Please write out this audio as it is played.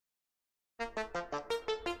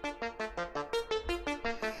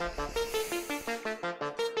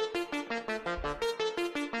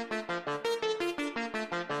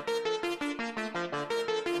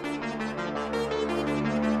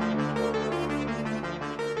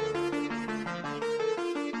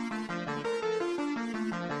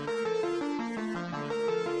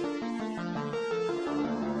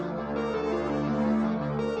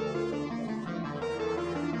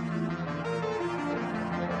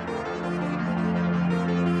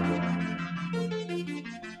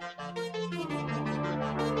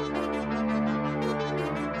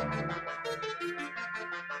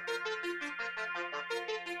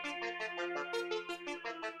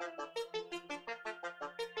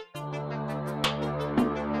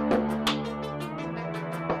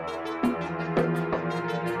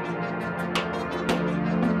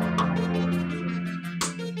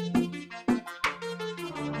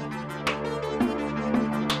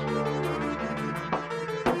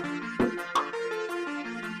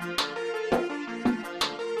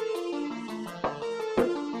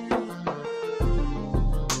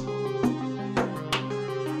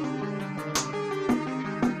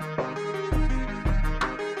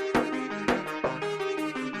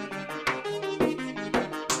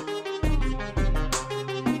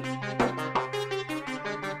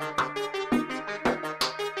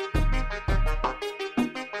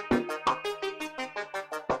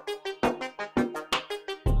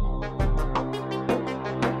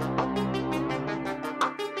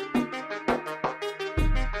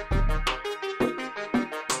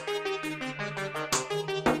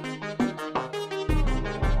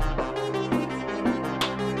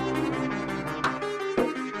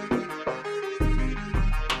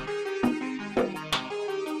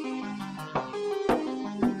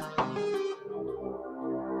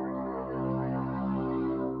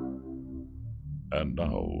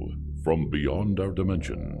Hello, from beyond our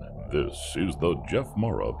dimension, this is the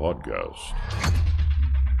JeffMara Podcast.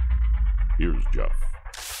 Here's Jeff.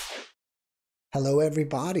 Hello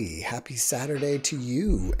everybody, happy Saturday to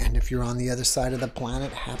you, and if you're on the other side of the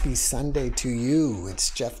planet, happy Sunday to you. It's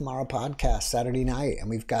JeffMara Podcast Saturday night, and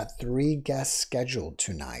we've got 3 guests scheduled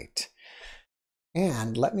tonight.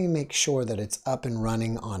 And let me make sure that it's up and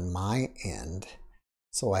running on my end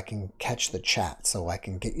so I can catch the chat, so I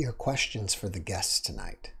can get your questions for the guests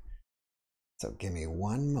tonight. So give me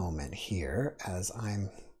one moment here as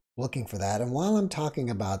I'm looking for that. And while I'm talking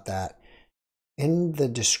about that, in the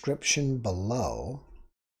description below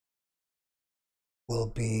will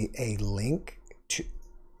be a link to,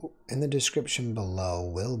 in the description below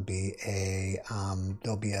will be a,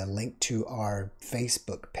 there'll be a link to our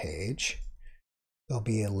Facebook page. There'll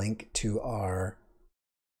be a link to our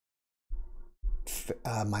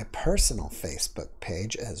my personal Facebook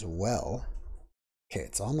page as well. Okay,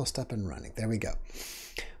 it's almost up and running. There we go.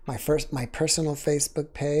 My personal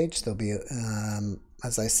Facebook page. There'll be,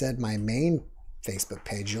 as I said, my main Facebook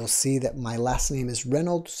page. You'll see that my last name is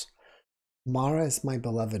Reynolds. Mara is my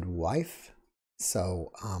beloved wife.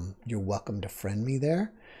 So you're welcome to friend me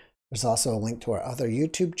there. There's also a link to our other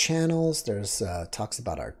YouTube channels. There's talks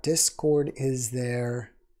about our Discord is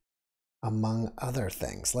there, among other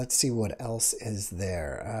things. Let's see what else is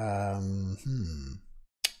there.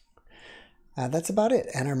 That's about it.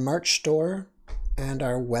 And our merch store and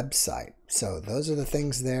our website. So those are the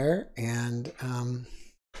things there. And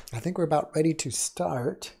I think we're about ready to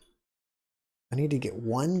start. I need to get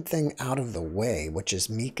one thing out of the way, which is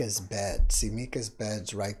Mika's bed. See, Mika's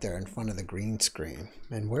bed's right there in front of the green screen.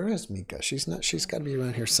 And where is Mika? She's got to be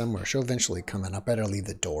around here somewhere. She'll eventually come in. I better leave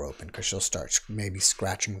the door open because she'll start maybe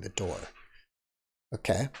scratching the door.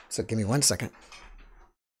 Okay, so give me 1 second.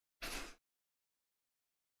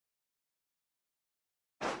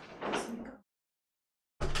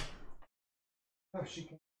 Oh, she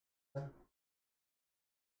can.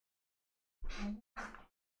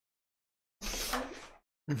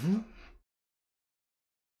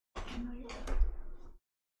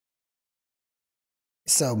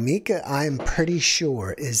 So Mika, I'm pretty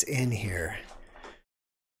sure, is in here.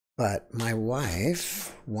 But my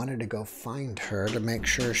wife wanted to go find her to make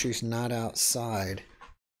sure she's not outside.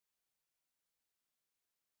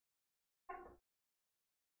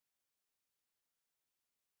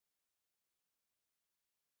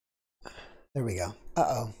 There we go.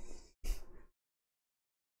 Uh-oh.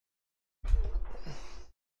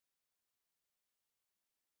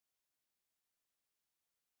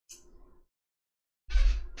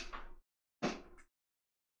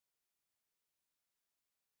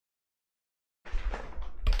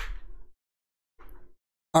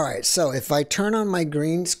 All right, so if I turn on my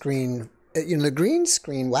green screen, the green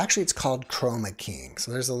screen, well, actually it's called chroma keying.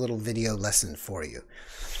 So there's a little video lesson for you.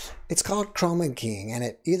 It's called chroma keying, and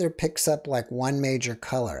it either picks up like one major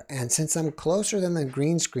color. And since I'm closer than the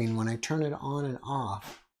green screen, when I turn it on and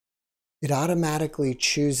off, it automatically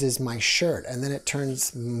chooses my shirt. And then it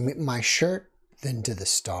turns my shirt into the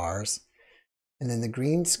stars, and then the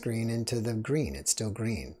green screen into the green. It's still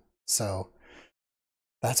green. So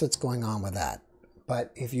that's what's going on with that.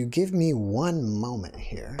 But if you give me one moment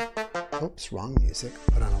here, oops, wrong music,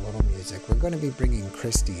 put on a little music. We're going to be bringing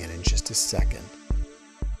Christy in just a second.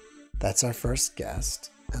 That's our first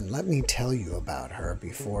guest. And let me tell you about her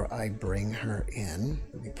before I bring her in.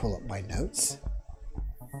 Let me pull up my notes.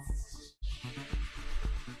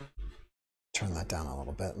 Turn that down a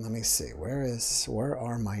little bit. Let me see. Where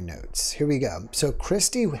are my notes? Here we go. So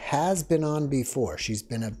Christy has been on before. She's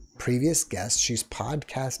been a previous guest. She's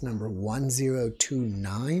podcast number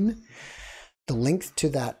 1029. The link to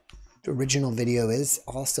that original video is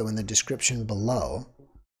also in the description below.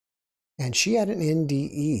 And she had an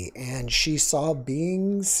NDE, and she saw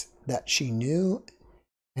beings that she knew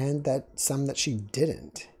and some that she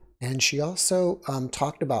didn't. And she also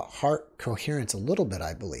talked about heart coherence a little bit,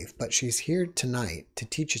 I believe, but she's here tonight to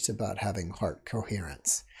teach us about having heart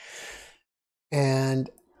coherence.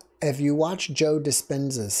 And if you watch Joe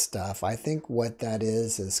Dispenza's stuff, I think what that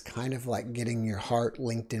is kind of like getting your heart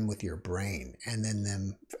linked in with your brain and then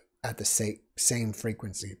them at the same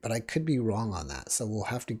frequency. But I could be wrong on that, so we'll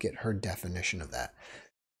have to get her definition of that.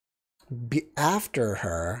 After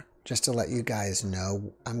her, just to let you guys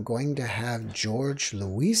know, I'm going to have George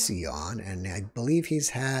Luisi on, and I believe he's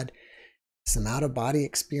had some out-of-body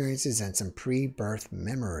experiences and some pre-birth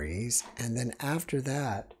memories. And then after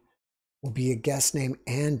that will be a guest named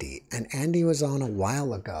Andy. And Andy was on a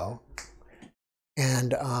while ago.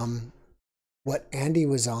 And what Andy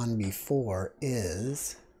was on before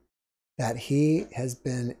is that he has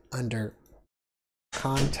been under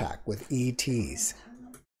contact with ETs.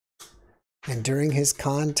 And during his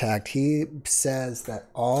contact, he says that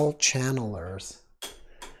all channelers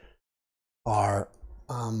are,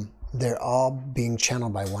 they're all being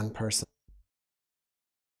channeled by one person.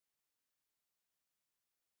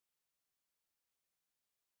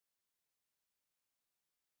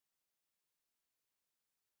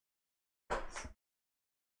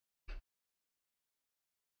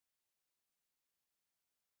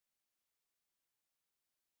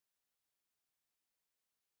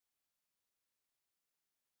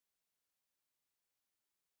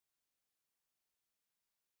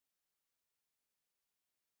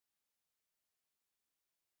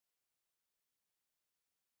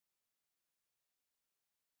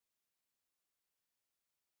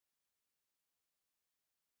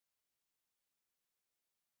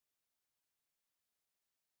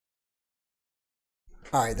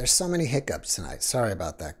 All right, there's so many hiccups tonight. Sorry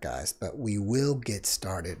about that, guys, but we will get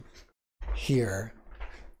started here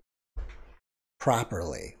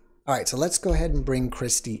properly. All right, so let's go ahead and bring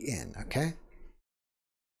Christy in, okay?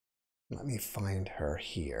 Let me find her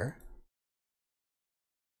here.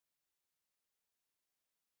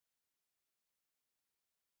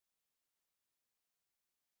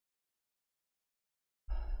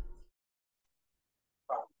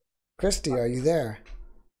 Christy, are you there?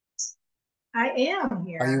 I am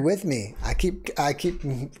here. Are you with me? I keep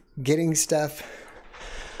getting stuff.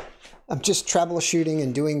 I'm just troubleshooting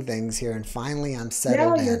and doing things here, and finally I'm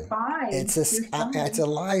settled in. No, you're fine. It's a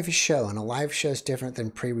live show, and a live show is different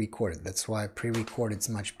than pre-recorded. That's why pre-recorded is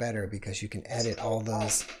much better, because you can edit all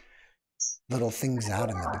those little things out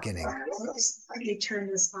in the beginning. Let me turn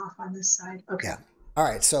this off on this side. Okay. Yeah. All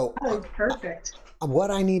right. So. Oh, perfect.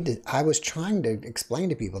 What I was trying to explain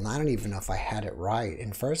to people, and I don't even know if I had it right.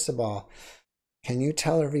 And first of all, can you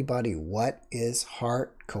tell everybody what is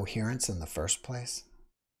heart coherence in the first place?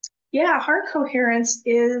 Yeah, heart coherence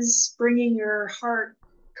is bringing your heart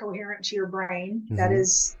coherent to your brain. Mm-hmm. That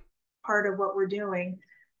is part of what we're doing.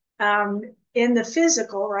 In the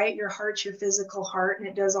physical, right? Your heart's your physical heart, and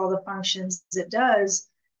it does all the functions it does.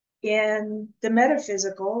 In the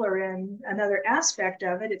metaphysical, or in another aspect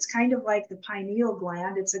of it, it's kind of like the pineal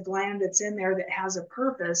gland. It's a gland that's in there that has a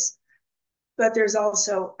purpose, but there's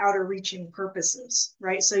also outer reaching purposes,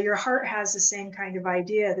 right? So your heart has the same kind of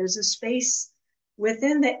idea. There's a space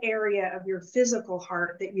within the area of your physical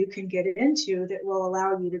heart that you can get into that will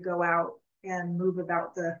allow you to go out and move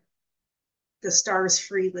about the stars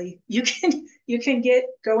freely. You can get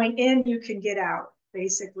going in, you can get out,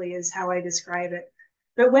 basically, is how I describe it.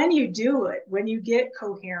 But when you do it, when you get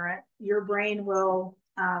coherent, your brain will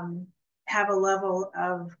have a level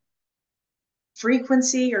of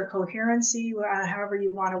frequency or coherency, however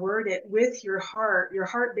you want to word it, with your heart. Your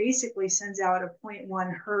heart basically sends out a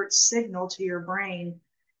 0.1 hertz signal to your brain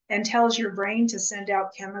and tells your brain to send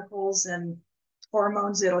out chemicals and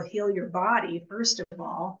hormones that'll heal your body, first of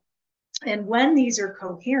all. And when these are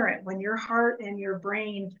coherent, when your heart and your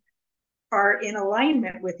brain are in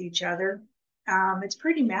alignment with each other, it's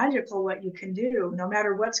pretty magical what you can do. No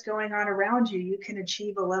matter what's going on around you, you can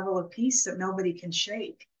achieve a level of peace that nobody can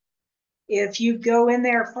shake. If you go in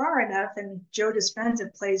there far enough, and Joe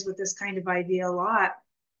Dispenza plays with this kind of idea a lot.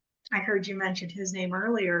 I heard you mention his name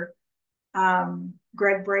earlier.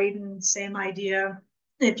 Greg Braden, same idea.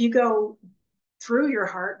 If you go through your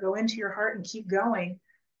heart, go into your heart and keep going,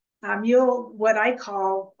 you'll, what I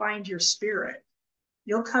call, find your spirit.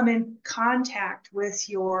 You'll come in contact with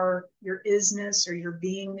your isness or your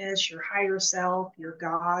beingness, your higher self, your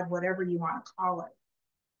God, whatever you want to call it.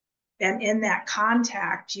 And in that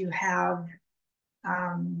contact, you have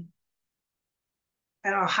a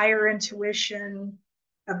higher intuition,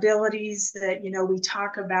 abilities that, we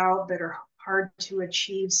talk about but are hard to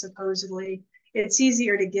achieve, supposedly. It's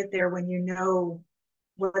easier to get there when you know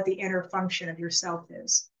what the inner function of yourself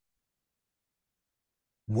is.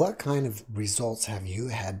 What kind of results have you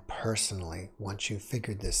had personally once you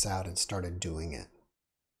figured this out and started doing it?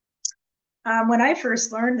 When I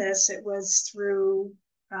first learned this, it was through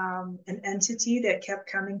an entity that kept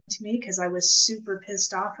coming to me because I was super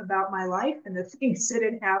pissed off about my life and the things that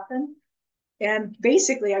had happened. And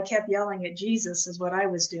basically, I kept yelling at Jesus is what I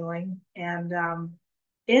was doing. And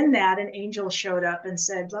in that, an angel showed up and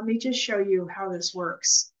said, let me just show you how this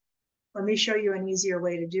works. Let me show you an easier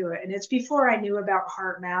way to do it. And it's before I knew about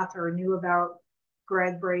heart math or knew about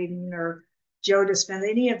Greg Braden or Joe Dispenza,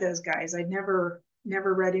 any of those guys. I'd never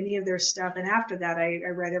read any of their stuff. And after that, I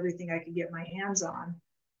read everything I could get my hands on.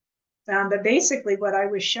 But basically, what I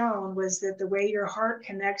was shown was that the way your heart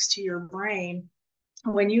connects to your brain,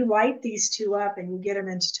 when you light these two up and you get them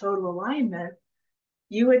into total alignment,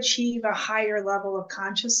 you achieve a higher level of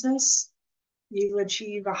consciousness. You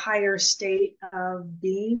achieve a higher state of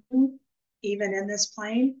being, even in this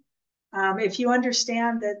plane. If you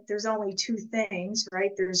understand that there's only two things,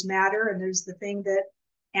 right? There's matter and there's the thing that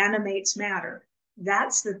animates matter.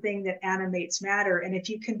 That's the thing that animates matter. And if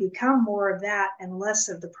you can become more of that and less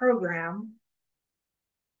of the program,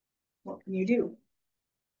 what can you do?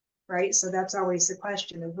 Right? So that's always the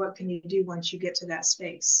question of what can you do once you get to that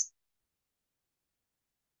space?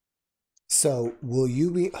 So will you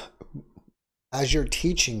be, as you're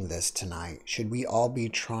teaching this tonight, should we all be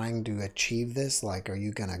trying to achieve this? Like, are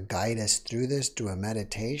you going to guide us through this through a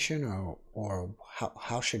meditation, or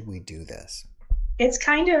how should we do this? It's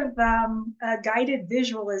kind of a guided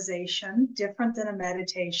visualization, different than a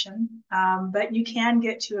meditation, but you can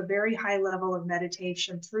get to a very high level of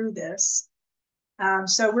meditation through this.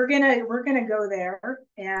 So we're gonna go there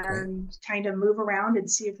Great. and kind of move around and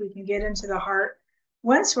see if we can get into the heart.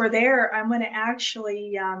 Once we're there, I'm going to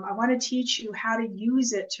actually I want to teach you how to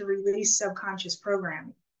use it to release subconscious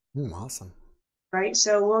programming. Awesome. Right.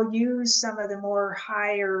 So we'll use some of the more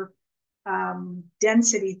higher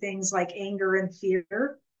density things like anger and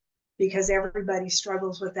fear, because everybody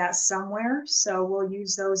struggles with that somewhere. So we'll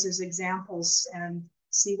use those as examples and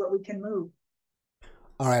see what we can move.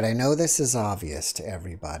 All right, I know this is obvious to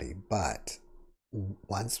everybody, but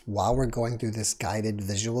while we're going through this guided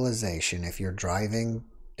visualization, if you're driving,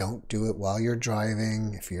 don't do it while you're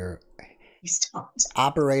driving. If you're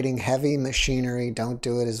operating heavy machinery, don't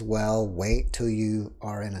do it as well. Wait till you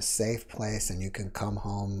are in a safe place and you can come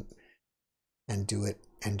home and do it,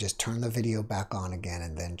 and just turn the video back on again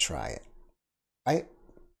and then try it. Right?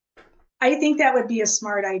 I think that would be a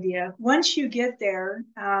smart idea. Once you get there,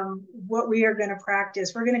 what we are going to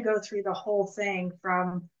practice, we're going to go through the whole thing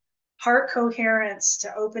from heart coherence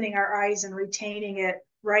to opening our eyes and retaining it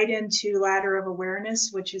right into ladder of awareness,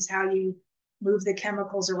 which is how you move the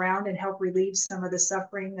chemicals around and help relieve some of the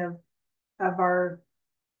suffering of our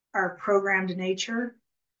programmed nature.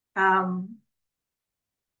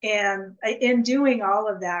 And in doing all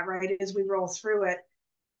of that, right, as we roll through it,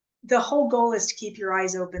 the whole goal is to keep your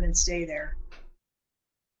eyes open and stay there.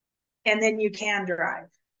 And then you can drive.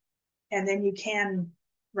 And then you can,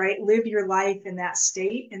 right, live your life in that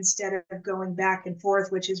state instead of going back and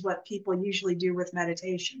forth, which is what people usually do with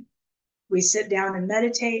meditation. We sit down and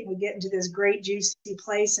meditate, and we get into this great juicy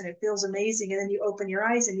place and it feels amazing. And then you open your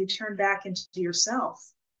eyes and you turn back into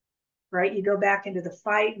yourself, right? You go back into the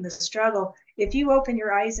fight and the struggle. If you open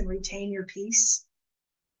your eyes and retain your peace,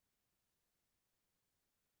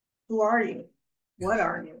 who are you? What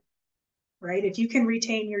are you? Right? If you can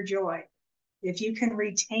retain your joy, if you can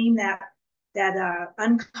retain that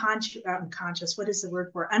unconscious, what is the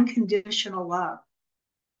word for unconditional love,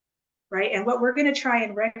 right? And what we're going to try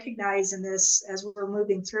and recognize in this as we're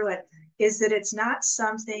moving through it is that it's not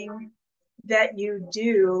something that you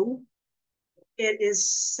do. It is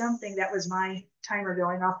something that was my timer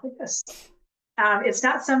going off with this. It's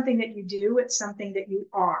not something that you do. It's something that you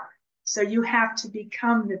are. So you have to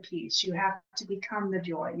become the peace. You have to become the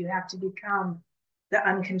joy. You have to become the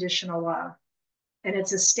unconditional love. And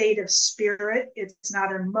it's a state of spirit. It's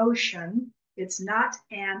not emotion. It's not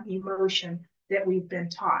an emotion that we've been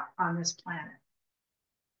taught on this planet.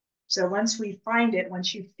 So once we find it,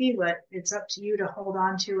 once you feel it, it's up to you to hold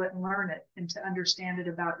on to it and learn it and to understand it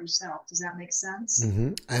about yourself. Does that make sense?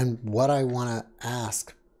 Mm-hmm. And what I want to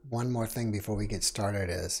ask, one more thing before we get started,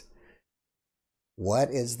 is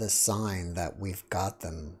what is the sign that we've got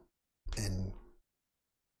them, and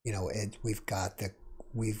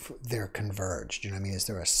they're converged? You know what I mean? Is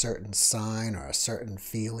there a certain sign or a certain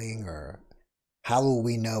feeling, or how will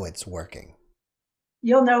we know it's working?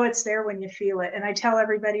 You'll know it's there when you feel it. And I tell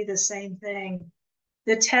everybody the same thing.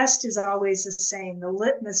 The test is always the same. The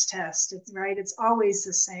litmus test, right? It's always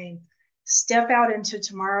the same. Step out into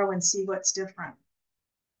tomorrow and see what's different.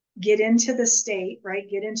 Get into the state, right?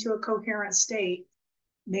 Get into a coherent state,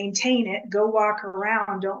 maintain it, go walk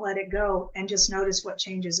around, don't let it go, and just notice what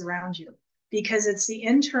changes around you. Because it's the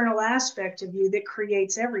internal aspect of you that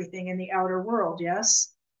creates everything in the outer world,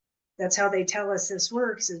 yes? That's how they tell us this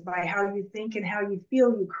works, is by how you think and how you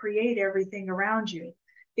feel, you create everything around you.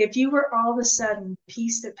 If you were all of a sudden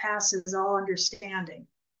peace that passes all understanding,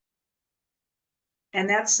 and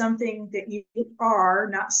that's something that you are,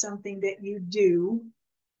 not something that you do,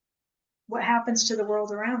 what happens to the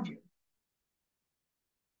world around you?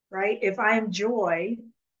 Right? If I am joy,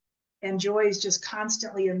 and joy is just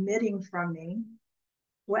constantly emitting from me,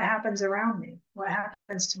 what happens around me? What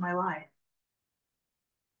happens to my life?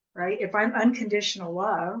 Right? If I'm unconditional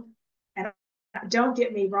love and don't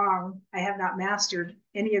get me wrong, I have not mastered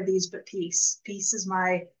any of these but peace. Peace is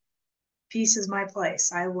my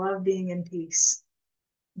place. I love being in peace.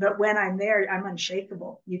 But when I'm there, I'm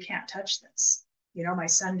unshakable. You can't touch this. You know, my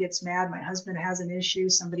son gets mad, my husband has an issue,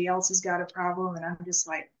 somebody else has got a problem, and I'm just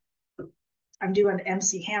like, I'm doing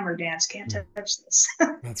MC Hammer dance, can't touch this.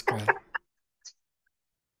 That's great.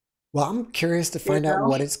 Well, I'm curious to You find out know?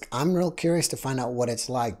 what I'm real curious to find out what it's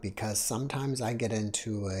like, because sometimes I get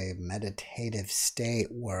into a meditative state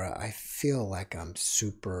where I feel like I'm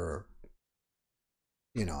super,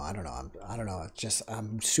 I don't know, I don't know, it's just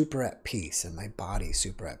I'm super at peace and my body's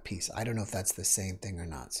super at peace. I don't know if that's the same thing or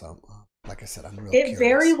not. So, like I said, I'm real It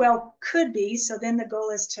very curious. well could be. So then the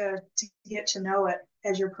goal is to get to know it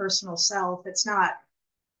as your personal self. It's not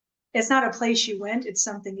a place you went, it's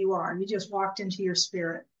something you are. You just walked into your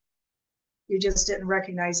spirit. You just didn't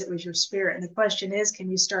recognize it was your spirit. And the question is,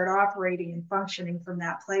 can you start operating and functioning from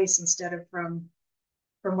that place instead of from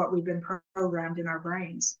what we've been programmed in our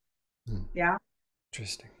brains? Hmm, Yeah.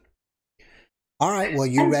 interesting. All right, well,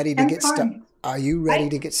 you And ready to and get started? fun. Are you ready I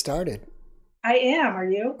to get started? I am. Are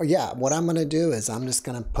you? Oh, yeah, what I'm going to do is I'm just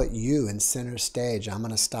going to put you in center stage. I'm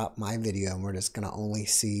going to stop my video and we're just going to only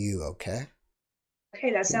see you, okay?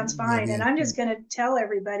 Okay, that sounds You'll fine. be And in. I'm just going to tell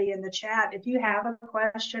everybody in the chat, if you have a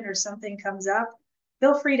question or something comes up,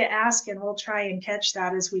 feel free to ask and we'll try and catch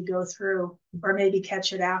that as we go through, or maybe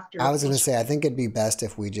catch it after. I was going to say, I think it'd be best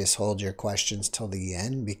if we just hold your questions till the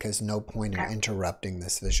end, because no point in Okay. interrupting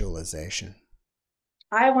this visualization.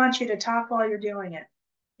 I want you to talk while you're doing it.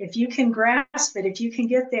 If you can grasp it, if you can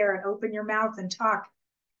get there and open your mouth and talk,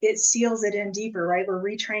 it seals it in deeper, right? We're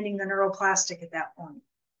retraining the neuroplastic at that point.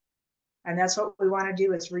 And that's what we want to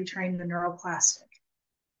do, is retrain the neuroplastic.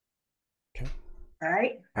 Okay. All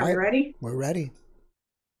right. All Are we right. ready? We're ready.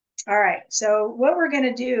 All right. So what we're going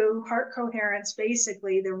to do, heart coherence,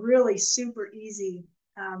 basically the really super easy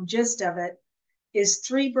gist of it is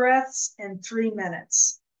 3 breaths and 3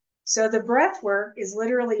 minutes. So the breath work is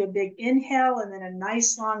literally a big inhale and then a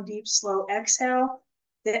nice long deep slow exhale.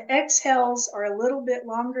 The exhales are a little bit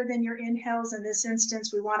longer than your inhales. In this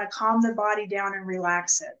instance, we want to calm the body down and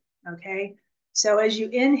relax it. Okay. So as you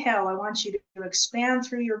inhale, I want you to expand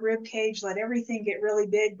through your rib cage, let everything get really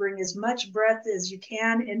big, bring as much breath as you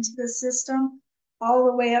can into the system, all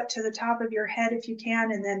the way up to the top of your head if you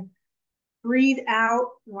can, and then breathe out.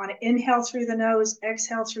 You want to inhale through the nose,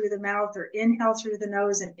 exhale through the mouth, or inhale through the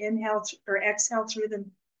nose and inhale or exhale through the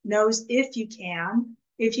nose if you can.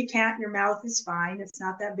 If you can't, your mouth is fine. It's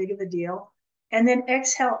not that big of a deal. And then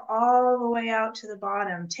exhale all the way out to the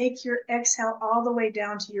bottom. Take your exhale all the way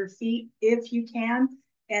down to your feet if you can,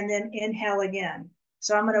 and then inhale again.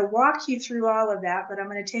 So I'm going to walk you through all of that, but I'm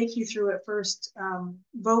going to take you through it first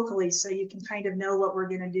vocally so you can kind of know what we're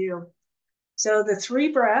going to do. So the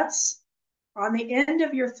 3 breaths. On the end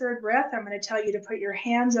of your 3rd breath, I'm going to tell you to put your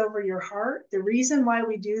hands over your heart. The reason why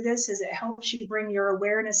we do this is it helps you bring your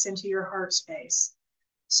awareness into your heart space.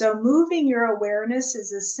 So moving your awareness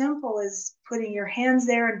is as simple as putting your hands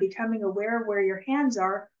there and becoming aware of where your hands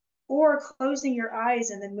are, or closing your eyes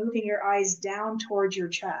and then moving your eyes down towards your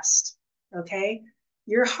chest. Okay?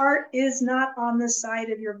 Your heart is not on the side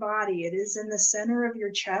of your body. It is in the center of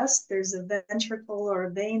your chest. There's a ventricle or a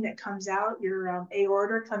vein that comes out. Your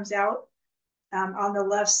aorta comes out on the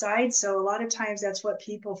left side. So a lot of times that's what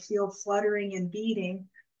people feel, fluttering and beating.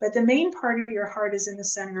 But the main part of your heart is in the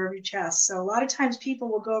center of your chest. So a lot of times people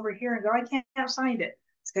will go over here and go, I can't find it.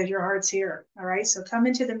 It's because your heart's here. All right. So come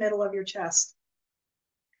into the middle of your chest.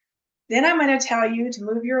 Then I'm going to tell you to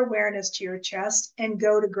move your awareness to your chest and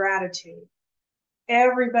go to gratitude.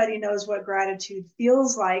 Everybody knows what gratitude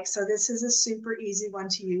feels like. So this is a super easy one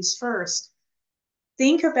to use first.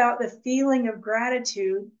 Think about the feeling of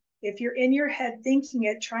gratitude. If you're in your head thinking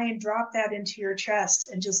it, try and drop that into your chest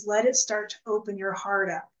and just let it start to open your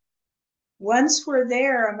heart up. Once we're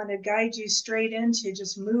there, I'm going to guide you straight into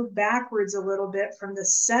just move backwards a little bit from the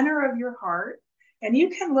center of your heart. And you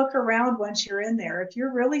can look around once you're in there. If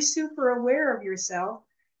you're really super aware of yourself,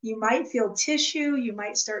 you might feel tissue. You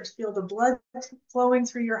might start to feel the blood flowing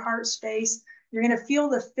through your heart space. You're going to feel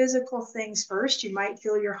the physical things first. You might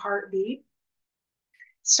feel your heartbeat.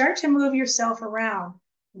 Start to move yourself around.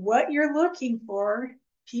 What you're looking for,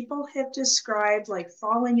 people have described like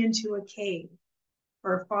falling into a cave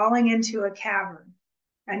or falling into a cavern.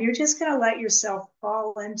 And you're just going to let yourself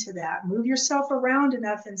fall into that. Move yourself around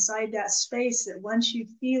enough inside that space that once you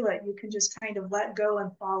feel it, you can just kind of let go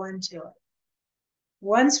and fall into it.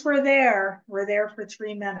 Once we're there for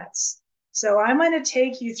 3 minutes. So I'm going to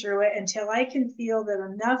take you through it until I can feel that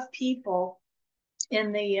enough people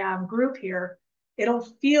in the group here it'll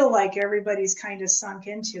feel like everybody's kind of sunk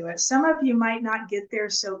into it. Some of you might not get there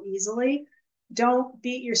so easily. Don't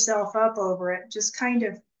beat yourself up over it. Just kind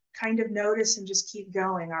of notice and just keep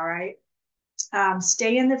going. All right.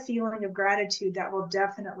 Stay in the feeling of gratitude. That will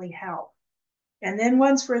definitely help. And then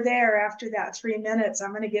once we're there, after that 3 minutes,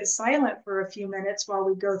 I'm going to get silent for a few minutes while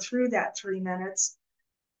we go through that 3 minutes.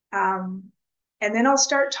 And then I'll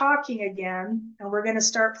start talking again, and we're going to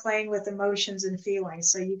start playing with emotions and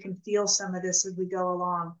feelings so you can feel some of this as we go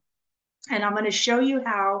along. And I'm going to show you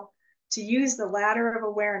how to use the ladder of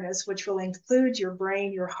awareness, which will include your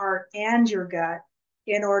brain, your heart, and your gut,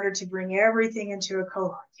 in order to bring everything into a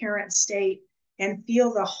coherent state and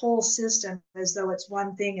feel the whole system as though it's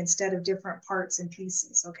one thing instead of different parts and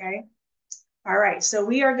pieces, okay? All right, so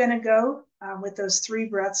we are going to go with those 3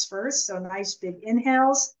 breaths first. So nice big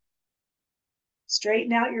inhales.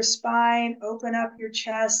 Straighten out your spine, open up your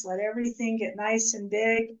chest, let everything get nice and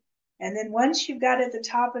big. And then once you've got at the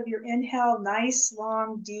top of your inhale, nice,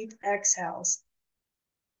 long, deep exhales.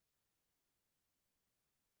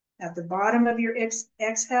 At the bottom of your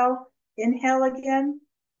exhale, inhale again.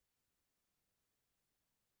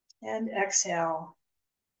 And exhale.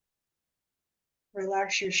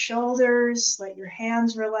 Relax your shoulders, let your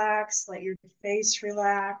hands relax, let your face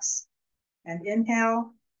relax. And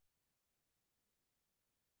inhale.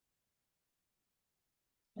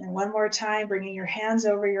 And one more time, bringing your hands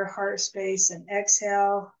over your heart space and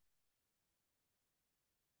exhale.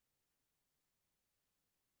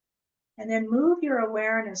 And then move your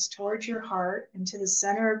awareness towards your heart, into the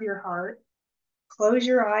center of your heart. Close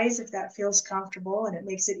your eyes if that feels comfortable and it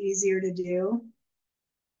makes it easier to do.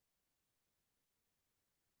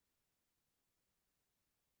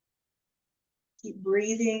 Keep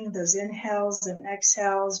breathing those inhales and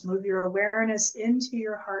exhales. Move your awareness into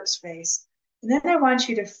your heart space. And then I want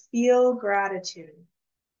you to feel gratitude.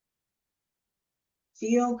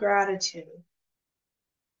 Feel gratitude.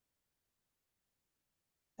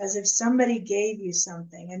 As if somebody gave you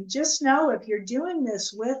something. And just know, if you're doing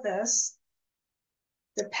this with us,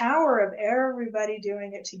 the power of everybody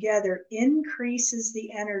doing it together increases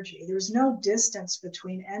the energy. There's no distance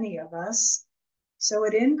between any of us. So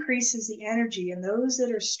it increases the energy, and those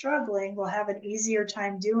that are struggling will have an easier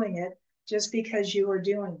time doing it just because you are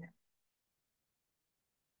doing it.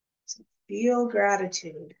 So feel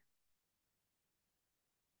gratitude.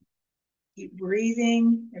 Keep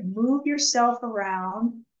breathing and move yourself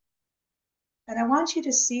around. And I want you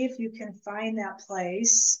to see if you can find that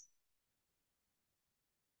place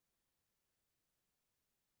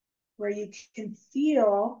where you can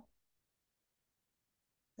feel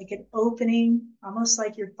like an opening, almost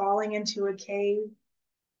like you're falling into a cave.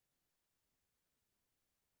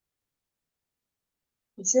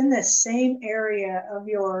 It's in the same area of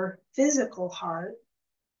your physical heart,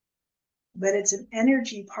 but it's an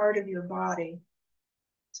energy part of your body.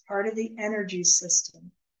 It's part of the energy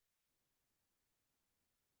system.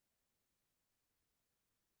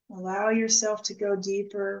 Allow yourself to go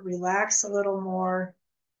deeper, relax a little more.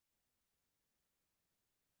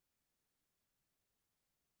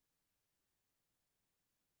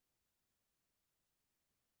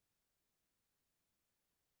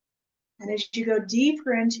 And as you go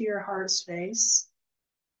deeper into your heart space,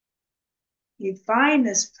 you find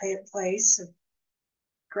this place of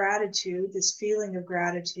gratitude, this feeling of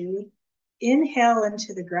gratitude. Inhale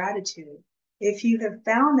into the gratitude. If you have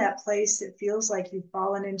found that place that feels like you've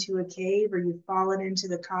fallen into a cave or you've fallen into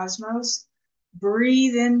the cosmos,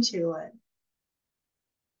 breathe into it.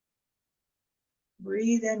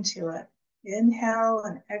 Breathe into it. Inhale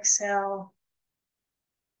and exhale.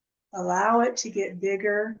 Allow it to get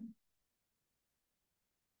bigger.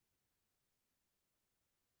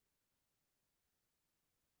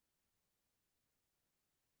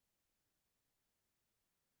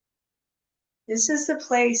 This is the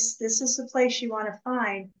place you want to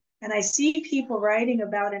find. And I see people writing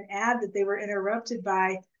about an ad that they were interrupted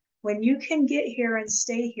by. When you can get here and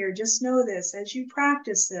stay here, just know this, as you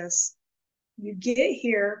practice this, you get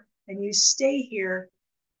here and you stay here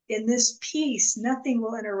in this peace, nothing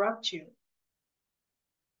will interrupt you.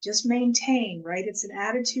 Just maintain, right? It's an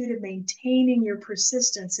attitude of maintaining your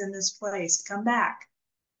persistence in this place. Come back.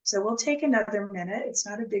 So we'll take another minute. It's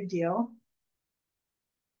not a big deal.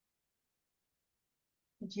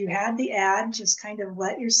 If you had the ad, just kind of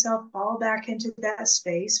let yourself fall back into that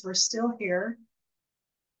space. We're still here.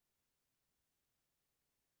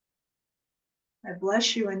 I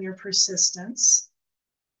bless you in your persistence.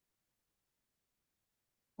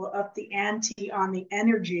 We'll up the ante on the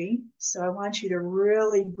energy. So I want you to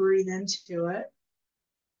really breathe into it.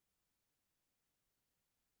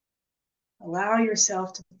 Allow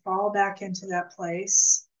yourself to fall back into that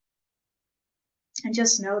place and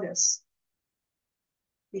just notice.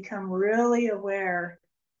 Become really aware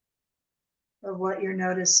of what you're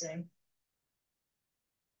noticing.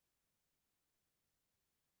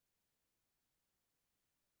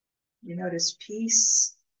 You notice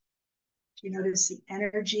peace. You notice the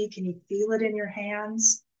energy. Can you feel it in your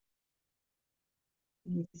hands?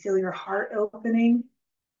 Can you feel your heart opening?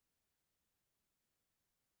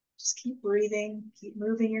 Just keep breathing, keep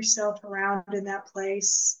moving yourself around in that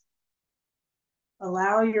place.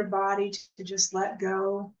 Allow your body to just let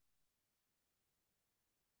go.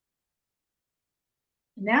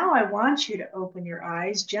 Now I want you to open your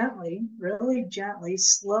eyes gently, really gently,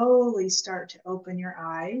 slowly start to open your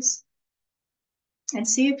eyes and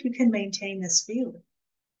see if you can maintain this feeling.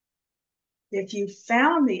 If you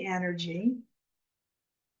found the energy,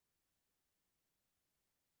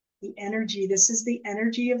 this is the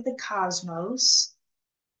energy of the cosmos,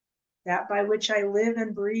 that by which I live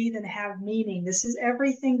and breathe and have meaning. This is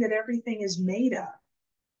everything that everything is made of.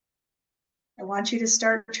 I want you to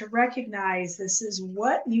start to recognize this is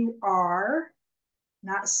what you are,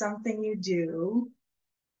 not something you do.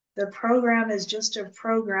 The program is just a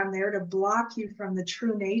program there to block you from the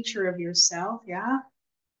true nature of yourself, yeah?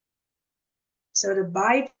 So to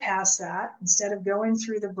bypass that, instead of going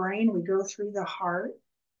through the brain, we go through the heart.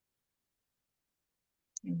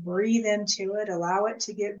 And breathe into it, allow it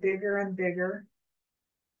to get bigger and bigger.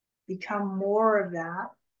 Become more of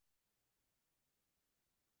that.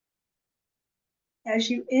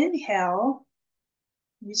 As you inhale,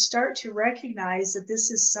 you start to recognize that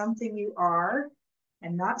this is something you are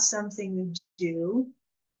and not something you do.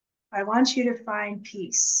 I want you to find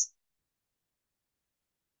peace.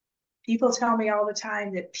 People tell me all the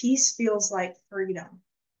time that peace feels like freedom.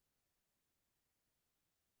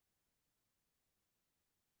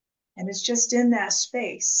 And it's just in that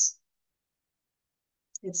space.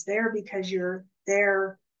 It's there because you're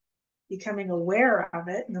there becoming aware of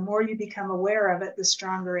it. And the more you become aware of it, the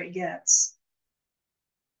stronger it gets.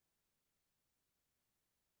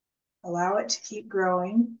 Allow it to keep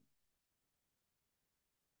growing.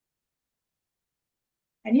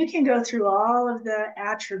 And you can go through all of the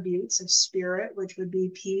attributes of spirit, which would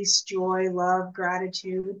be peace, joy, love,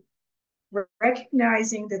 gratitude,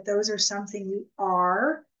 recognizing that those are something you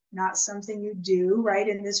are, not something you do, right?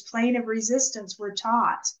 In this plane of resistance, we're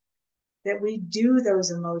taught that we do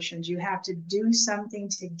those emotions. You have to do something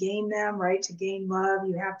to gain them, right? To gain love,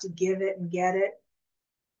 you have to give it and get it.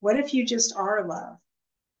 What if you just are love?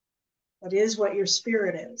 That is what your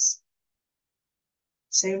spirit is.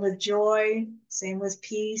 Same with joy, same with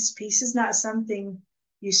peace. Peace is not something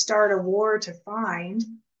you start a war to find.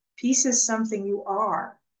 Peace is something you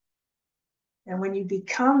are. And when you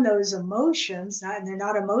become those emotions, and they're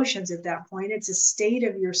not emotions at that point, it's a state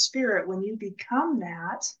of your spirit. When you become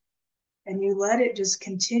that and you let it just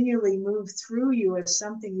continually move through you as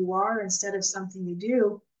something you are instead of something you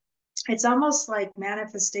do, it's almost like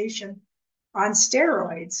manifestation on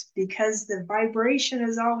steroids because the vibration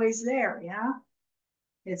is always there, yeah?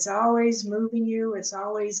 It's always moving you. It's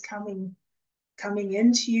always coming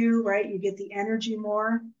into you, right? You get the energy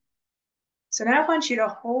more. So now I want you to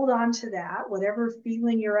hold on to that, whatever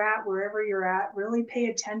feeling you're at, wherever you're at, really pay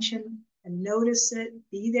attention and notice it.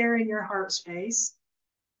 Be there in your heart space.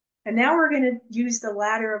 And now we're going to use the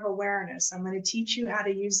ladder of awareness. I'm going to teach you how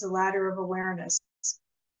to use the ladder of awareness.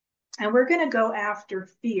 And we're going to go after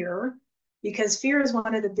fear because fear is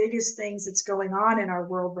one of the biggest things that's going on in our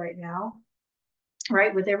world right now.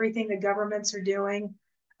 Right, with everything the governments are doing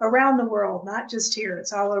around the world, not just here,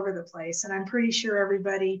 it's all over the place. And I'm pretty sure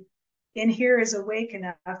everybody in here is awake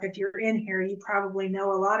enough. If you're in here, you probably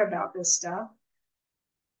know a lot about this stuff.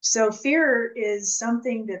 So fear is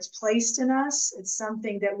something that's placed in us. It's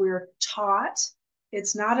something that we're taught.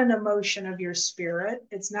 It's not an emotion of your spirit.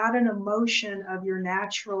 It's not an emotion of your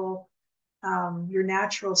natural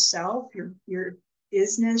self, your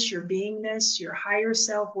isness, your beingness, your higher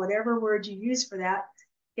self, whatever word you use for that,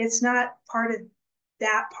 it's not part of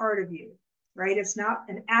that part of you, right? It's not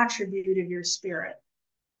an attribute of your spirit.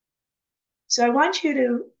 So I want you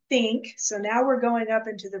to think, so now we're going up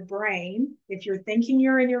into the brain. If you're thinking,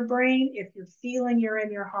 you're in your brain. If you're feeling, you're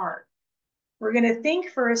in your heart. We're going to think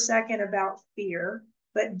for a second about fear,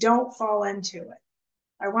 but don't fall into it.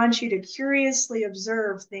 I want you to curiously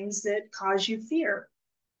observe things that cause you fear.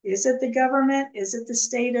 Is it the government? Is it the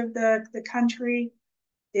state of the country?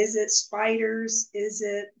 Is it spiders? Is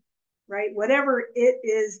it, right? Whatever it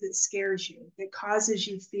is that scares you, that causes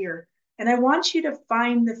you fear. And I want you to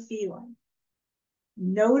find the feeling.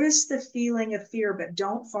 Notice the feeling of fear, but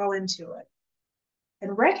don't fall into it.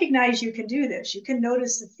 And recognize you can do this. You can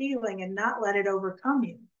notice the feeling and not let it overcome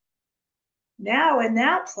you. Now, in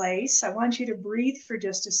that place, I want you to breathe for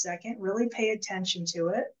just a second. Really pay attention to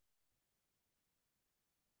it.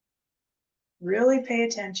 Really pay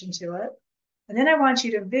attention to it. And then I want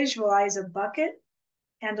you to visualize a bucket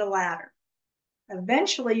and a ladder.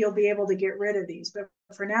 Eventually, you'll be able to get rid of these. But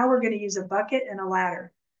for now, we're going to use a bucket and a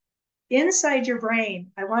ladder. Inside your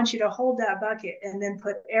brain, I want you to hold that bucket and then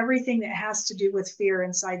put everything that has to do with fear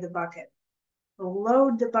inside the bucket.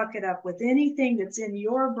 Load the bucket up with anything that's in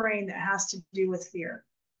your brain that has to do with fear.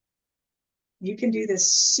 You can do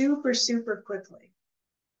this super, super quickly.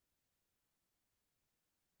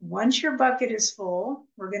 Once your bucket is full,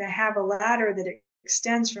 we're going to have a ladder that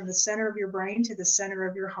extends from the center of your brain to the center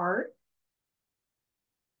of your heart.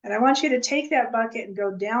 And I want you to take that bucket and go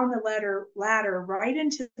down the ladder right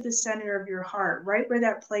into the center of your heart, right where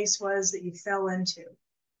that place was that you fell into.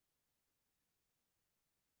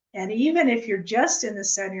 And even if you're just in the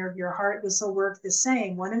center of your heart, this will work the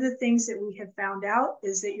same. One of the things that we have found out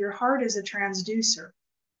is that your heart is a transducer.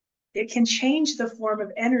 It can change the form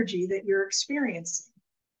of energy that you're experiencing.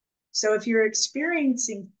 So if you're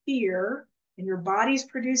experiencing fear and your body's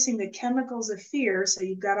producing the chemicals of fear, so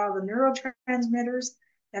you've got all the neurotransmitters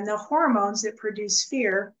and the hormones that produce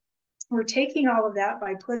fear, we're taking all of that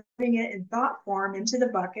by putting it in thought form into the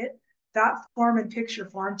bucket, thought form and picture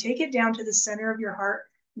form, take it down to the center of your heart.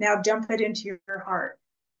 Now dump it into your heart.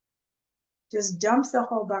 Just dump the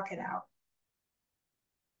whole bucket out.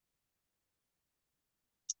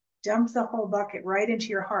 Dump the whole bucket right into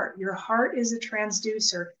your heart. Your heart is a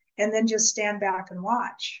transducer, and then just stand back and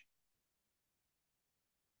watch.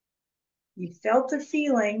 You felt the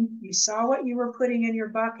feeling, you saw what you were putting in your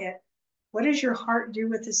bucket. What does your heart do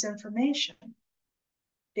with this information?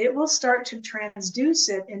 It will start to transduce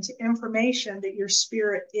it into information that your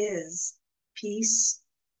spirit is. Peace,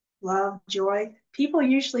 love, joy. People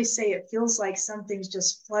usually say it feels like something's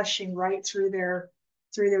just flushing right through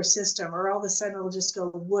their system, or all of a sudden it'll just go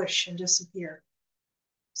whoosh and disappear.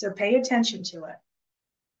 So pay attention to it.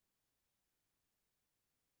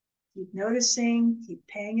 Keep noticing, keep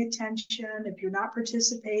paying attention. If you're not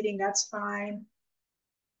participating, that's fine.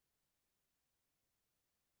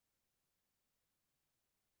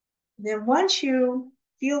 Then once you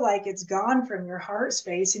feel like it's gone from your heart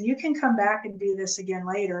space, and you can come back and do this again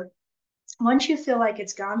later. Once you feel like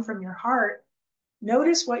it's gone from your heart,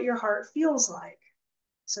 notice what your heart feels like.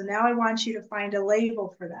 So now I want you to find a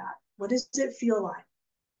label for that. What does it feel like?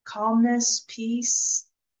 Calmness, peace,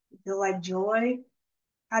 feel like joy?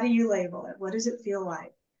 How do you label it? What does it feel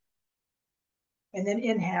like? And then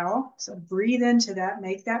inhale. So breathe into that,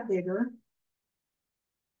 make that bigger.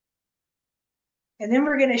 And then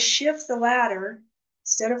we're going to shift the ladder.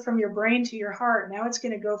 Instead of from your brain to your heart, now it's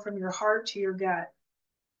going to go from your heart to your gut.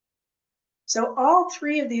 So all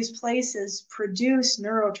three of these places produce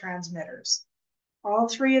neurotransmitters. All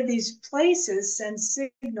three of these places send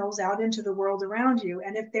signals out into the world around you.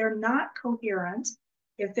 And if they're not coherent,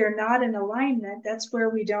 if they're not in alignment, that's where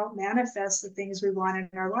we don't manifest the things we want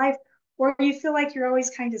in our life. Or you feel like you're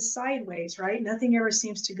always kind of sideways, right? Nothing ever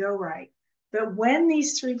seems to go right. But when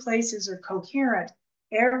these three places are coherent,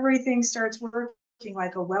 everything starts working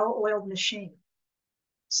like a well-oiled machine.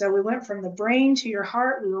 So we went from the brain to your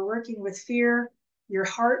heart. We were working with fear. Your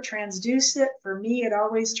heart transduced it. For me, it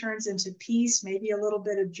always turns into peace, maybe a little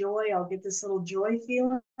bit of joy. I'll get this little joy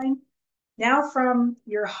feeling. Now from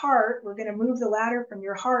your heart, we're going to move the ladder from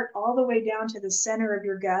your heart all the way down to the center of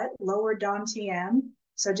your gut, lower dantian,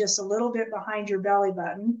 so just a little bit behind your belly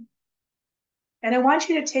button. And I want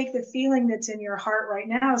you to take the feeling that's in your heart right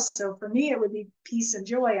now. So for me, it would be peace and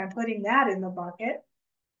joy. I'm putting that in the bucket.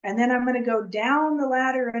 And then I'm going to go down the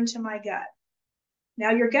ladder into my gut. Now,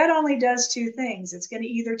 your gut only does two things. It's going to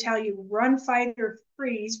either tell you run, fight, or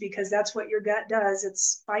freeze, because that's what your gut does.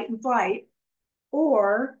 It's fight and flight.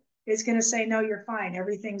 Or it's going to say, no, you're fine.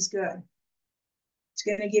 Everything's good. It's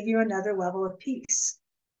going to give you another level of peace.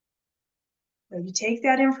 So you take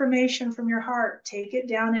that information from your heart, take it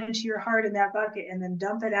down into your heart in that bucket, and then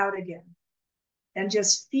dump it out again. And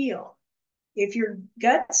just feel. If your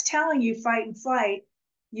gut's telling you fight and flight,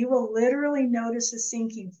 you will literally notice a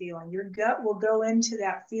sinking feeling. Your gut will go into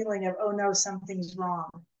that feeling of, oh no, something's wrong,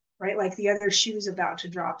 right? Like the other shoe's about to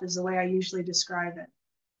drop is the way I usually describe it.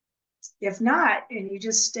 If not, and you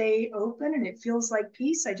just stay open and it feels like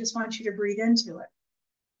peace, I just want you to breathe into it.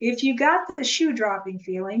 If you got the shoe dropping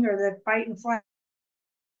feeling or the fight and flight,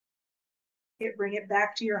 bring it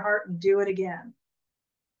back to your heart and do it again.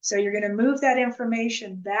 So you're going to move that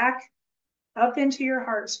information back up into your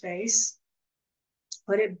heart space.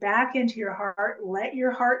 Put it back into your heart. Let your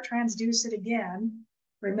heart transduce it again.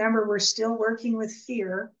 Remember, we're still working with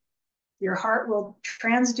fear. Your heart will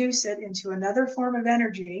transduce it into another form of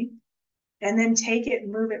energy and then take it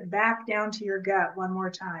and move it back down to your gut one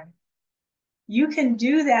more time. You can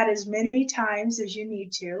do that as many times as you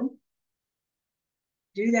need to.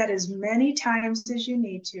 Do that as many times as you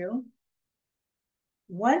need to.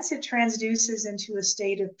 Once it transduces into a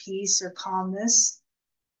state of peace or calmness,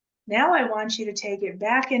 now I want you to take it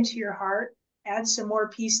back into your heart, add some more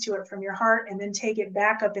peace to it from your heart, and then take it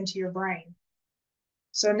back up into your brain.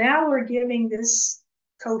 So now we're giving this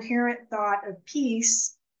coherent thought of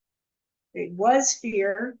peace. It was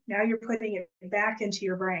fear. Now you're putting it back into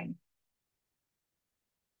your brain.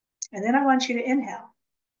 And then I want you to inhale.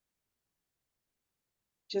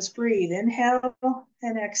 Just breathe, inhale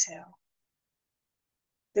and exhale.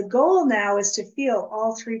 The goal now is to feel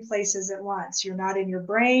all three places at once. You're not in your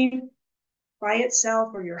brain by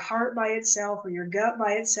itself, or your heart by itself, or your gut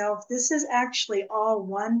by itself. This is actually all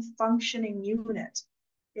one functioning unit.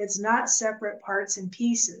 It's not separate parts and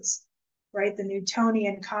pieces, right? The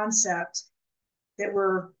Newtonian concept that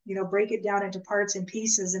we're, break it down into parts and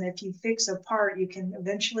pieces. And if you fix a part, you can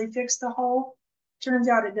eventually fix the whole. Turns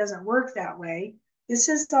out it doesn't work that way. This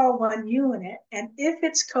is all one unit. And if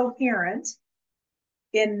it's coherent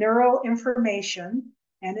in neural information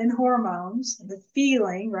and in hormones, the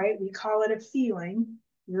feeling, right? We call it a feeling.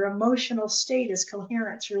 Your emotional state is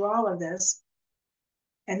coherent through all of this.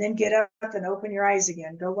 And then get up and open your eyes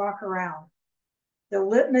again. Go walk around. The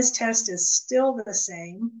litmus test is still the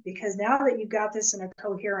same, because now that you've got this in a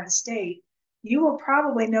coherent state, you will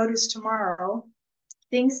probably notice tomorrow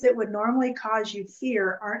things that would normally cause you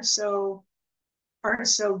fear aren't so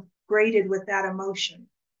graded with that emotion.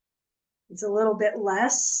 It's a little bit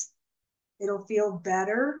less. It'll feel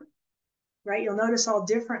better, right? You'll notice all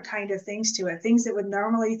different kind of things to it. Things that would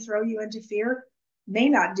normally throw you into fear may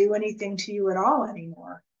not do anything to you at all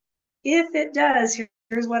anymore. If it does,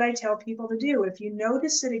 here's what I tell people to do. If you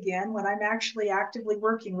notice it again, when I'm actually actively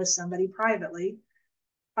working with somebody privately,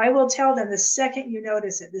 I will tell them the second you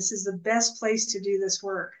notice it, this is the best place to do this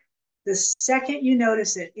work. The second you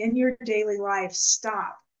notice it in your daily life,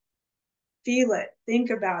 stop. Feel it, think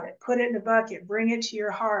about it, put it in a bucket, bring it to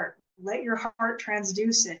your heart, let your heart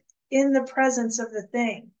transduce it in the presence of the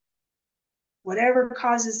thing. Whatever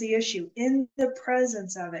causes the issue, in the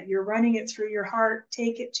presence of it, you're running it through your heart,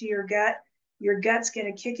 take it to your gut. Your gut's going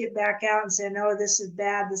to kick it back out and say, no, this is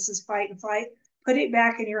bad, this is fight and flight. Put it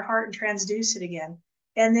back in your heart and transduce it again.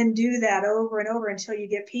 And then do that over and over until you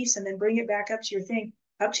get peace, and then bring it back up to your thing,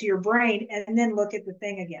 up to your brain, and then look at the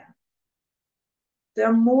thing again.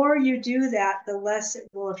 The more you do that, the less it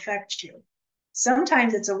will affect you.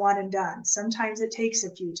 Sometimes it's a one and done. Sometimes it takes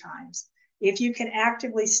a few times. If you can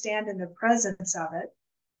actively stand in the presence of it,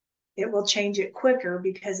 it will change it quicker,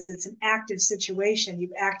 because it's an active situation.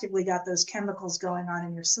 You've actively got those chemicals going on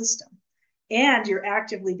in your system, and you're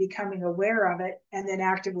actively becoming aware of it and then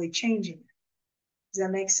actively changing it. Does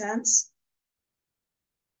that make sense?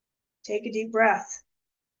 Take a deep breath.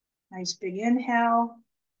 Nice big inhale.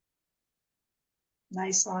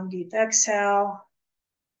 Nice long deep exhale.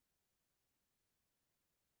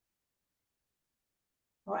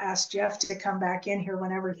 We'll ask Jeff to come back in here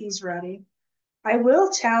whenever he's ready. I will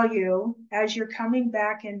tell you, as you're coming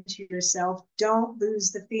back into yourself, don't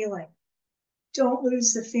lose the feeling. Don't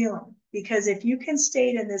lose the feeling, because if you can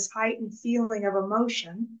stay in this heightened feeling of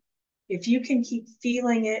emotion, if you can keep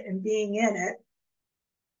feeling it and being in it,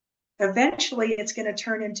 eventually it's going to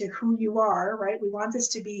turn into who you are, right? We want this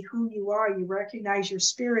to be who you are. You recognize your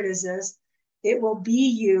spirit as this. It will be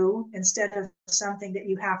you instead of something that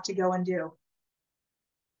you have to go and do.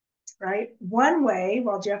 Right? One way,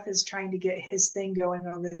 while Jeff is trying to get his thing going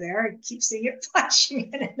over there, I keep seeing it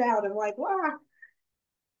flashing in and out. I'm like, wow.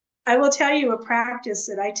 I will tell you a practice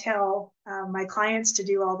that I tell my clients to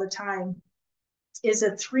do all the time is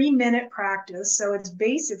a 3-minute practice. So it's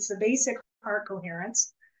the basic heart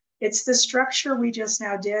coherence. It's the structure we just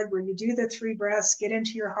now did, where you do the 3 breaths, get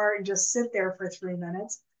into your heart, and just sit there for 3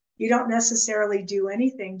 minutes. You don't necessarily do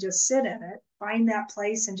anything, just sit in it, find that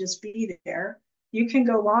place and just be there. You can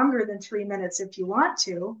go longer than 3 minutes if you want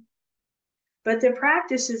to, but the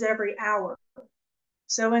practice is every hour.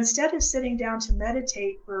 So instead of sitting down to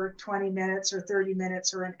meditate for 20 minutes or 30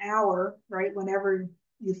 minutes or an hour, right, whenever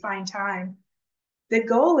you find time, the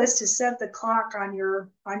goal is to set the clock on your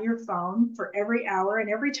phone for every hour, and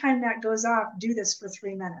every time that goes off, do this for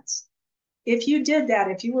 3 minutes. If you did that,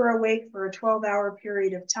 if you were awake for a 12-hour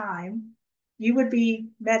period of time, you would be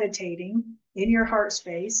meditating in your heart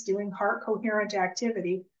space, doing heart coherent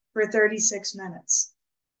activity for 36 minutes.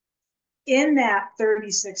 In that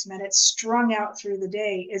 36 minutes strung out through the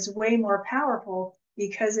day is way more powerful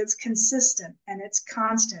because it's consistent and it's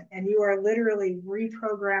constant, and you are literally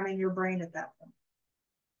reprogramming your brain at that point.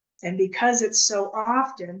 And because it's so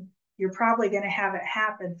often, you're probably going to have it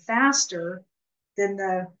happen faster than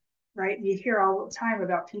right? You hear all the time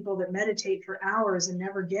about people that meditate for hours and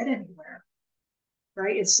never get anywhere,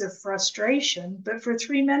 right? It's a frustration, but for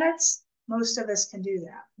 3 minutes, most of us can do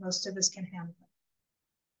that. Most of us can handle it.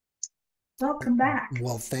 Welcome back.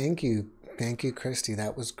 Well, thank you. Thank you, Christy.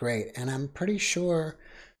 That was great. And I'm pretty sure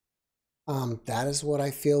that is what I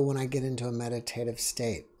feel when I get into a meditative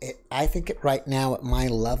state. I think right now at my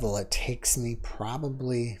level, it takes me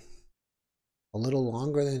probably a little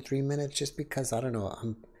longer than 3 minutes, just because, I don't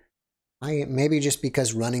know, maybe just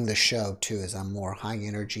because running the show too is I'm more high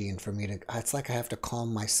energy, and for me to, it's like I have to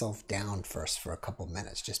calm myself down first for a couple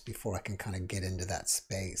minutes just before I can kind of get into that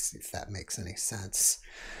space, if that makes any sense.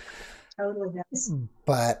 Totally does.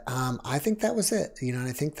 But I think that was it, you know, and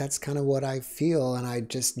I think that's kind of what I feel. And I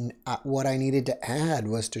just, what I needed to add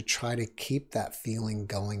was to try to keep that feeling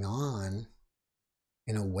going on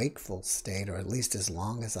in a wakeful state, or at least as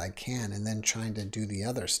long as I can, and then trying to do the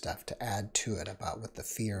other stuff to add to it about with the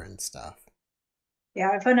fear and stuff.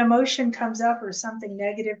 Yeah, if an emotion comes up or something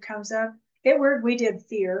negative comes up, we did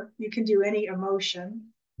fear. You can do any emotion.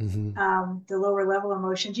 The lower level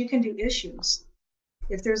emotions, you can do issues.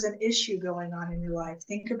 If there's an issue going on in your life,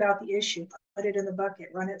 think about the issue, put it in the bucket,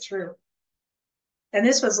 run it through. And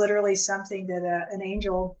this was literally something that an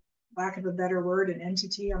angel, lack of a better word, an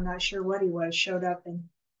entity, I'm not sure what he was, showed up and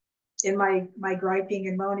in my griping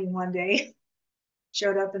and moaning one day,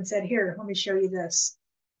 showed up and said, here, let me show you this.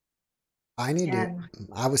 I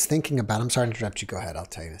was thinking about, I'm sorry to interrupt you. Go ahead. I'll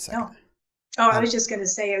tell you in a second. No. Oh, I was just going to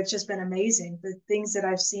say, it's just been amazing. The things that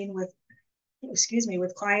I've seen with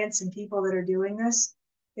clients and people that are doing this,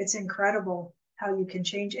 it's incredible how you can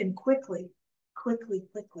change, and quickly.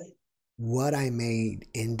 What I may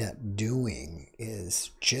end up doing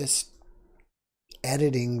is just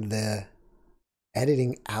editing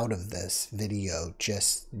out of this video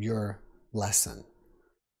just your lesson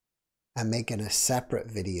and making a separate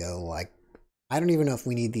video. Like, I don't even know if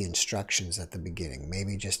we need the instructions at the beginning.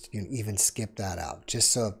 Maybe just, you know, even skip that out,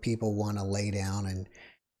 just so if people want to lay down and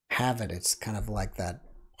have it, it's kind of like that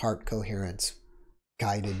Heart Coherence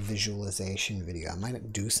guided visualization video. I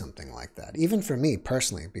might do something like that, even for me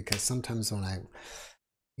personally, because sometimes when I,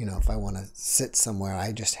 you know, if I want to sit somewhere,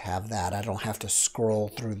 I just have that. I don't have to scroll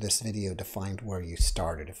through this video to find where you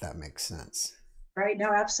started, if that makes sense. Right.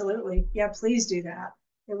 No, absolutely. Yeah, please do that.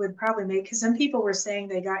 It would probably make, because some people were saying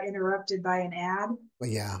they got interrupted by an ad. Well,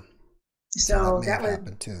 yeah. So that would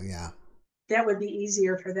happen too. Yeah. That would be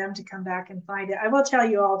easier for them to come back and find it. I will tell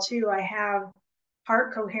you all too, I have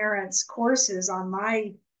Heart Coherence courses on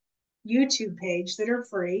my YouTube page that are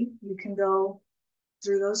free. You can go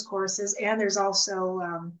through those courses. And there's also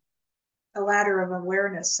a ladder of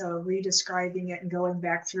awareness. So redescribing it and going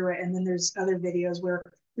back through it. And then there's other videos where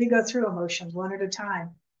we go through emotions one at a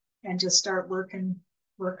time and just start working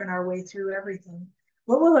our way through everything.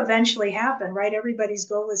 What will eventually happen, right? Everybody's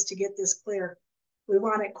goal is to get this clear. We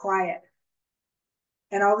want it quiet.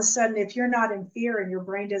 And all of a sudden, if you're not in fear and your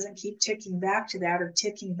brain doesn't keep ticking back to that, or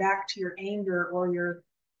ticking back to your anger or your,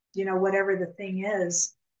 you know, whatever the thing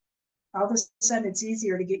is, all of a sudden it's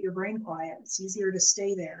easier to get your brain quiet. It's easier to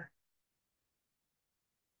stay there.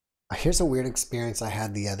 Here's a weird experience I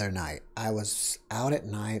had the other night. I was out at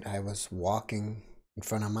night. I was walking in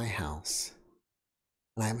front of my house,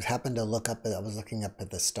 and I happened to look up. I was looking up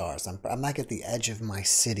at the stars. I'm like at the edge of my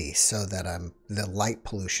city, so that the light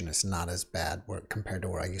pollution is not as bad compared to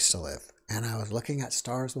where I used to live. And I was looking at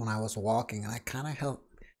stars when I was walking, and I kind of felt,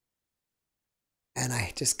 and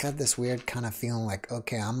I just got this weird kind of feeling like,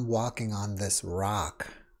 okay, I'm walking on this rock.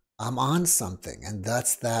 I'm on something, and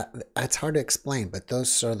it's hard to explain, but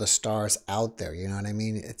those are the stars out there, you know what I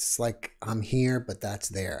mean? It's like I'm here, but that's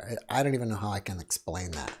there. I don't even know how I can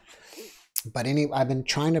explain that. But anyway, I've been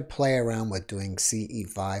trying to play around with doing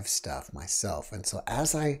CE5 stuff myself, and so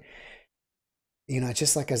as I, you know,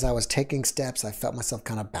 just like as I was taking steps, I felt myself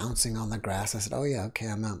kind of bouncing on the grass. I said, oh yeah, okay,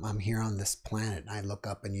 I'm here on this planet. And I look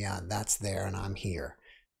up, and yeah, that's there, and I'm here.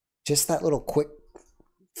 Just that little quick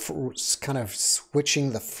kind of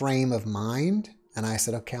switching the frame of mind, and I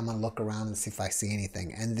said, okay, I'm gonna look around and see if I see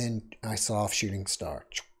anything. And then I saw a shooting star.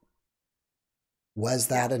 Was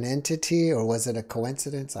that an entity, or was it a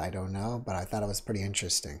coincidence? I don't know, but I thought it was pretty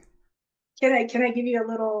interesting. Can I give you a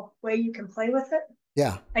little way you can play with it?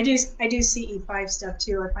 Yeah. I do CE5 stuff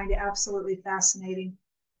too. I find it absolutely fascinating.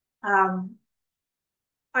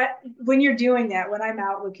 When you're doing that, when I'm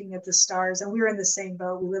out looking at the stars, and we're in the same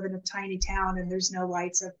boat, we live in a tiny town and there's no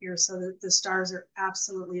lights up here, so the stars are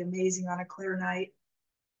absolutely amazing on a clear night.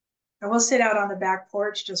 And we'll sit out on the back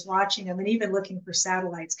porch just watching them and even looking for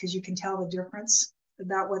satellites because you can tell the difference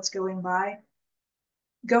about what's going by.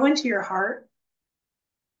 Go into your heart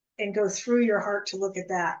and go through your heart to look at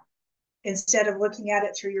that instead of looking at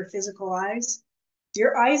it through your physical eyes.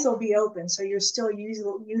 Your eyes will be open, so you're still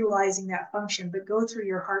utilizing that function, but go through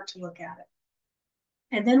your heart to look at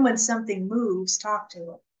it. And then when something moves, talk to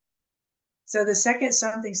it. So the second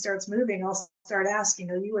something starts moving, I'll start asking,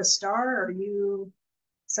 are you a star? Are you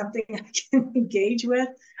something I can engage with?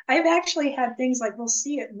 I've actually had things like we'll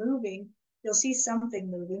see it moving. You'll see something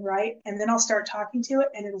moving, right? And then I'll start talking to it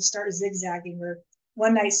and it'll start zigzagging. Or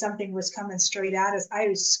one night something was coming straight at us.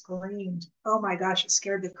 I screamed. Oh my gosh, it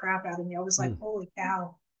scared the crap out of me. I was like, holy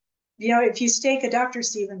cow. You know, if you stake a Dr.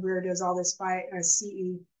 Stephen Greer does all this by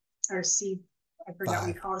CE or C, I forgot what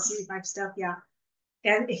we call it, CE5 stuff. Yeah.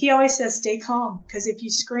 And he always says, stay calm, because if you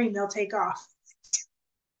scream, they'll take off.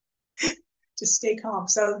 Just stay calm.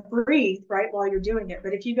 So breathe, right, while you're doing it.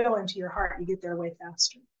 But if you go into your heart, you get there way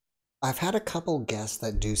faster. I've had a couple guests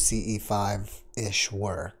that do CE5-ish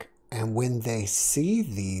work, and when they see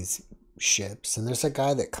these ships, and there's a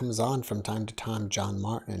guy that comes on from time to time, John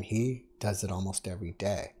Martin, and he does it almost every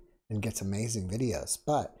day and gets amazing videos,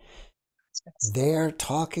 but they're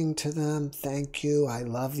talking to them. Thank you. I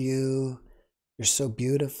love you. You're so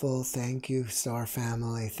beautiful. Thank you, Star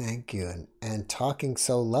Family. Thank you. And talking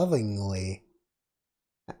so lovingly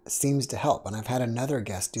seems to help. And I've had another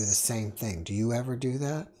guest do the same thing. Do you ever do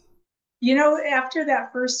that? You know, after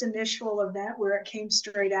that first initial event where it came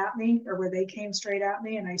straight at me, or where they came straight at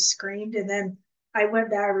me and I screamed, and then I went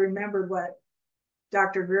back, I remembered what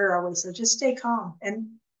Dr. Greer always said, just stay calm. And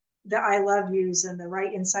the I love yous and the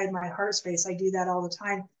right inside my heart space, I do that all the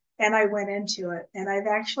time. And I went into it, and I've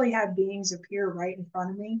actually had beings appear right in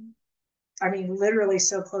front of me. I mean, literally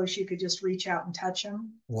so close you could just reach out and touch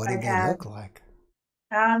them. What did they look like?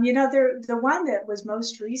 You know, the one that was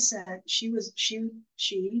most recent, she,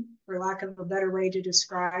 for lack of a better way to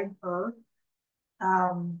describe her,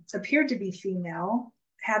 appeared to be female,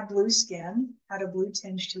 had blue skin, had a blue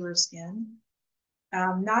tinge to her skin,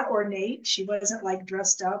 not ornate. She wasn't like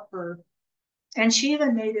dressed up and she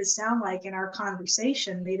even made it sound like in our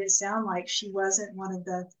conversation, made it sound like she wasn't one of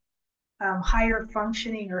the higher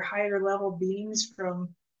functioning or higher level beings from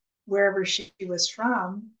wherever she was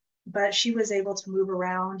from, but she was able to move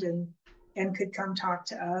around and could come talk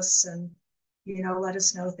to us and, you know, let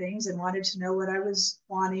us know things and wanted to know what I was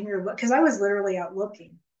wanting, or what, because I was literally out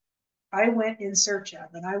looking. I went in search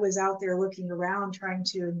of, and I was out there looking around trying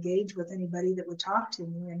to engage with anybody that would talk to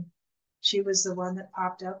me. And she was the one that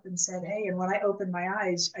popped up and said, hey, and when I opened my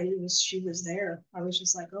eyes, she was there. I was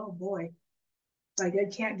just like, oh boy, like I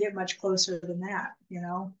can't get much closer than that, you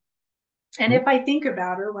know? And if I think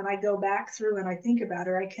about her, when I go back through and I think about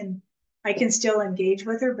her, I can still engage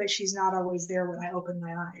with her, but she's not always there when I open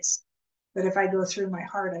my eyes. But if I go through my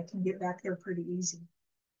heart, I can get back there pretty easy.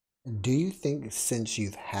 Do you think since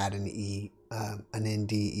you've had an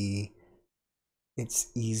NDE,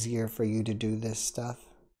 it's easier for you to do this stuff?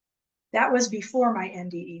 That was before my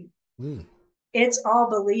NDE. It's all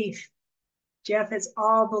belief, Jeff. It's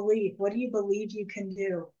all belief. What do you believe you can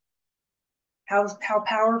do? How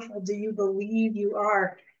powerful do you believe you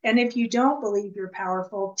are? And if you don't believe you're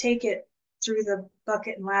powerful, take it through the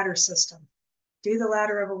bucket and ladder system. Do the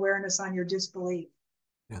ladder of awareness on your disbelief.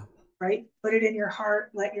 Yeah. Right? Put it in your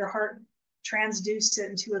heart. Let your heart transduce it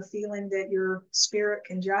into a feeling that your spirit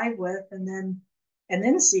can jive with, and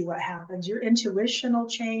then see what happens. Your intuition will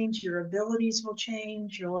change, your abilities will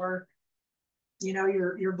change, your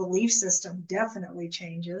belief system definitely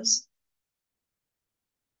changes.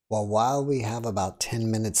 Well, while we have about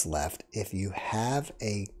 10 minutes left, if you have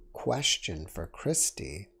a question for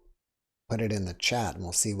Christy, put it in the chat and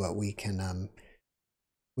we'll see what we can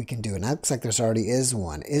do. And it looks like there's already is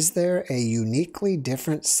one. Is there a uniquely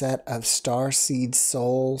different set of star seed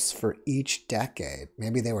souls for each decade?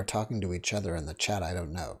 Maybe they were talking to each other in the chat. I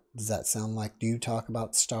don't know. Does that sound like, do you talk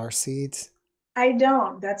about star seeds? I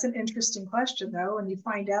don't. That's an interesting question, though. When you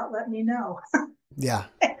find out, let me know. Yeah.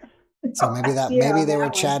 So maybe they were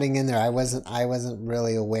chatting in there. I wasn't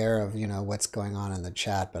really aware of, what's going on in the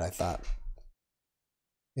chat, but I thought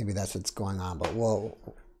maybe that's what's going on. But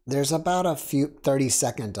there's about a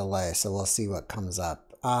 30-second delay, so we'll see what comes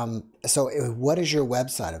up. So what is your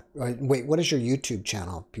website? Wait, what is your YouTube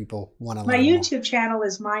channel? People want to learn My YouTube channel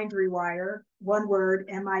is Mind Rewire. One word,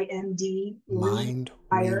 M-I-N-D. Mind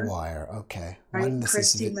Rewire. Okay. Right,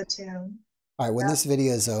 Christy Mattoon. All right, when this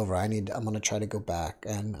video is over, I'm going to try to go back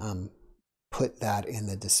and put that in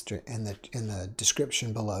the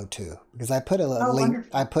description below too, because I put a link.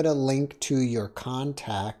 I put a link to your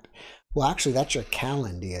contact Well, actually, that's your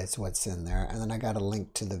calendar. It's what's in there. And then I got a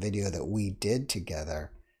link to the video that we did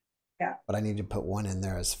together. Yeah. But I need to put one in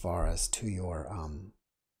there as far as to your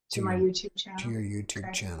to my YouTube to channel. your YouTube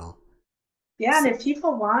Okay. channel. Yeah, and if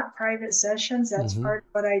people want private sessions, that's Mhm. part of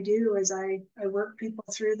what I do is I work people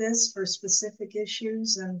through this for specific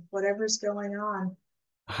issues and whatever's going on.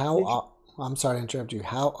 I'm sorry to interrupt you.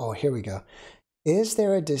 Oh, here we go. Is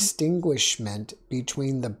there a distinguishment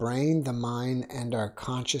between the brain, the mind, and our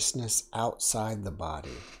consciousness outside the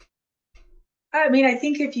body? I mean, I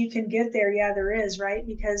think if you can get there, yeah, there is, right?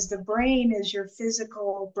 Because the brain is your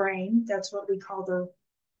physical brain. That's what we call the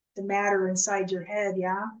matter inside your head,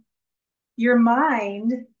 yeah? Your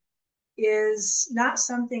mind is not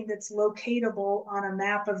something that's locatable on a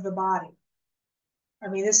map of the body. I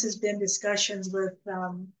mean, this has been discussions with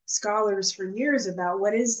scholars for years about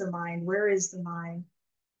what is the mind? Where is the mind?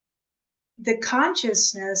 The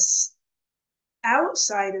consciousness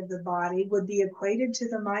outside of the body would be equated to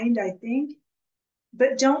the mind, I think,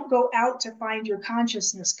 but don't go out to find your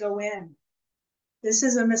consciousness, go in. This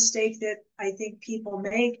is a mistake that I think people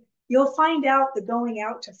make. You'll find out the going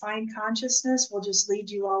out to find consciousness will just lead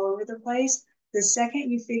you all over the place. The second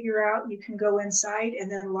you figure out you can go inside and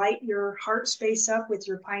then light your heart space up with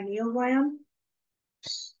your pineal gland,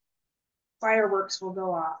 fireworks will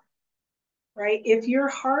go off, right? If your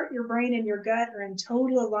heart, your brain, and your gut are in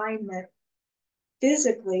total alignment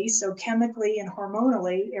physically, so chemically and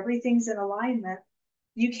hormonally, everything's in alignment,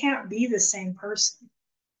 you can't be the same person.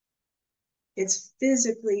 It's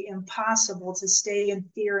physically impossible to stay in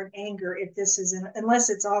fear and anger if this is unless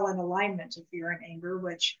it's all in alignment to fear and anger,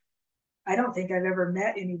 which I don't think I've ever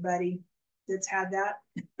met anybody that's had that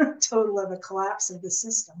total of a collapse of the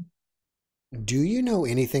system. Do you know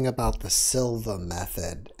anything about the Silva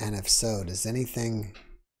method? And if so, does anything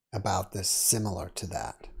about this similar to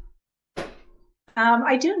that?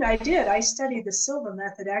 I did. I studied the Silva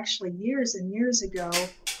method actually years and years ago.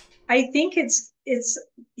 I think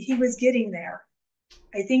he was getting there.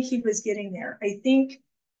 I think he was getting there. I think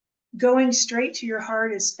going straight to your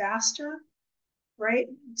heart is faster, right?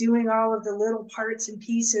 Doing all of the little parts and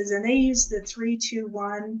pieces, and they use the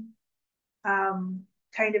 3-2-1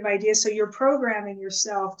 kind of idea. So you're programming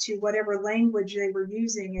yourself to whatever language they were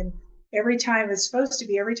using, and every time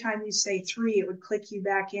you say 3, it would click you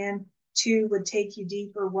back in. 2 would take you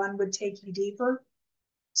deeper. 1 would take you deeper.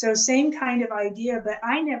 So same kind of idea, but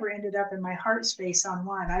I never ended up in my heart space on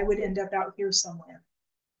 1. I would end up out here somewhere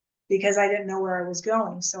because I didn't know where I was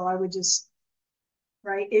going. So I would just,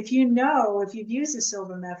 right? If you've used the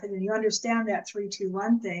Silva method and you understand that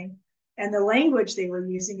 3-2-1 thing and the language they were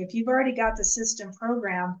using, if you've already got the system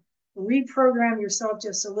programmed, reprogram yourself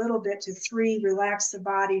just a little bit to 3, relax the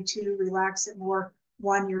body, 2, relax it more,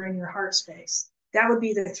 1, you're in your heart space. That would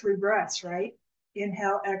be the 3 breaths, right?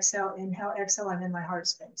 Inhale, exhale, I'm in my heart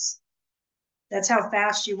space. That's how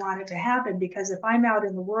fast you want it to happen, because if I'm out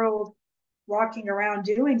in the world walking around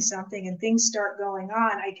doing something and things start going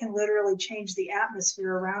on, I can literally change the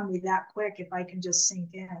atmosphere around me that quick if I can just sink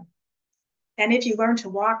in. And if you learn to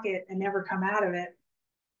walk it and never come out of it,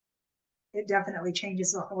 it definitely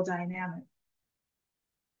changes the whole dynamic.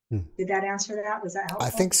 Did that answer that? Was that helpful? I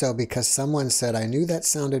think so, because someone said, I knew that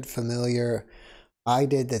sounded familiar. I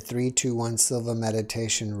did the 3-2-1 Silva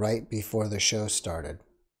meditation right before the show started.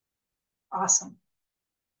 Awesome.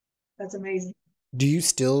 That's amazing. Do you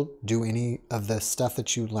still do any of the stuff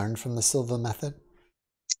that you learned from the Silva method?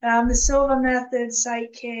 The Silva method,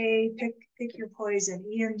 Site K, pick your poison,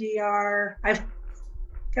 EMDR. I've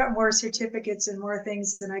got more certificates and more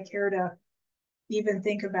things than I care to even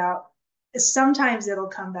think about. Sometimes it'll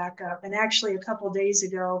come back up. And actually, a couple of days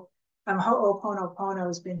ago, Ho'oponopono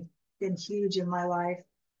has been huge in my life.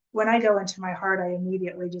 When I go into my heart, I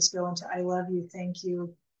immediately just go into I love you, thank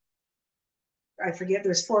you. I forget,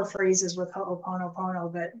 there's 4 phrases with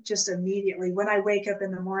Ho'oponopono, but just immediately when I wake up in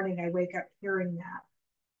the morning, I wake up hearing that.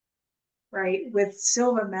 Right? With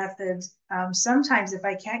Silva methods, sometimes if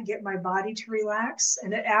I can't get my body to relax,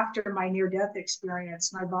 and after my near-death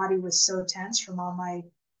experience, my body was so tense from all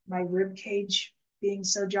my rib cage being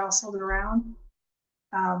so jostled around.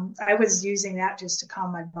 I was using that just to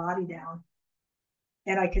calm my body down.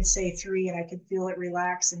 And I could say 3 and I could feel it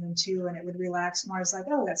relax, and then 2 and it would relax more. I was like,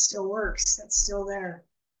 oh, that still works. That's still there.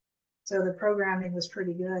 So the programming was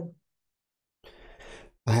pretty good.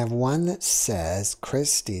 I have one that says,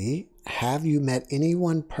 Christy, have you met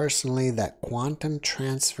anyone personally that quantum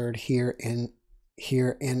transferred here in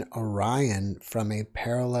Orion from a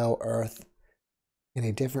parallel Earth in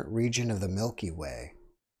a different region of the Milky Way?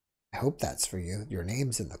 I hope that's for you. Your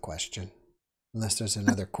name's in the question. Unless there's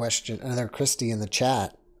another question, another Christy in the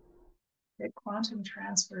chat. Get quantum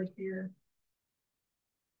transferred here.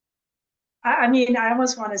 I mean, I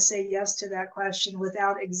almost want to say yes to that question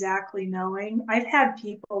without exactly knowing. I've had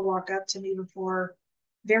people walk up to me before,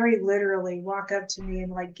 very literally walk up to me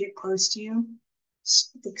and like get close to you,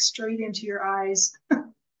 look straight into your eyes.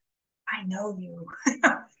 I know you.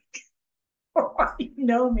 You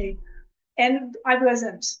know me. And I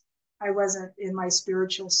wasn't in my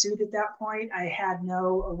spiritual suit at that point. I had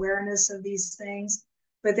no awareness of these things,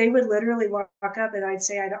 but they would literally walk up and I'd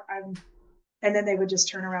say, and then they would just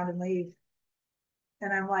turn around and leave.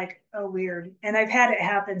 And I'm like, oh, weird. And I've had it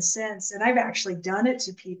happen since. And I've actually done it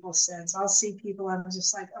to people since. I'll see people and I'm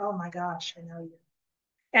just like, oh my gosh, I know you.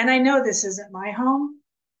 And I know this isn't my home.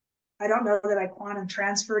 I don't know that I quantum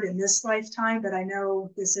transferred in this lifetime, but I know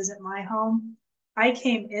this isn't my home. I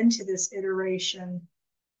came into this iteration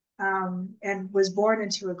and was born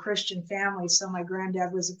into a Christian family. So my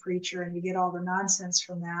granddad was a preacher, and you get all the nonsense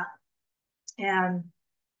from that. And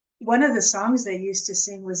one of the songs they used to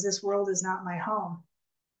sing was "This World Is Not My Home."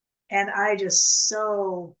 And I just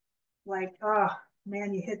so like, oh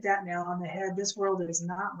man, you hit that nail on the head. This world is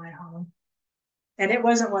not my home. And it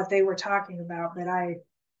wasn't what they were talking about, but I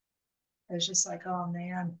was just like, oh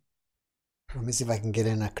man. Let me see if I can get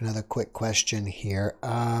in another quick question here.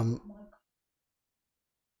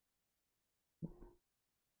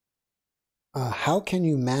 How can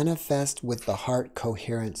you manifest with the Heart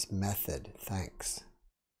Coherence method? Thanks.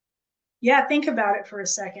 Yeah, think about it for a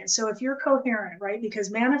second. So if you're coherent, right,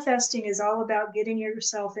 because manifesting is all about getting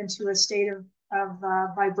yourself into a state of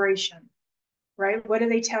vibration, right? What do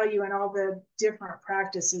they tell you in all the different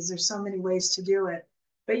practices? There's so many ways to do it,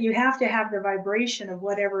 but you have to have the vibration of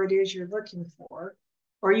whatever it is you're looking for,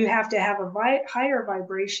 or you have to have a higher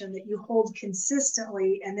vibration that you hold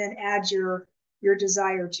consistently and then add your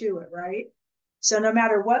desire to it, right? So no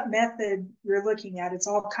matter what method you're looking at, it's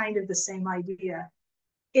all kind of the same idea.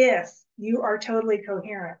 If you are totally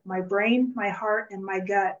coherent, my brain, my heart, and my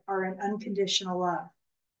gut are in unconditional love,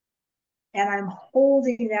 and I'm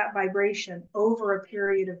holding that vibration over a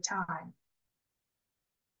period of time,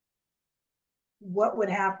 what would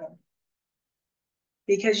happen?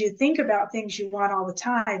 Because you think about things you want all the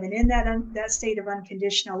time, and in that state of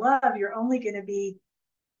unconditional love, you're only going to be,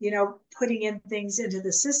 putting in things into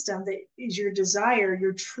the system that is your desire.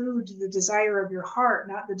 You're true to the desire of your heart,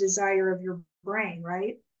 not the desire of your brain,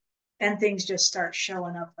 right? And things just start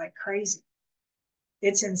showing up like crazy.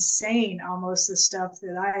 It's insane, almost the stuff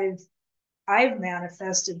that I've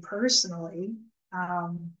manifested personally. I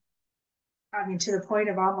mean, to the point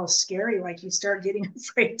of almost scary, like you start getting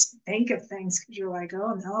afraid to think of things because you're like,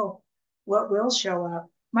 oh no, what will show up?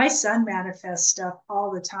 My son manifests stuff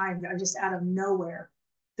all the time, just out of nowhere.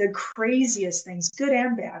 The craziest things, good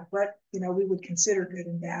and bad, what we would consider good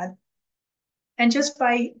and bad. And just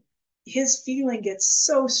by his feeling gets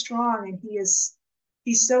so strong, and he's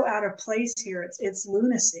so out of place here. It's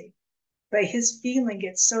lunacy. But his feeling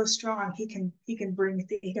gets so strong, he can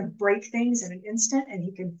break things in an instant, and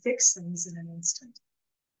he can fix things in an instant.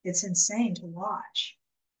 It's insane to watch.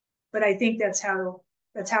 But I think that's how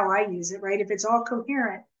I use it, right? If it's all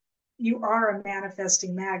coherent, you are a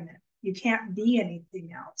manifesting magnet. You can't be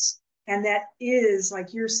anything else. And that is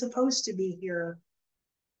like you're supposed to be here.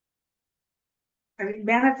 I mean,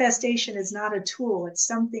 manifestation is not a tool. It's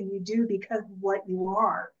something you do because of what you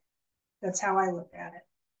are. That's how I look at it.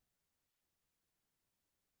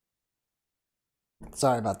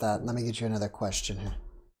 Sorry about that. Let me get you another question here.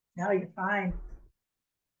 No, you're fine.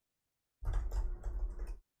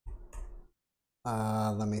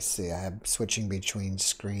 Let me see. I am switching between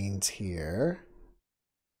screens here.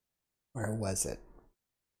 Where was it?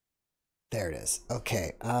 There it is.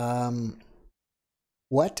 Okay.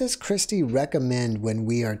 What does Christy recommend when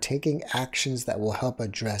we are taking actions that will help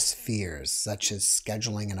address fears, such as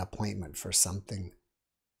scheduling an appointment for something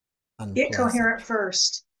unpleasant? Get coherent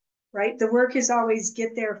first, right? The work is always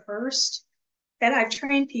get there first. And I've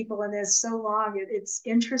trained people in this so long. It's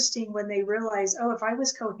interesting when they realize, oh, if I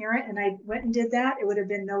was coherent and I went and did that, it would have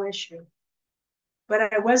been no issue.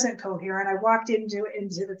 But I wasn't coherent. I walked into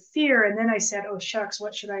the fear, and then I said, oh, shucks,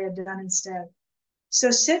 what should I have done instead?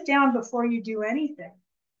 So sit down before you do anything.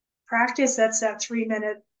 Practice, that's that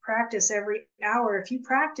 3-minute practice every hour. If you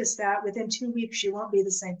practice that, within 2 weeks, you won't be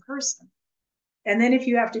the same person. And then if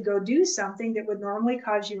you have to go do something that would normally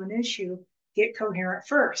cause you an issue, get coherent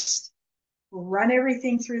first. Run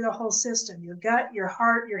everything through the whole system. Your gut, your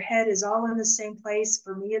heart, your head is all in the same place.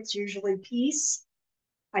 For me, it's usually peace.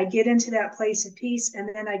 I get into that place of peace, and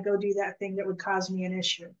then I go do that thing that would cause me an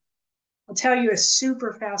issue. I'll tell you a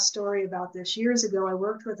super fast story about this. Years ago, I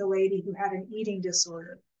worked with a lady who had an eating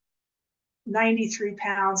disorder. 93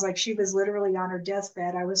 pounds, like she was literally on her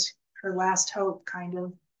deathbed. I was her last hope, kind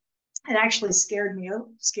of. It actually scared me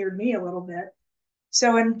a little bit.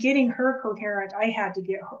 So in getting her coherent, I had to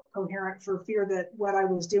get coherent for fear that what I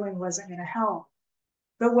was doing wasn't going to help.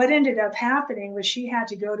 But what ended up happening was she had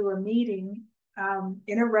to go to a meeting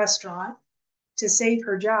in a restaurant to save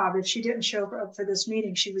her job. If she didn't show up for this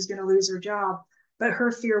meeting, she was going to lose her job. But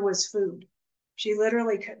her fear was food. She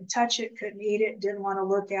literally couldn't touch it, couldn't eat it, didn't want to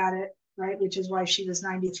look at it, right? Which is why she was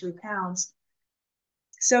 93 pounds.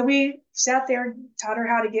 So we sat there, taught her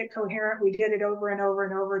how to get coherent. We did it over and over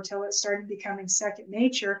and over until it started becoming second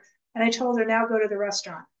nature. And I told her, now go to the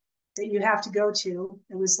restaurant that you have to go to.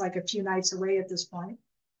 It was like a few nights away at this point.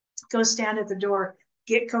 Go stand at the door,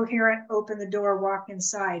 get coherent, open the door, walk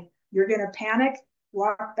inside. You're going to panic,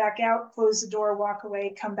 walk back out, close the door, walk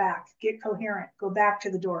away, come back, get coherent, go back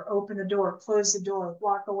to the door, open the door, close the door,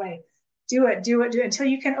 walk away. Do it until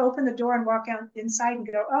you can open the door and walk out inside and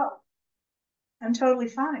go, oh, I'm totally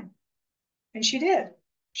fine. And she did.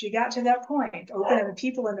 She got to that point. And the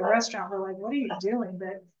people in the restaurant were like, what are you doing?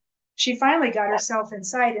 But she finally got herself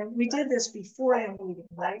inside. And we did this before the meeting,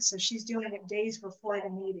 right? So she's doing it days before the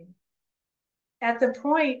meeting. At the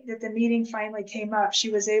point that the meeting finally came up, she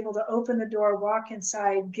was able to open the door, walk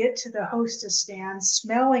inside, get to the hostess stand,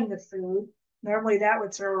 smelling the food. Normally that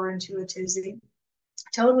would throw her into a tizzy.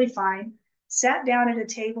 Totally fine. Sat down at a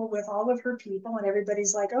table with all of her people, and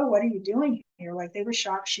everybody's like, oh, what are you doing here? Like, they were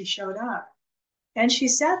shocked she showed up. And she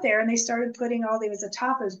sat there and they started putting there was a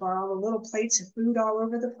tapas bar, all the little plates of food all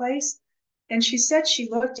over the place. And she said she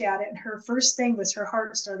looked at it and her first thing was her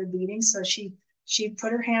heart started beating. So she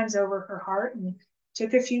put her hands over her heart and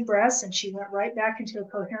took a few breaths and she went right back into a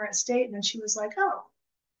coherent state. And then she was like, oh,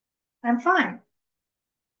 I'm fine.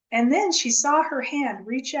 And then she saw her hand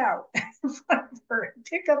reach out in front of her and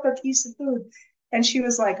pick up a piece of food. And she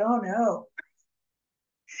was like, oh no.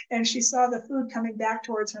 And she saw the food coming back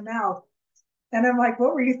towards her mouth. And I'm like,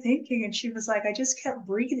 what were you thinking? And she was like, I just kept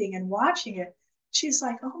breathing and watching it. She's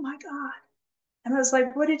like, oh my God. And I was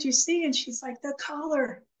like, what did you see? And she's like, the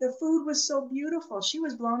color. The food was so beautiful. She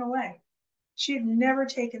was blown away. She had never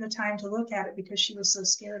taken the time to look at it because she was so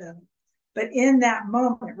scared of it. But in that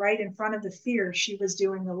moment, right in front of the fear, she was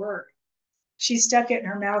doing the work. She stuck it in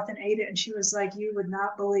her mouth and ate it. And she was like, you would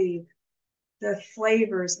not believe the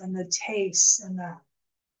flavors and the tastes and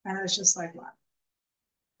I was just like, what?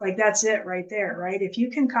 Like, that's it right there, right? If you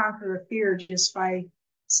can conquer a fear just by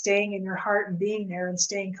staying in your heart and being there and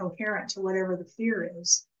staying coherent to whatever the fear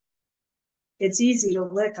is, it's easy to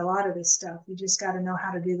lick a lot of this stuff. You just got to know how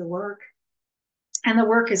to do the work. And the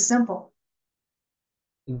work is simple.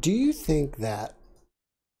 Do you think that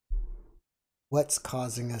what's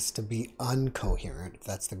causing us to be uncoherent, if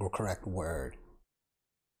that's the correct word,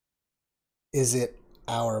 is it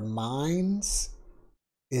our minds?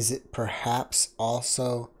 Is it perhaps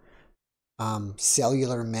also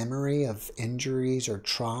cellular memory of injuries or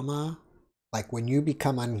trauma? Like when you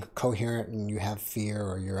become incoherent and you have fear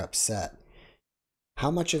or you're upset,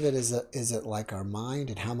 how much of it is it like our mind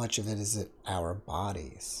and how much of it is it our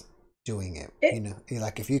bodies doing it?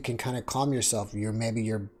 Like if you can kind of calm yourself,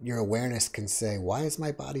 your awareness can say, why is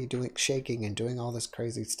my body shaking and doing all this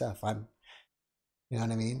crazy stuff? You know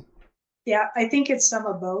what I mean? Yeah, I think it's some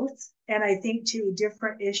of both. And I think to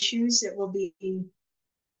different issues, it will be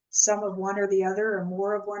some of one or the other or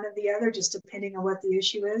more of one or the other, just depending on what the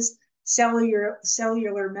issue is.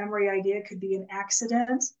 Cellular memory idea could be an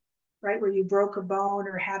accident, right? Where you broke a bone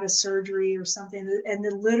or had a surgery or something. And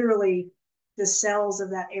then literally the cells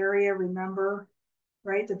of that area remember,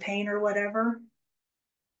 right? The pain or whatever.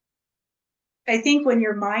 I think when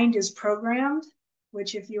your mind is programmed,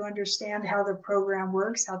 which if you understand how the program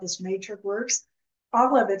works, how this matrix works,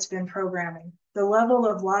 all of it's been programming. The level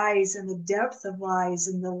of lies and the depth of lies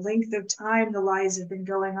and the length of time the lies have been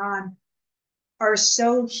going on are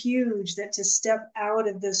so huge that to step out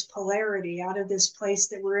of this polarity, out of this place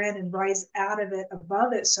that we're in and rise out of it,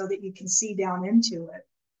 above it, so that you can see down into it,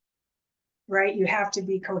 right? You have to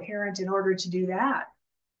be coherent in order to do that.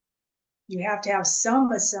 You have to have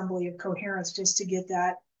some assembly of coherence just to get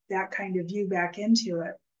that kind of view back into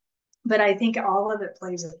it. But I think all of it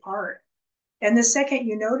plays a part. And the second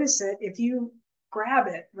you notice it, if you grab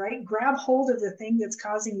it, right, grab hold of the thing that's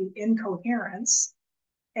causing you incoherence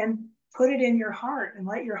and put it in your heart and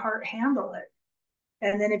let your heart handle it.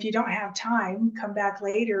 And then if you don't have time, come back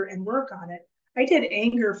later and work on it. I did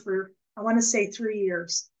anger for, I want to say 3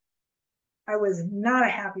 years. I was not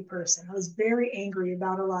a happy person. I was very angry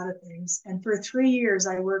about a lot of things. And for 3 years,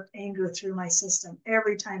 I worked anger through my system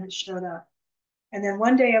every time it showed up. And then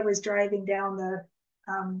one day I was driving down the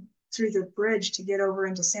through the bridge to get over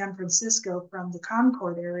into San Francisco from the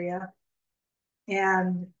Concord area.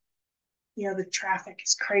 And, you know, the traffic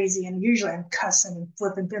is crazy. And usually I'm cussing and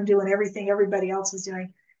flipping. I'm doing everything everybody else is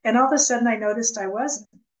doing. And all of a sudden I noticed I wasn't.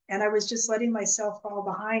 And I was just letting myself fall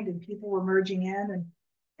behind, and people were merging in,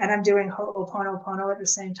 and I'm doing Ho'oponopono at the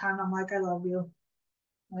same time. I'm like, I love you.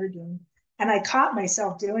 Merging. And I caught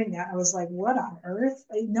myself doing that. I was like, what on earth?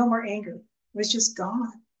 No more anger. It was just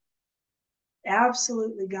gone.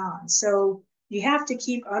 Absolutely gone. So you have to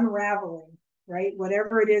keep unraveling, right?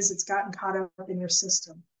 Whatever it is that's gotten caught up in your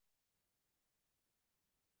system.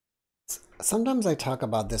 Sometimes I talk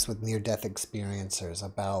about this with near-death experiencers,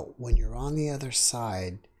 about when you're on the other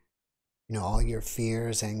side, you know, all your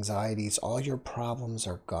fears, anxieties, all your problems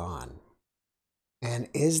are gone. And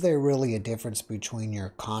is there really a difference between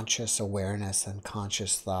your conscious awareness and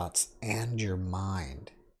conscious thoughts and your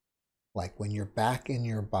mind? Like when you're back in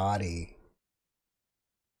your body,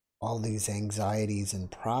 all these anxieties and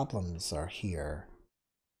problems are here.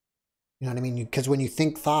 You know what I mean? Because when you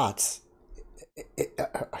think thoughts,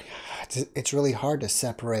 it's really hard to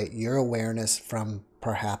separate your awareness from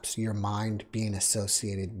perhaps your mind being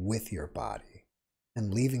associated with your body,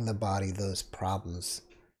 and leaving the body, those problems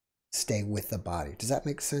stay with the body. Does that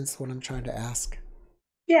make sense, what I'm trying to ask?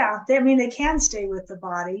 Yeah, I mean, they can stay with the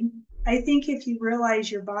body. I think if you realize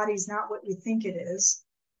your body's not what you think it is,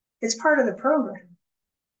 it's part of the program.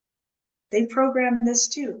 They program this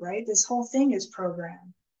too, right? This whole thing is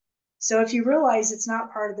programmed. So if you realize it's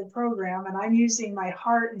not part of the program, and I'm using my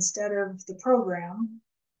heart instead of the program,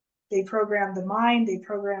 they programmed the mind, they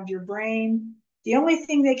programmed your brain. The only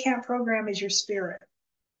thing they can't program is your spirit.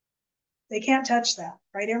 They can't touch that,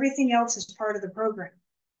 right? Everything else is part of the program.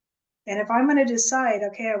 And if I'm going to decide,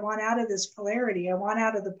 okay, I want out of this polarity, I want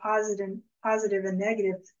out of the positive and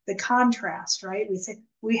negative, the contrast, right? We say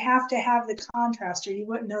we have to have the contrast or you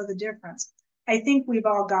wouldn't know the difference. I think we've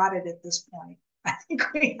all got it at this point. I think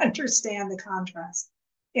we understand the contrast.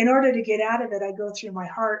 In order to get out of it, I go through my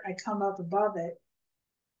heart, I come up above it.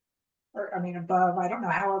 Or, I mean, above, I don't know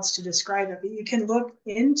how else to describe it, but you can look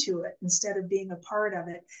into it instead of being a part of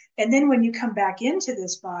it. And then when you come back into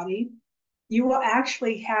this body, you will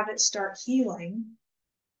actually have it start healing,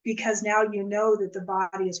 because now you know that the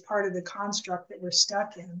body is part of the construct that we're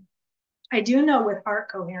stuck in. I do know with Heart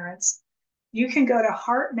Coherence, you can go to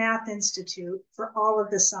Heart Math Institute for all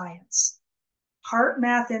of the science. Heart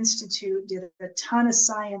Math Institute did a ton of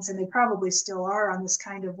science, and they probably still are on this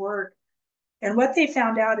kind of work. And what they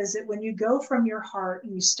found out is that when you go from your heart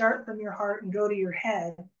and you start from your heart and go to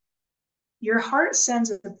your heart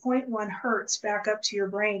sends a 0.1 hertz back up to your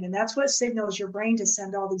brain. And that's what signals your brain to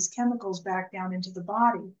send all these chemicals back down into the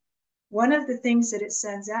body. One of the things that it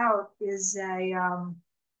sends out is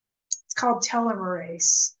it's called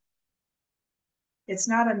telomerase. It's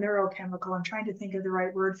not a neurochemical. I'm trying to think of the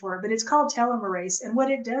right word for it, but it's called telomerase. And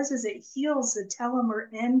what it does is it heals the telomere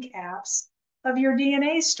end caps of your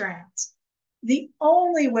DNA strands. The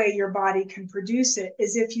only way your body can produce it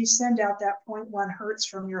is if you send out that 0.1 hertz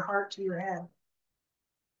from your heart to your head,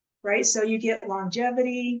 right? So you get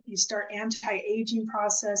longevity, you start anti-aging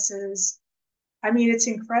processes. I mean, it's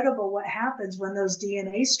incredible what happens when those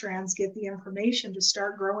DNA strands get the information to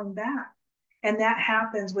start growing back. And that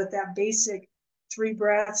happens with that basic 3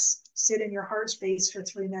 breaths, sit in your heart space for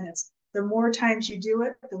 3 minutes. The more times you do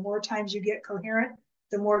it, the more times you get coherent,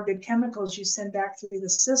 the more good chemicals you send back through the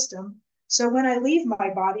system. So when I leave my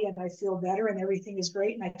body and I feel better and everything is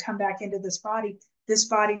great and I come back into this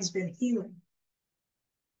body's been healing.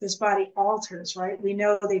 This body alters, right? We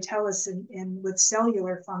know they tell us in with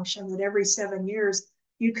cellular function that every 7 years,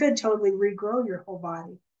 you could totally regrow your whole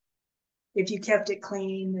body if you kept it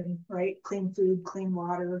clean and right, clean food, clean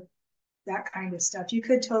water, that kind of stuff. You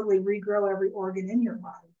could totally regrow every organ in your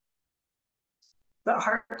body. But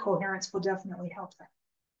Heart Coherence will definitely help that.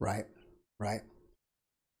 Right, right.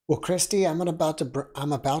 Well, Christy, I'm about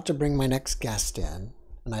to bring my next guest in,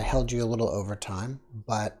 and I held you a little over time,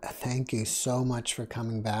 but thank you so much for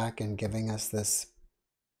coming back and giving us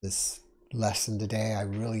this lesson today. I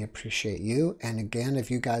really appreciate you. And again,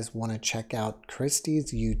 if you guys want to check out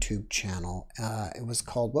Christy's YouTube channel, it was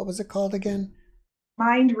called, what was it called again?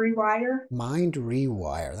 Mind Rewire. Mind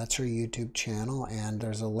Rewire. That's her YouTube channel, and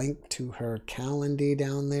there's a link to her calendar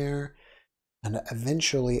down there. And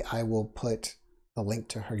eventually I will put a link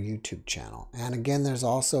to her YouTube channel. And again, there's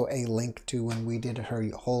also a link to when we did her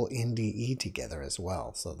whole NDE together as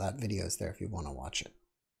well. So that video is there if you want to watch it.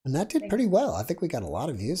 And that did pretty well. I think we got a lot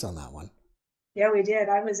of views on that one. Yeah, we did.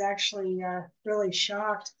 I was actually really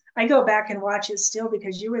shocked. I go back and watch it still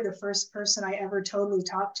because you were the first person I ever totally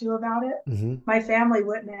talked to about it. Mm-hmm. My family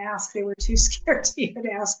wouldn't ask. They were too scared to even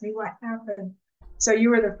ask me what happened. So you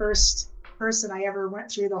were the first person I ever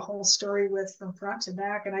went through the whole story with from front to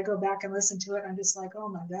back. And I go back and listen to it. And I'm just like, oh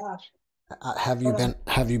my gosh.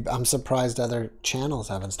 I'm surprised other channels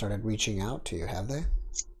haven't started reaching out to you, have they?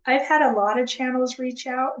 I've had a lot of channels reach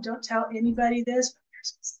out. Don't tell anybody this, but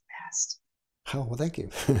yours was the best. Oh, well, thank you.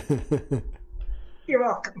 You're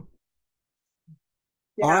welcome.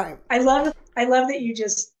 All Yeah. right. I love that you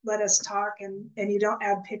just let us talk and you don't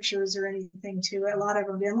add pictures or anything to it. A lot of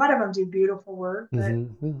them do beautiful work, but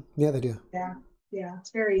Mm-hmm. Yeah, they do. yeah, yeah,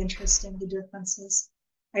 it's very interesting, the differences.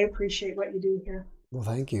 I appreciate what you do here. Well,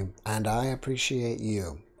 thank you. And I appreciate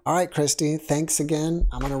you. All right, Christy, thanks again.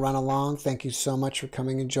 I'm going to run along. Thank you so much for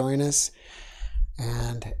coming and join us.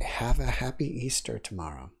 And have a happy Easter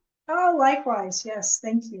tomorrow. Oh, likewise. Yes.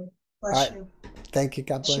 Thank you. All Bless right. you. Thank you.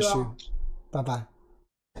 God Bless you bless all. you. Bye-bye.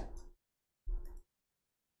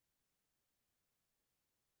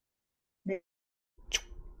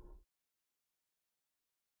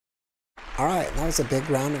 All right, that was a big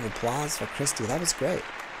round of applause for Christy. That was great.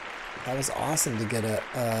 That was awesome to get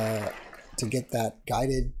that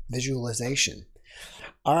guided visualization.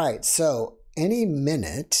 All right, so any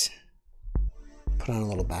minute, put on a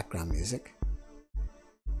little background music.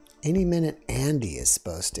 Any minute, Andy is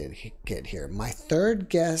supposed to get here. My third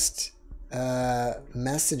guest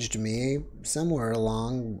messaged me somewhere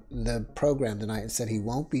along the program tonight and said he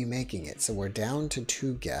won't be making it. So we're down to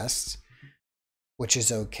 2 guests, which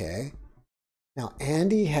is okay. Now,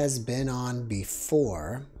 Andy has been on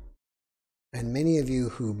before, and many of you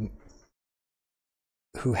who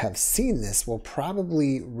have seen this will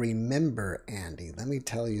probably remember Andy. Let me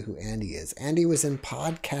tell you who Andy is. Andy was in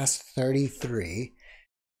podcast 33,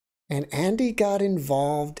 and Andy got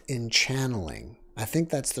involved in channeling. I think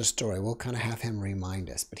that's the story. We'll kind of have him remind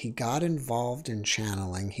us, but he got involved in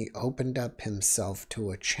channeling. He opened up himself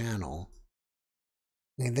to a channel,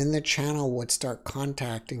 and then the channel would start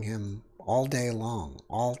contacting him all day long,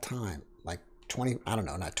 all time, like 20, I don't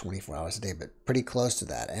know, not 24 hours a day, but pretty close to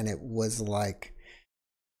that. And it was like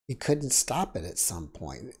he couldn't stop it at some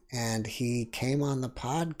point. And he came on the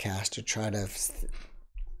podcast to try to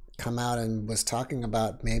come out and was talking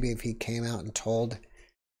about maybe if he came out and told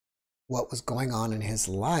what was going on in his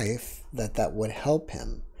life, that would help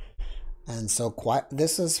him. And so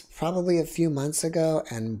this was probably a few months ago,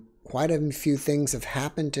 and quite a few things have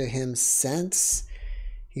happened to him since.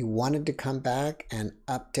 He wanted to come back and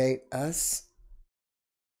update us.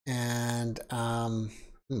 And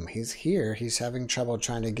he's here. He's having trouble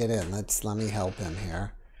trying to get in. Let me help him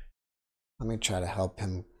here. Let me try to help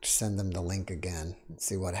him send them the link again and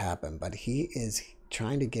see what happened. But he is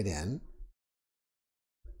trying to get in.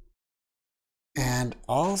 And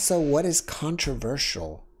also, what is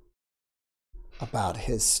controversial about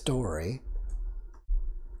his story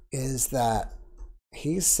is that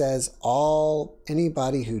he says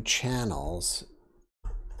anybody who channels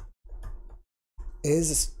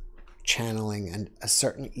is channeling a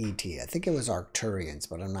certain ET. I think it was Arcturians,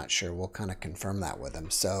 but I'm not sure. We'll kind of confirm that with him.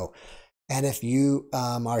 So, and if you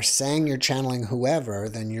are saying you're channeling whoever,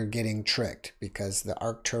 then you're getting tricked, because the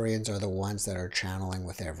Arcturians are the ones that are channeling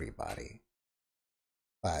with everybody.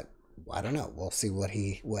 But I don't know. We'll see what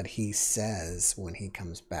he says when he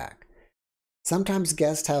comes back. Sometimes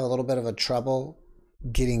guests have a little bit of a trouble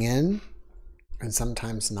getting in, and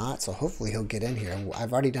sometimes not. So hopefully he'll get in here.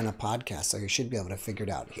 I've already done a podcast, so he should be able to figure it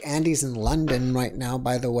out. Andy's in London right now,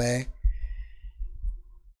 by the way.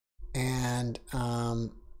 And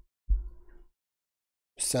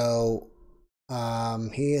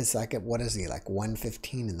he is like at, what is he, like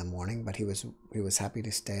 1:15 in the morning, but he was happy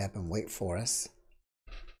to stay up and wait for us.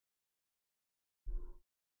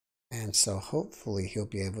 And so hopefully he'll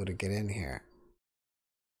be able to get in here.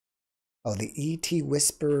 Oh, the E.T.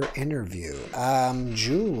 Whisperer interview.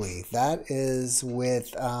 Julie, that is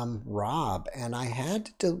with Rob. And I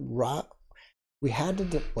had to, well,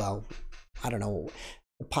 I don't know.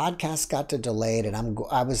 The podcast got delayed, and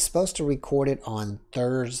I was supposed to record it on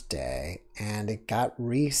Thursday, and it got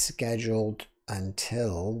rescheduled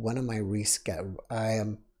until, when am I rescheduled? I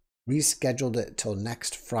am rescheduled it till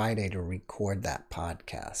next Friday to record that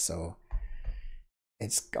podcast. So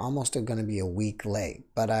it's almost going to be a week late,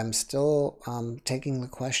 but I'm still taking the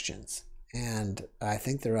questions. And I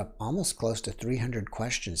think they're up almost close to 300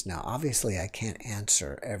 questions now. Obviously, I can't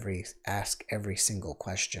ask every single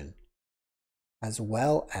question, as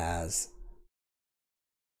well as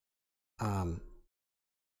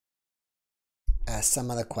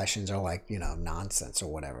some of the questions are like, you know, nonsense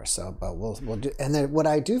or whatever. So, but we'll do. And then what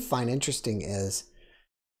I do find interesting is,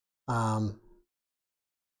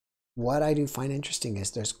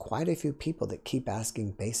 there's quite a few people that keep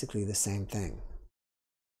asking basically the same thing.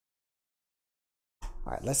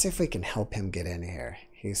 All right, let's see if we can help him get in here.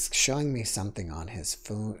 He's showing me something on his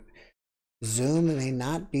phone. Zoom may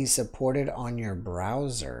not be supported on your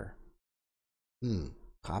browser.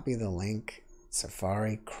 Copy the link.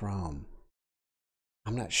 Safari, Chrome.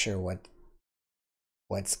 I'm not sure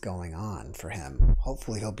what's going on for him.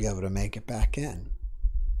 Hopefully he'll be able to make it back in.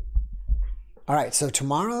 All right, so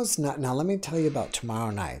tomorrow's not. Now let me tell you about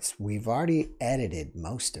tomorrow night's. We've already edited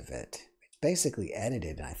most of it. It's basically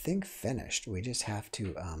edited and I think finished. We just have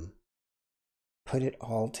to put it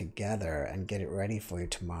all together and get it ready for you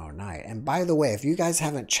tomorrow night. And by the way, if you guys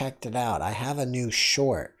haven't checked it out, I have a new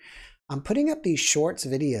short. I'm putting up these shorts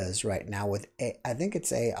videos right now with I think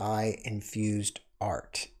it's AI infused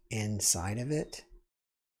art inside of it.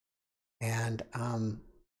 And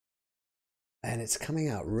it's coming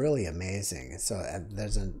out really amazing. So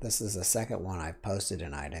this is the second one I've posted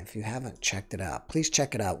tonight. And if you haven't checked it out, please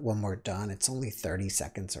check it out when we're done. It's only 30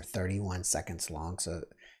 seconds or 31 seconds long. So,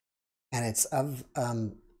 and it's of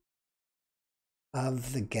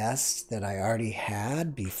the guests that I already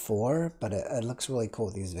had before, but it looks really cool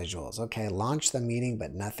with these visuals. Okay, launch the meeting,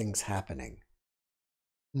 but nothing's happening.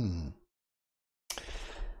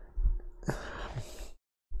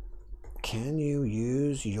 Can you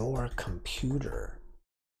use your computer?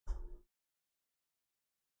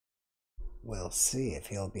 We'll see if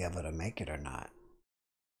he'll be able to make it or not.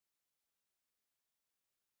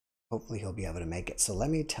 Hopefully he'll be able to make it. So let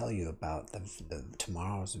me tell you about the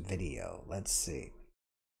tomorrow's video. Let's see.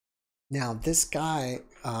 Now this guy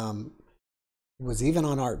was even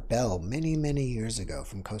on Art Bell many years ago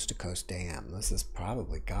from Coast to Coast AM. This is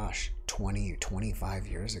probably, gosh, 20 or 25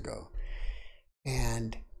 years ago.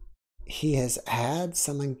 And he has had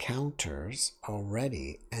some encounters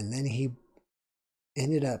already, and then he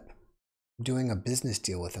ended up doing a business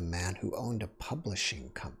deal with a man who owned a publishing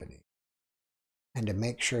company. And to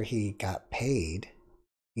make sure he got paid,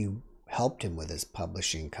 he helped him with his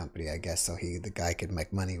publishing company, I guess, so the guy could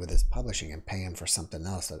make money with his publishing and pay him for something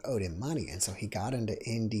else that owed him money. And so he got into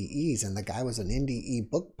NDEs, and the guy was an NDE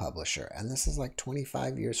book publisher. And this is like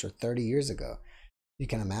 25 years or 30 years ago. You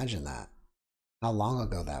can imagine that, how long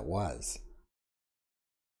ago that was.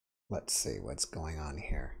 Let's see what's going on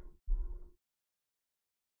here.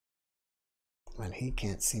 And he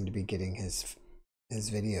can't seem to be getting his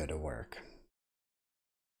video to work.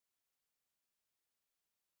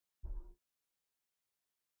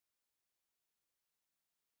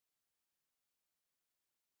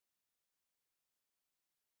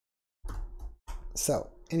 So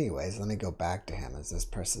anyways, let me go back to him as this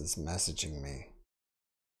person's messaging me.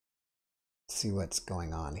 See what's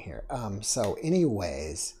going on here. So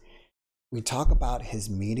anyways, we talk about his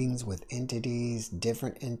meetings with entities,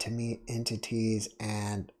 different entities,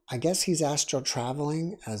 and I guess he's astral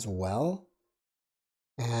traveling as well.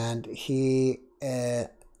 And he and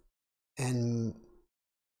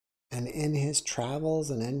in his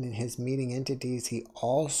travels and in his meeting entities, he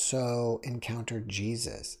also encountered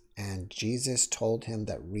Jesus. And Jesus told him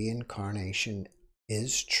that reincarnation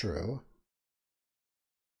is true.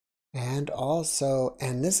 And also,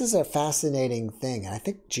 and this is a fascinating thing, and I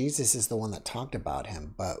think Jesus is the one that talked about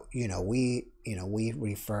him, but we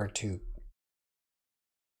refer to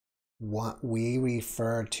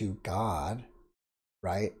God,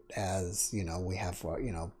 right? As we have,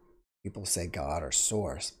 people say God or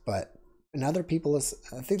source, but and other people,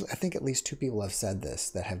 I think at least two people have said this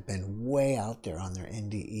that have been way out there on their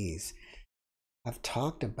NDEs. I've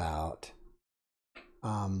talked about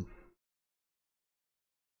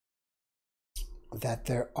that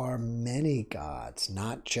there are many gods,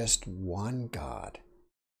 not just one God.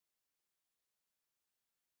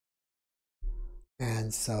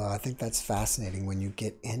 And so I think that's fascinating when you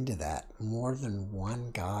get into that, more than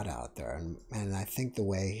one God out there. And I think the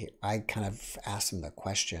way I kind of asked him the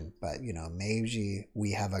question, but maybe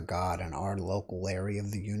we have a God in our local area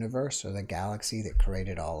of the universe or the galaxy that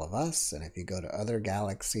created all of us. And if you go to other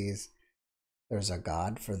galaxies, there's a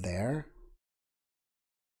God for there.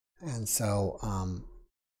 And so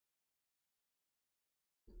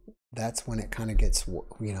that's when it kind of gets,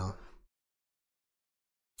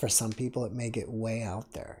 for some people, it may get way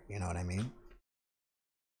out there. You know what I mean?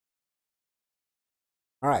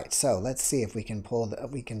 All right, so let's see if we can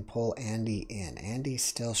pull Andy in. Andy's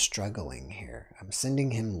still struggling here. I'm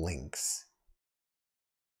sending him links.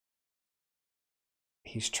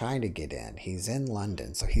 He's trying to get in. He's in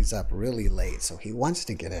London, so he's up really late. So he wants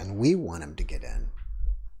to get in. We want him to get in.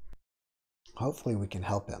 Hopefully we can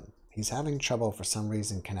help him. He's having trouble for some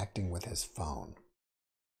reason connecting with his phone.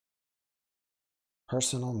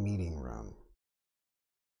 Personal meeting room.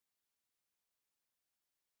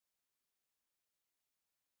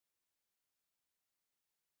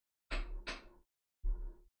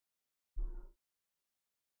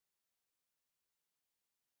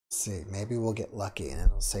 See, maybe we'll get lucky and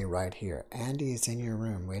it'll say right here, Andy is in your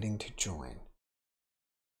room waiting to join.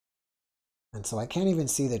 And so I can't even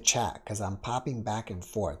see the chat because I'm popping back and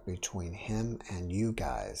forth between him and you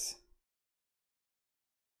guys.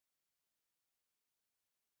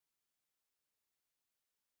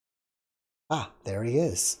 Ah, there he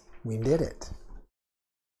is. We did it.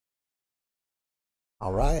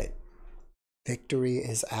 All right. Victory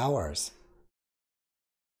is ours.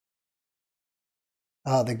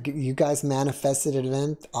 Oh, you guys manifested an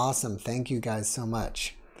event? Awesome. Thank you guys so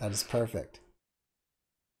much. That is perfect.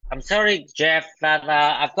 I'm sorry, Jeff, that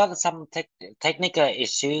I've got some technical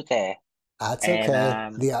issue there. That's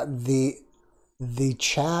okay. The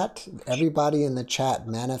chat, everybody in the chat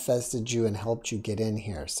manifested you and helped you get in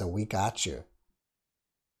here, so we got you.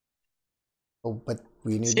 Oh, but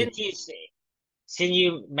we need since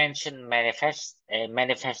you mentioned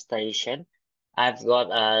manifestation, I've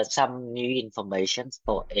got some new information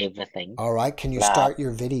for everything. All right, can you start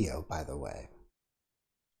your video, by the way?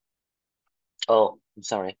 Oh, I'm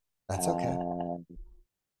sorry. That's okay.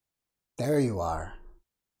 There you are.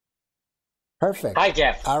 Perfect. Hi,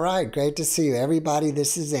 Jeff. All right, great to see you. Everybody,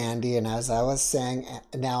 this is Andy, and as I was saying,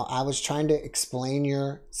 now I was trying to explain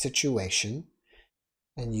your situation,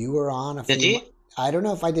 and you were on a few... Did you? I don't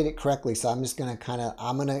know if I did it correctly, so I'm just going to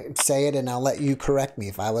I'm going to say it, and I'll let you correct me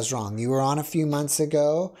if I was wrong. You were on a few months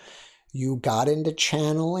ago. You got into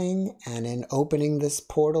channeling, and in opening this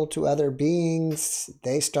portal to other beings,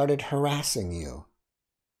 they started harassing you.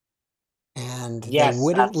 And yes, they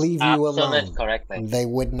wouldn't leave you alone. Correctly. They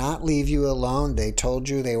would not leave you alone. They told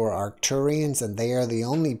you they were Arcturians, and they are the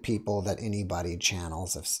only people that anybody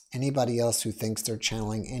channels. If anybody else who thinks they're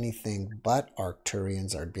channeling anything but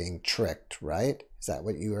Arcturians are being tricked, right? Is that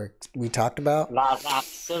what we talked about? That's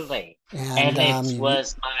absolutely. And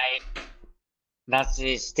that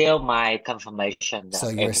is still my confirmation. So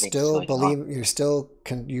you're still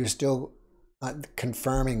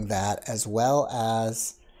confirming that, as well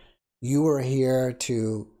as you were here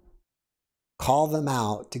to call them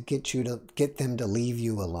out to get them to leave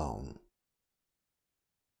you alone.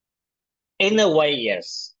 In a way,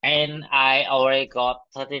 yes. And I already got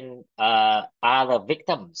 13 other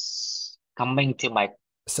victims coming to my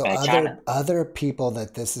channel. Other people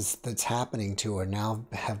that's happening to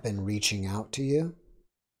have been reaching out to you?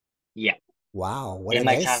 Yeah. Wow. What are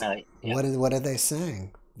they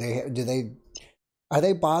saying? Are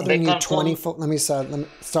they bothering you 24?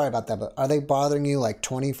 Sorry about that, but are they bothering you like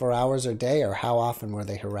 24 hours a day, or how often were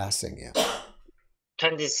they harassing you?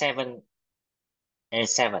 27 and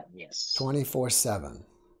 7, yes. 24/7.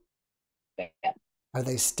 Yeah. Are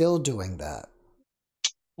they still doing that?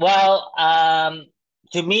 Well,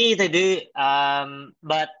 to me they do,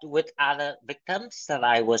 but with other victims that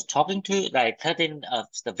I was talking to, like 13 of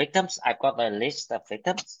the victims, I've got a list of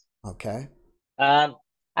victims. Okay.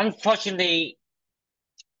 Unfortunately,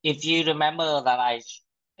 if you remember that I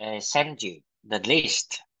sent you the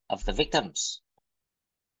list of the victims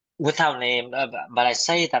without name, but I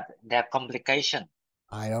say that there are complications.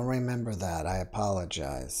 I don't remember that. I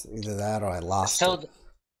apologize. Either that or I lost it.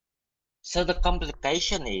 So the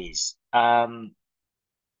complication is, a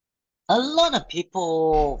lot of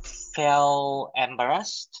people feel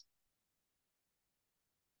embarrassed,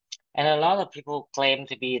 and a lot of people claim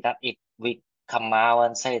to be that if we come out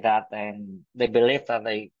and say that, and they believe that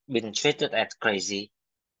they've been treated as crazy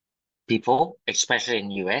people, especially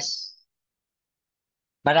in US.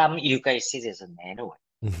 But I'm UK citizen anyway.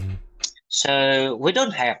 Mm-hmm. So we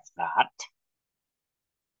don't have that.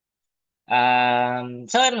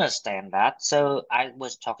 So I understand that. So I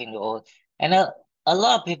was talking to all, and a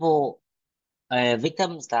lot of people,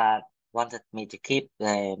 victims that wanted me to keep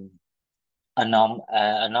anonymity.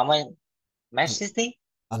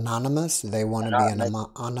 Anonymous? They want to be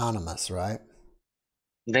anonymous, right?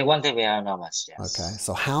 They want to be anonymous, yes. Okay.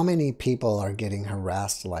 So how many people are getting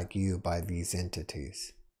harassed like you by these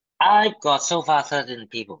entities? I got so far 13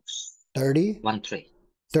 people. 30? 13.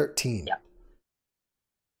 13. Yeah.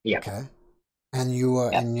 Yeah. Okay. And you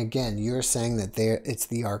are, and again, you're saying that it's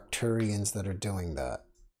the Arcturians that are doing that.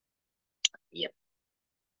 Yep.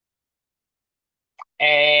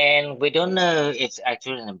 And we don't know if it's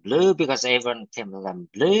Arcturian blue because everyone came to them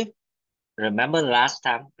blue. remember last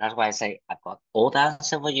time, that's why I say I've got all the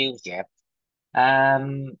answer for you, Jeff.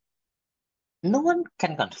 Um, no one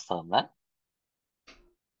can confirm that.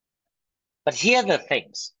 But here are the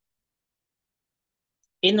things.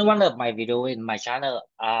 In one of my video in my channel,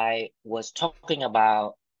 I was talking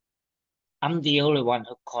about I'm the only one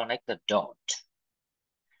who connect the dot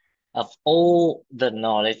of all the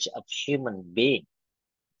knowledge of human being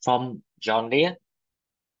from John Deere,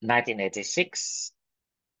 1986,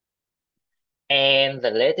 and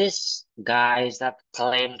the latest guys that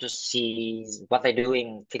claim to see what they do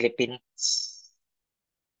in Philippines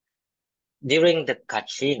during the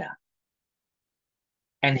Katrina.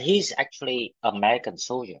 And he's actually American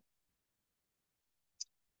soldier.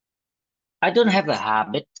 I don't have a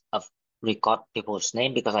habit of record people's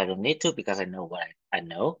name because I don't need to, because I know what I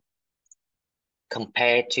know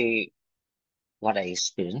compared to what I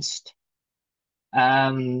experienced.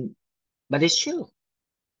 But it's true.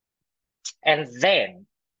 And then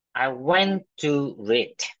I went to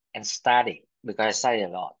read and study because I study a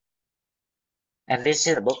lot. And this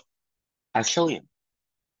is a book I'll show you.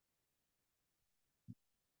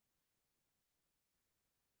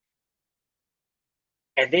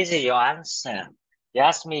 And this is your answer. You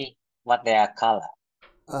asked me what they are color.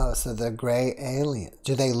 Oh, so the gray alien.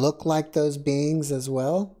 Do they look like those beings as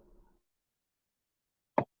well?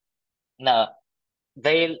 No,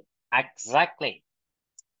 they exactly.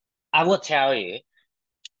 I will tell you,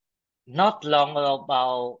 not long ago,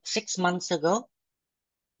 about 6 months ago,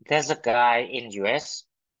 there's a guy in US.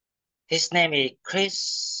 His name is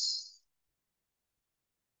Chris.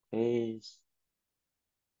 You're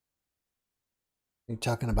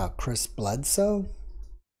talking about Chris Bledsoe?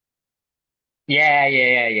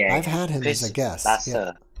 Yeah. I've had him as a Chris, guest. that's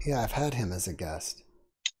Yeah. Yeah, I've had him as a guest.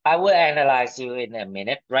 I will analyze you in a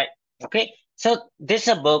minute, right? Okay. So this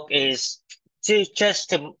book is to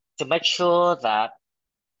make sure that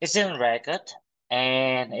it's in record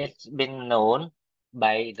and it's been known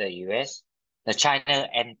by the US, the China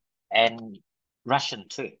and Russian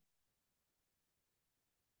too.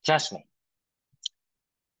 Trust me.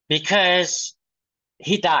 Because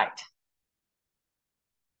he died.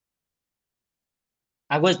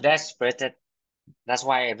 I was desperate. That's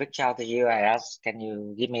why I reached out to you. I asked, can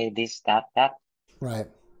you give me this, that? Right.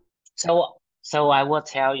 So I will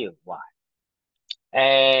tell you why.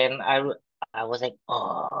 And I was like,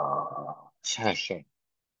 oh, shit.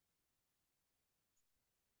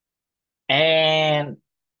 And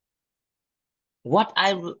what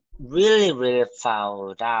I really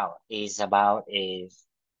found out is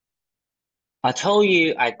I told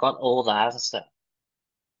you I got all the answer.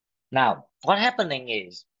 Now, what happening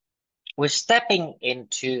is we're stepping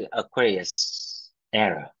into Aquarius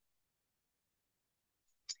era,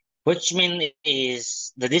 which means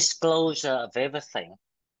is the disclosure of everything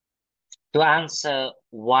to answer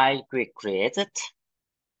why we created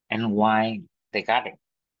and why they got it.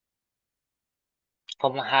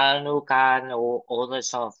 From Hanukkah or all those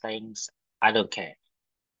sort of things, I don't care.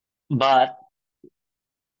 But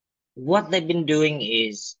what they've been doing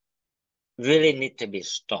is really need to be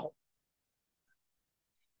stopped.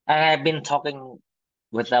 And I've been talking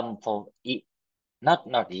with them for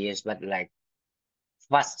not years, but like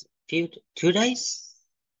past 2 days.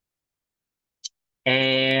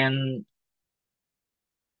 And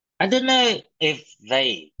I don't know if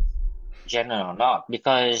they genuine or not,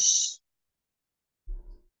 because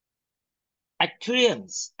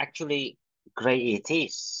Arcturians actually gray it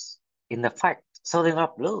is in the fact, so they're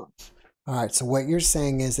not blue. All right, so what you're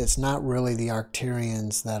saying is it's not really the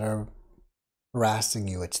Arcturians that are harassing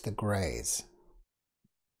you, it's the Greys.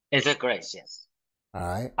 It's a gray, yes. All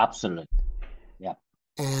right. Absolutely. Yeah.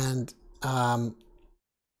 And have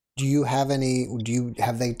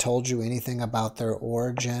they told you anything about their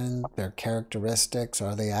origin, their characteristics?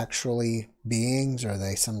 Are they actually beings? Are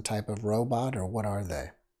they some type of robot, or what are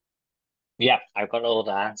they? Yeah, I got all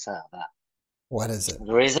the answer of that. What is it?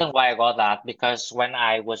 The reason why I got that, because when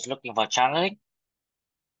I was looking for channeling,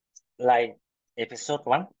 like episode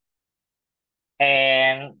 1,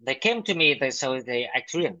 and they came to me, they saw the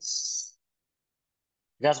Arcturians.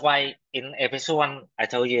 That's why in episode 1, I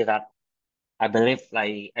told you that I believe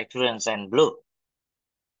like Arcturians and blue.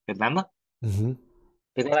 Remember? Mm-hmm.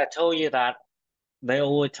 Because I told you that they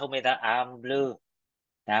always told me that I'm blue.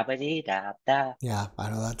 Da ba dee da da. Yeah, I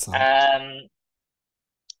know that song.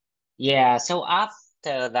 Yeah, so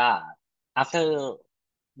after that, after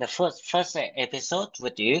the first episode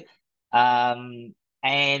with you, and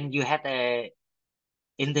you had a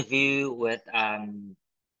interview with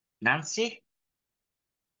Nancy,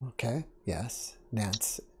 Okay. Yes,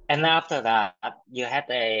 Nance. and after that you had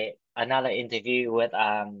a another interview with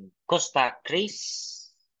Costa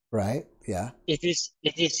Chris. Right? Yeah. It is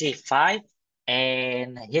C5,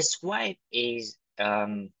 and his wife is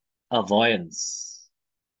avoidance.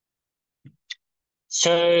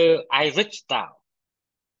 So I reached out.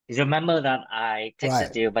 Remember that I Right.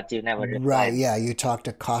 texted you, but you never Right. replied me. Yeah. You talked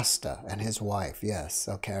to Costa and his wife. Yes.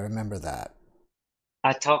 Okay. I remember that.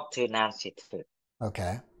 I talked to Nancy too.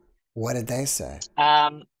 Okay. What did they say?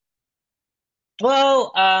 Um,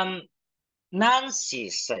 well, Nancy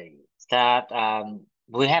says that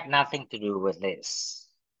we have nothing to do with this,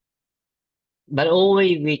 but all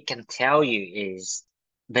we can tell you is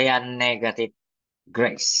they are negative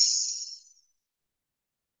grace.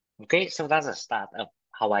 Okay, so that's the start of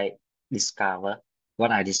how I discover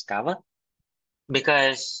what I discover,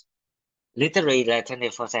 because literally like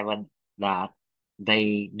 24/7 that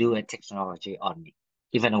they do a technology on me,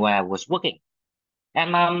 even where I was working.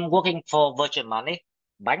 And I'm working for Virgin Money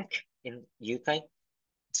Bank in UK.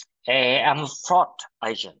 I'm a fraud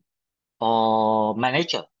agent or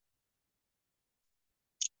manager.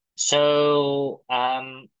 So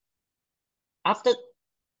after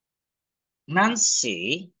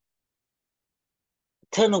Nancy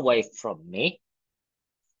turned away from me,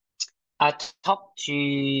 I talked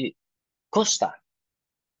to Costa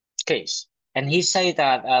case, and he said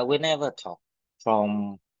that we never talked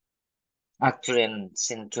from Arcturian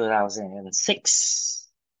since 2006.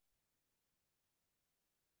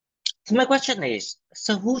 So my question is,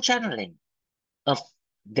 so who channeling of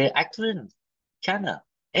the Arcturian channel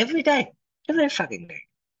every day, every fucking day?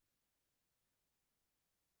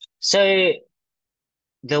 So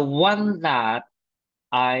the one that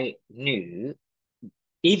I knew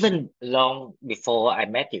even long before I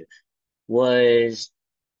met you was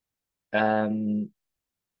Daniel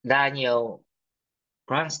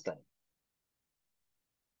Cranston.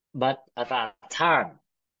 But at that time,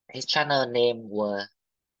 his channel name was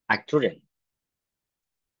Arcturian.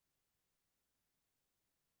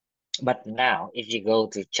 But now, if you go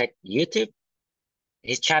to check YouTube,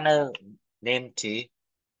 his channel named to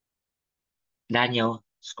Daniel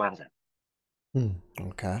Cranston.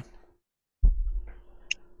 Okay.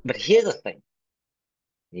 But here's the thing.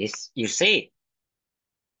 Yes, you see.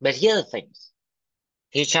 But here's the thing.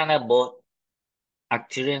 His channel both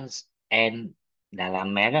Arcturians and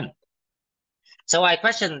Dalamegan. So I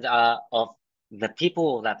questioned of the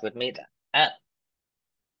people that would meet.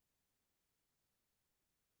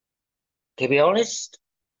 To be honest,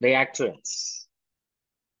 the Arcturians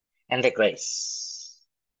and the Grace.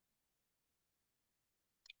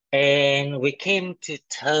 And we came to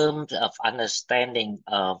terms of understanding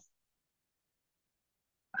of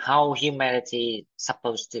how humanity is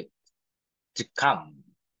supposed to come,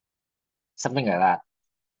 something like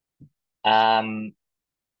that.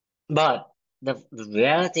 But the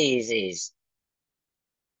reality is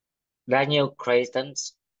Daniel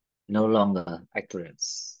Creighton's no longer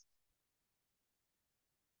Arcturians.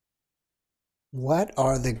 What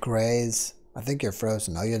are the Greys? I think you're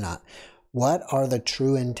frozen. No, you're not. What are the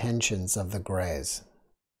true intentions of the Greys?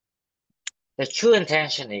 The true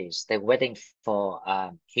intention is they're waiting for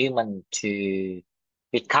human to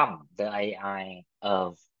become the AI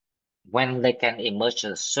of when they can emerge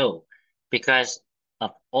as soul, because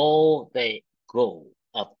of all the goal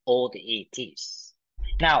of all the ETs.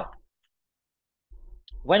 Now,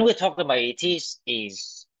 when we talk about ETs,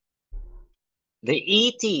 is the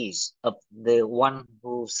ETs of the one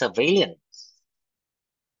who surveillance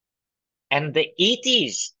and the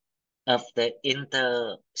ETs of the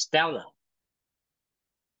interstellar.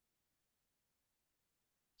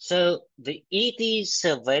 So the ET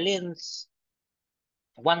surveillance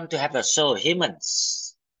want to have a soul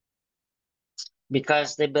humans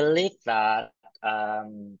because they believe that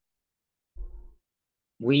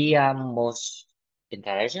we are most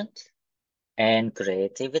intelligent and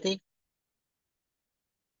creativity.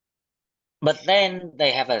 But then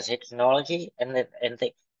they have a technology and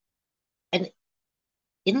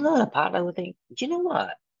in another part I would think, you know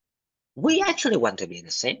what? We actually want to be the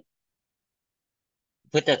same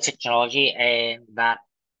with the technology and that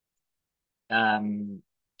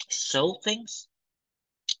soul things.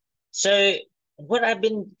 So what I've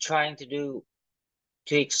been trying to do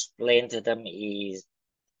to explain to them is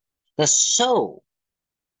the soul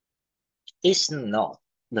is not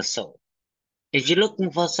the soul. If you're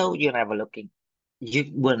looking for soul, you're never looking. You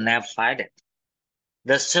will never find it.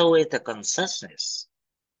 The soul is the consciousness.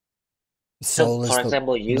 So, Soul is for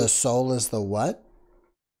example, the soul is the what?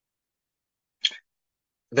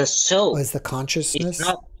 the Oh, soul is the is consciousness?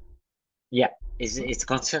 not, yeah, it's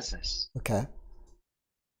consciousness. Okay.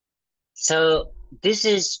 So this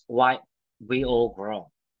is why we all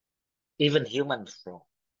grow. even humans wrong.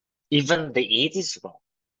 Even the it is wrong.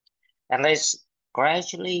 And they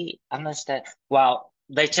gradually understand, well,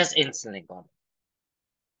 they just instantly got it.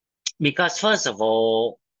 Because first of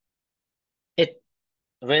all, it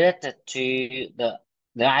related to the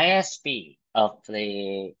ISP of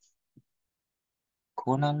the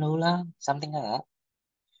Kunalula, something like that.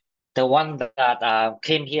 The one that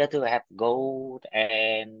came here to have gold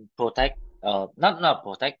and protect, not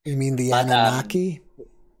protect, You mean the but Anunnaki?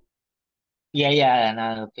 yeah,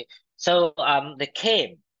 and okay. So they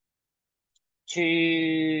came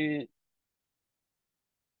to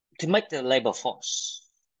make the labor force,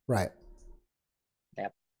 Right.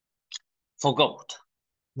 yep, for gold.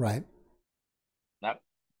 Right. Yep.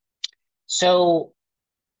 So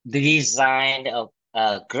the design of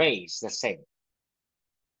gray is the same.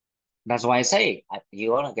 That's why I say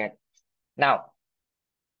you wanna get now.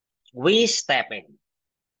 We step in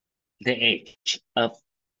the age of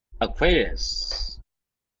Aquarius,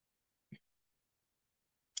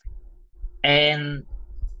 and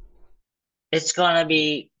it's gonna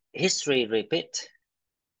be history repeat.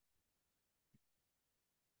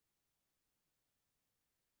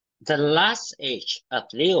 The last age of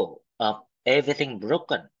Leo of everything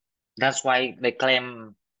broken. That's why they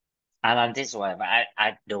claim Atlantis. Whatever.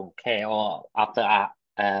 I don't care. Or after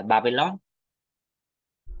Babylon,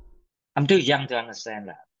 I'm too young to understand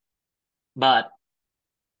that. But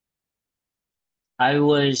I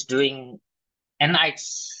was doing, and I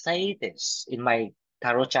say this in my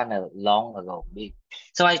tarot channel long ago.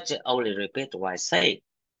 So I only repeat what I say.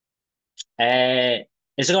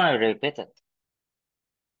 It's gonna repeat it,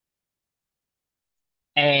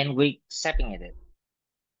 and we accepting it,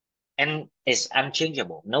 and it's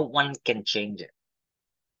unchangeable. No one can change it.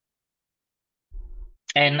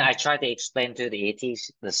 And I try to explain to the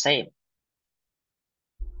ETs the same.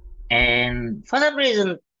 And for some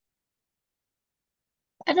reason,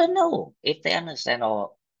 I don't know if they understand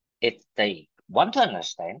or if they want to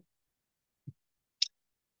understand.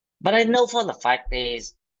 But I know for the fact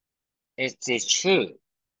is it is true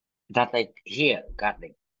that they hear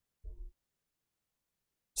Godly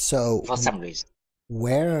So for some reason.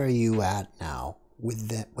 where are you at now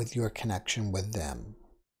with your connection with them?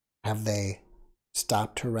 Have they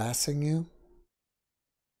stopped harassing you?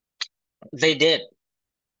 They did.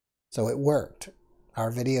 So it worked. Our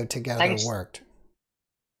video together Thanks, worked.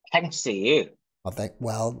 thanks to you. I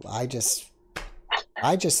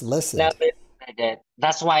just No, listened. they did.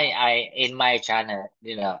 That's why in my channel,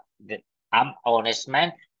 I'm honest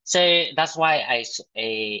man. So that's why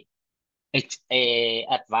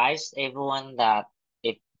advise everyone that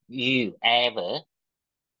if you ever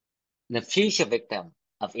the future victim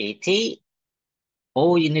of ET,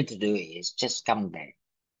 all you need to do is just come there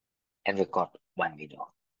and record one video.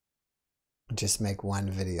 Just make one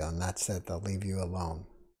video and that's it. They'll leave you alone.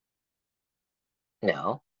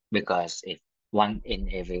 No, because if one in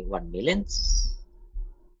every 1 millions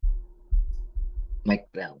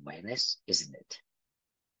make the awareness, isn't it?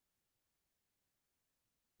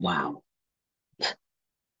 Wow,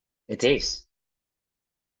 it is.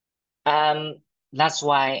 That's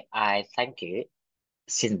why I thank you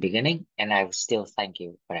since the beginning, and I will still thank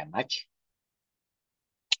you very much.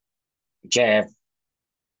 Jeff,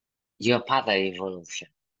 you're part of the evolution.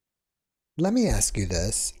 Let me ask you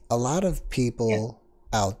this. A lot of Yeah. people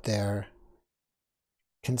out there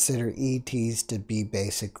consider ETs to be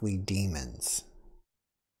basically demons.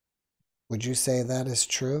 Would you say that is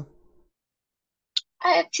true?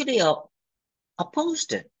 I actually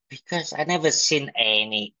opposed it because I never seen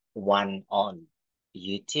anyone on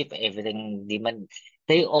YouTube, everything demon.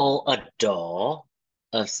 They all adore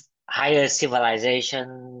a higher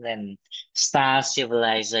civilization and star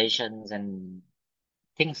civilizations and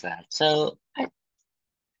things like that. So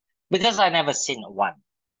because I never seen one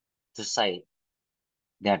to say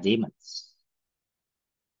they're demons.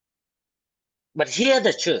 But hear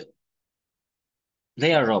the truth,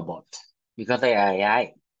 they are robots because they are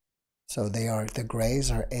AI. So the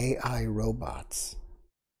Greys are AI robots.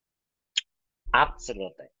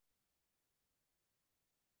 Absolutely.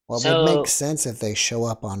 Well, it would make So sense if they show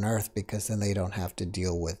up on Earth because then they don't have to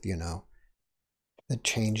deal with, the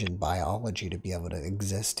change in biology to be able to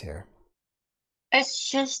exist here. it's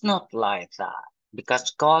just not like that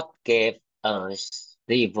because God gave us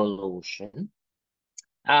the evolution.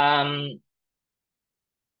 Um,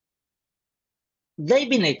 they've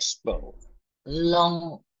been exposed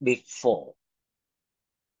long before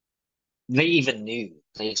they even knew.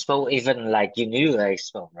 They exposed even like you knew they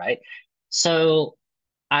exposed, right? So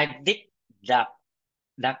I did that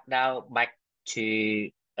now back to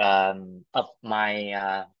of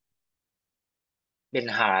my been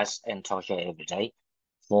harassed and tortured every day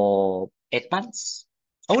for 8 months.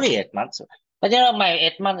 Only 8 months. But my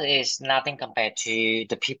 8 months is nothing compared to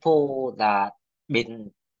the people that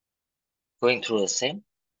been going through the same.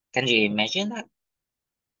 Can you imagine that?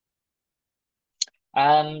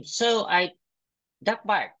 So I dug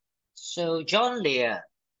back. So John Lear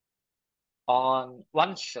on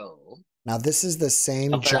one show Now this is the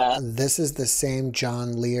same of a This is the same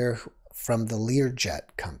John Lear from the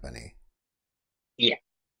Learjet company. yeah,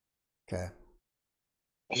 Okay.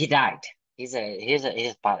 he died. He's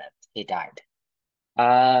a pilot. He died.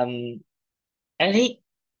 And he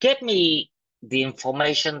gave me the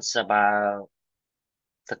informations about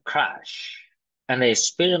the crash and the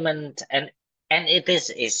experiment, and it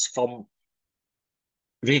is from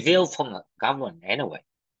revealed from the government anyway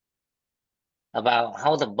about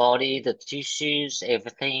how the body, the tissues,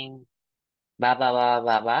 everything, blah blah blah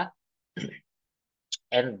blah blah.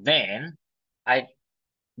 And then I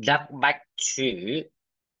dug back to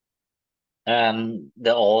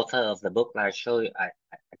the author of the book that I show you. I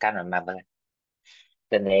can't remember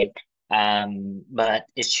the name. But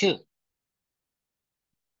it's true.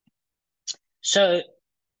 So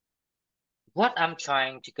what I'm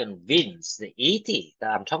trying to convince the ET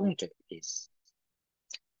that I'm talking to is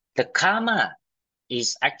the karma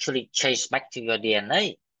is actually traced back to your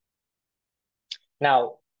DNA.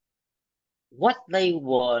 Now, what they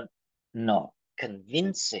were not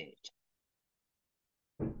convinced,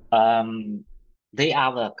 they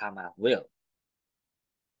are the karma will.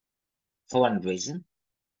 For one reason,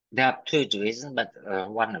 there are two reasons, but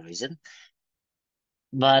one reason.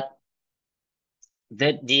 But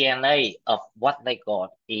the DNA of what they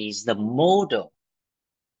got is the model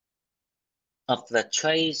of the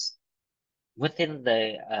trace within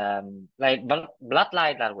the like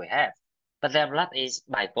bloodline that we have, but their blood is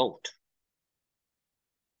by both.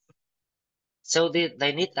 So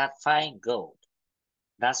they need that fine gold.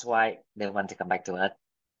 That's why they want to come back to Earth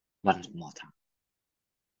one more time.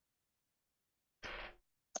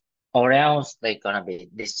 Or else they're gonna be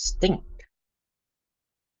distinct.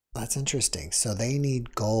 That's interesting. So they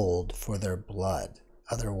need gold for their blood.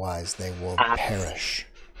 Otherwise they will perish.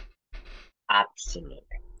 Absolutely.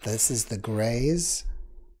 This is the Greys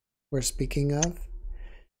we're speaking of?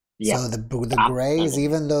 Yeah. So the Greys,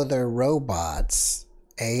 even though they're robots,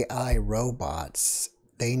 AI robots,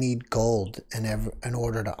 they need gold in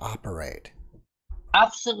order to operate.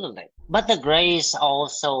 Absolutely. But the Greys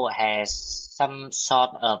also has some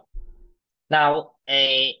sort of now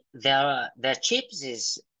their chips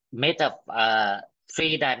is made of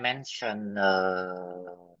 3-dimension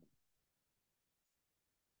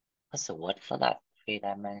what's the word for that?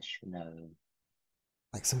 3-dimensional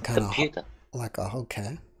like some kind computer.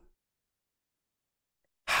 Okay.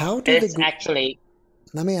 How do it's actually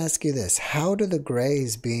Let me ask you this. How do the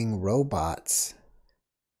Greys, being robots,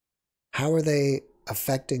 how are they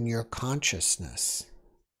affecting your consciousness?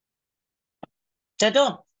 They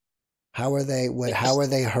don't. How are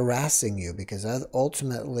they harassing you? Because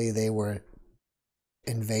ultimately they were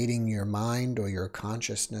invading your mind or your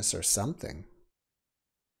consciousness or something.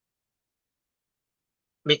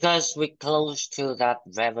 Because we're close to that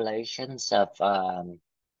revelations of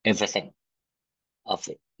everything of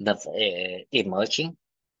the emerging.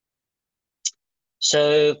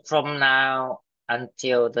 So from now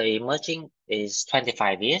until the emerging is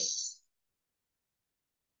 25 years.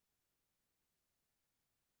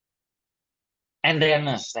 And they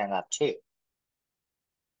understand that too.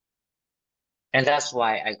 And that's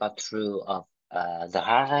why I got through of the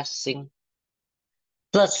harassing.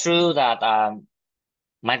 Plus through that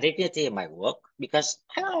my dignity in my work, because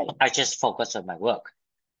I just focus on my work.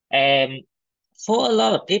 And for a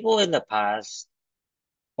lot of people in the past,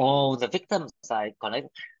 all the victims I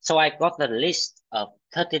connected, so I got the list of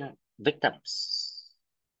 13 victims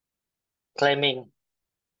claiming.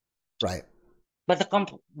 Right. But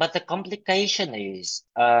the complication is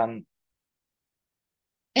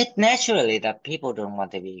it naturally that people don't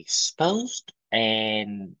want to be exposed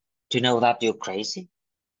and to know that you're crazy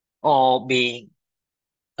or being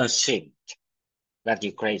ashamed that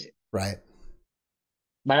you're crazy. Right.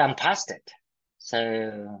 But I'm past it.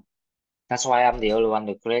 So that's why I'm the only one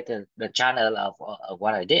who created the channel of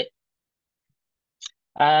what I did.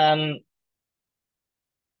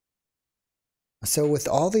 So with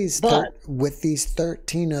all these with these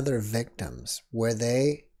 13 other victims, were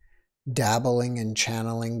they dabbling and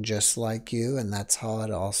channeling just like you, and that's how it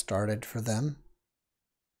all started for them?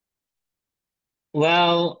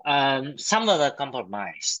 Well, some of them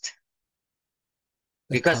compromised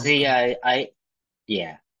because yeah,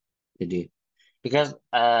 they do. Because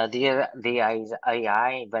the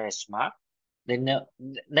AI very smart.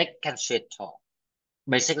 they can sweet talk.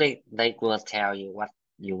 Basically, they will tell you what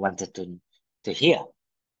you wanted to hear.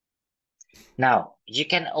 Now, you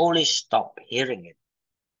can only stop hearing it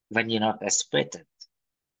when you're not expected.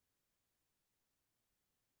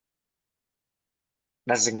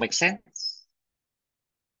 Does it make sense?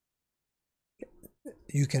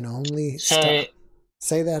 You can only So stop.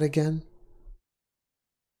 Say that again.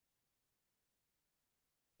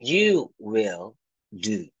 you will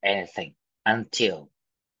do anything until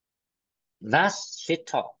that sweet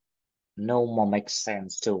talk no more makes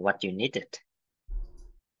sense to what you needed.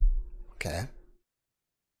 Okay.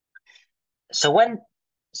 So when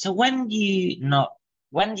when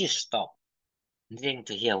you stop needing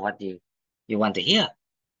to hear what you want to hear,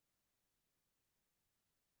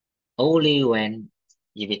 only when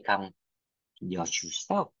you become your true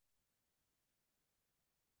self.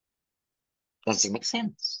 Does it make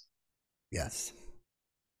sense? Yes.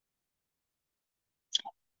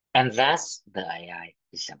 And that's the AI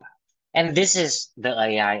is about. And this is the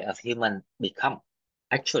AI of human become,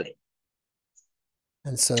 actually.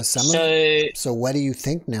 And so So so what do you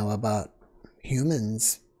think now about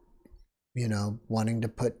humans, wanting to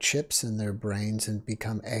put chips in their brains and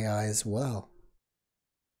become AI as well?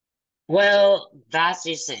 well, that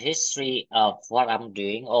is the history of what I'm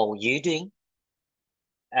doing or you doing.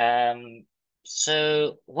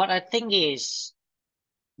 So what I think is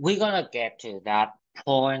we're gonna get to that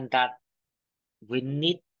point that we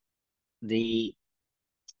need the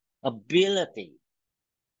ability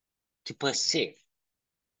to perceive.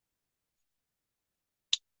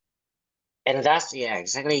 And that's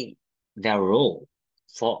exactly their role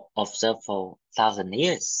for observe for 1,000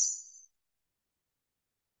 years.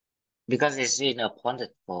 Because it's been appointed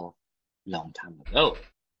for long time ago.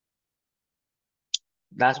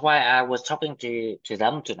 That's why I was talking to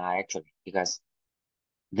them tonight actually, because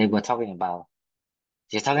they were talking about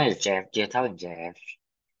you're talking to Jeff, you're talking to Jeff.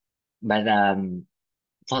 But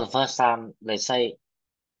for the first time they say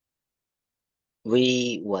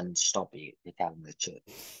we won't stop you to tell the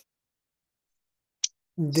truth.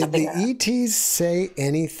 Did Something the like that. ETs say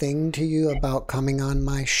anything to you about coming on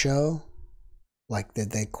my show? Like,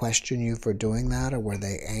 did they question you for doing that, or were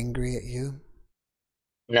they angry at you?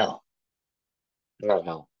 No,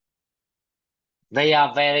 no. They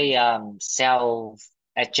are very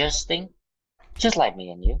self-adjusting, just like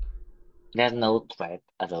me and you. There's no threat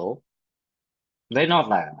at all. They're not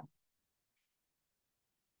like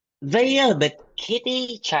they are a bit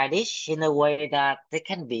kitty childish in a way that they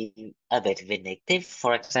can be a bit vindictive.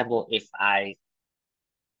 For example, if I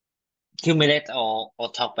humiliate or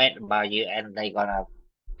talk bad about you and they gonna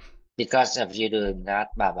because of you doing that,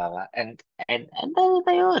 blah blah blah, and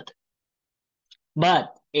they would.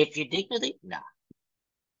 But if you dignity, no.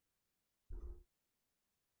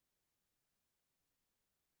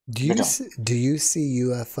 They don't. Do you see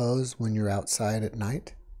UFOs when you're outside at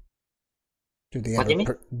night? Do they What do ever you mean?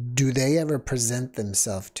 do they ever present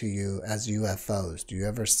themselves to you as UFOs? Do you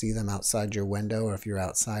ever see them outside your window, or if you're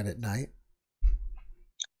outside at night?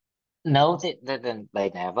 No, they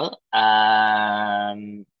never.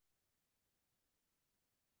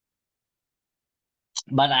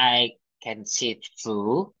 But I can see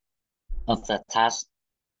through of the task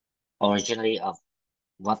originally of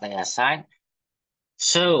what they assign.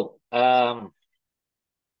 So, after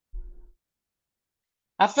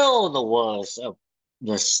all the wars of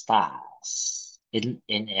the stars in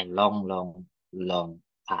a long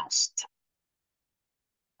past,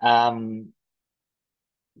 um,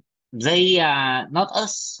 they are not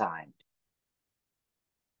assigned,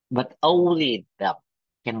 but only the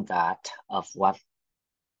can guard of what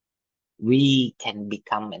we can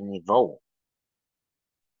become and evolve.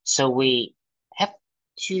 So we have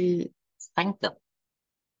to thank them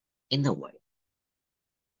in a way.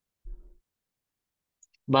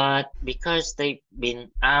 But because they've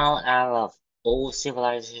been out of old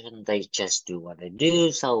civilization, they just do what they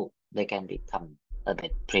do, so they can become a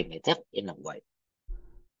bit primitive in a way.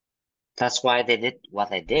 That's why they did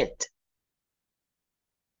what they did.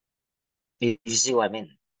 You see what I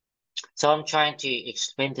mean? So I'm trying to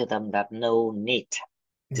explain to them that no need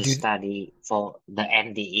to Do study for the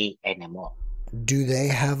NDE anymore. do they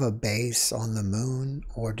have a base on the moon,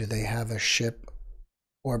 or do they have a ship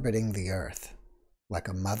orbiting the Earth, like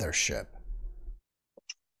a mothership?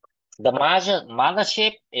 The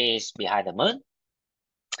mothership is behind the moon.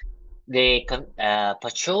 The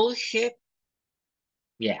patrol ship,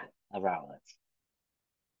 yeah, around it.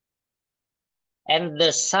 And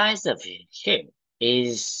the size of the ship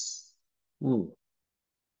is,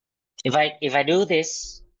 if I do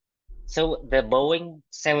this, so the Boeing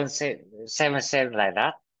 777 like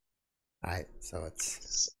that, Right. So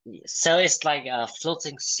it's So it's like a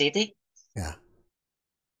floating city, yeah.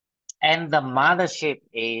 and the mothership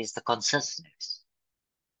is the consciousness.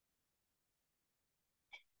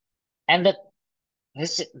 And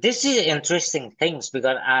this is interesting things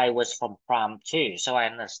because I was from Pram too, so I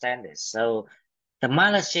understand this. So the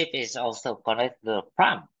mothership is also connected to the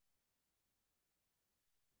Pram.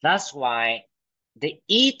 That's why the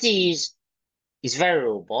ETs is very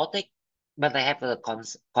robotic, but they have a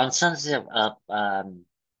conscience of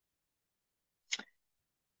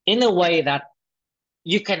in a way that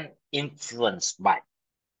you can influence by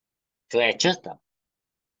to adjust them.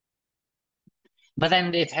 But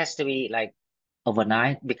then it has to be like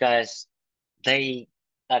overnight because they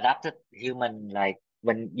adapted human like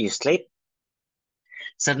when you sleep.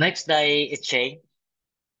 So next day it changed,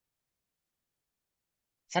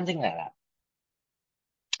 something like that.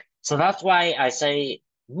 So that's why I say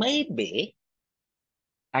maybe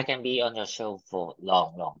I can be on your show for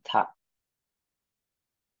long, long time.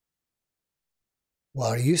 Well,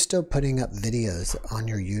 are you still putting up videos on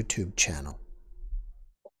your YouTube channel?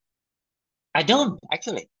 I don't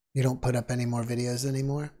actually. You don't put up any more videos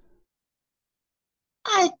anymore?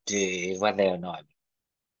 I do when they annoy me.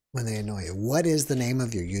 When they annoy you. What is the name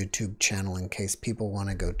of your YouTube channel in case people want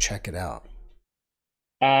to go check it out?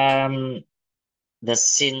 The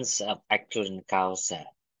sins of Arcturian culture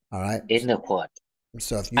All right. in the quote.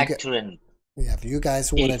 So if you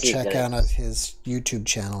guys want to check out his YouTube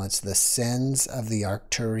channel, it's The Sins of the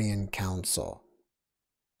Arcturian Council.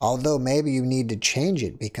 Although maybe you need to change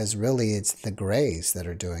it because really it's the Greys that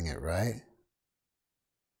are doing it, right?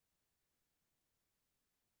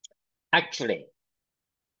 Actually,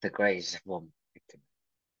 the Greys from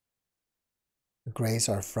The Greys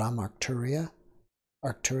are from Arcturius?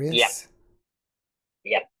 Yeah.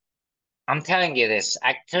 Yep. I'm telling you this.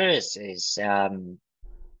 Arcturus is 7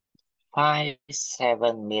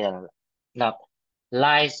 million not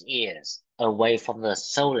light years away from the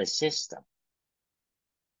solar system.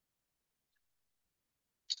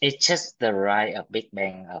 It's just the right of Big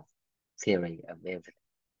Bang of theory of everything.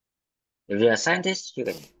 If you're a scientist, you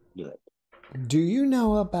can do it. Do you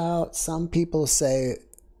know about some people say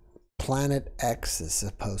Planet X is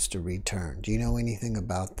supposed to return? Do you know anything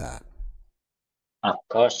about that? Of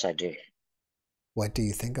course I do. What do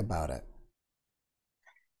you think about it?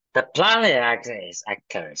 The planet X is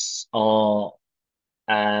Arcturus, or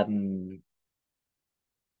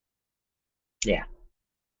yeah.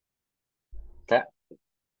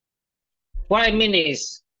 What I mean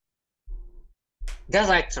is that's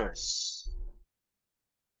Arcturus.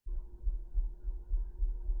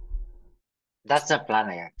 That's the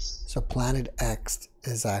planet X. So Planet X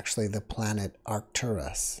is actually the planet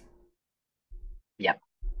Arcturus. Yep.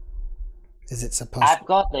 Is it supposed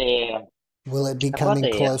to... Will it be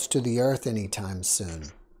coming close to the Earth anytime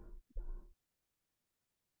soon?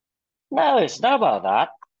 No, it's not about that.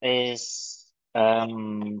 It's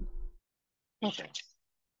okay.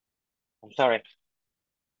 I'm sorry.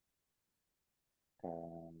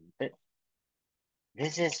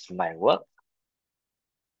 This is my work.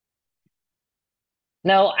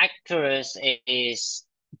 No, Arcturus is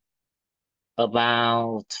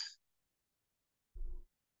about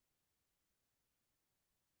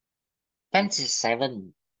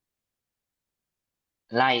 27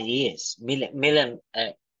 light years, million.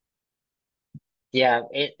 Yeah,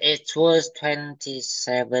 it was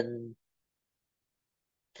 27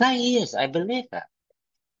 light years, I believe that.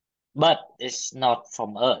 But it's not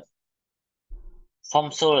from Earth,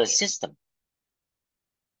 from solar system.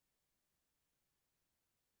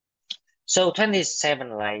 So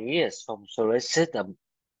 27 light years from solar system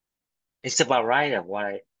is about right of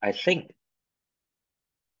what I think.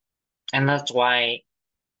 And that's why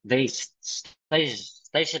they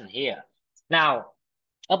station here. Now,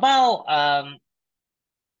 about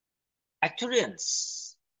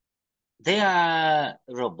Arcturians, they are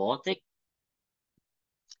robotic.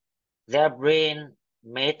 Their brain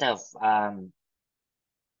made of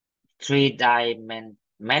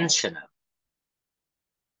three-dimensional,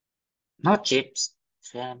 not chips,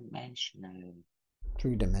 three-dimensional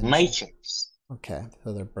matrix. Okay,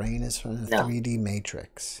 so their brain is from a 3D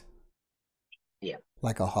matrix. Yeah.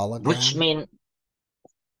 Like a hologram?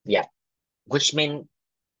 Which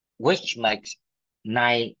makes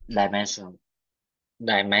 9 dimension,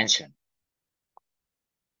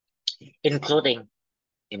 including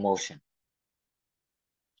emotion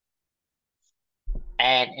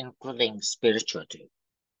and including spiritual too.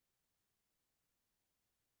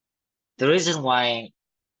 The reason why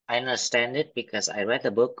I understand it because I read the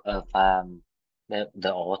book of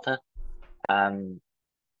the author, and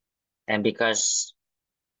because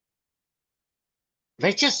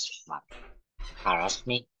They just harass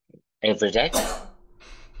me every day,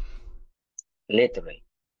 literally.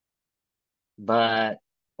 But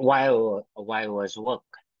while I was work,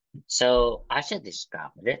 so I should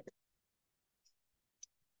discover it.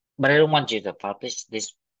 But I don't want you to publish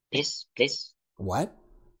this piece, please. What? I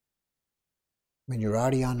mean, you're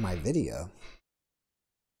already on my video.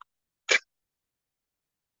 It's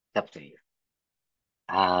up to you.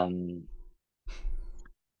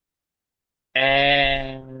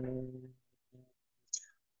 And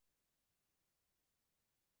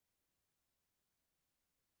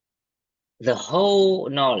the whole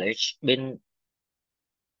knowledge been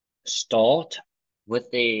stored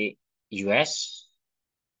with the US,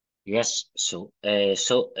 USSR,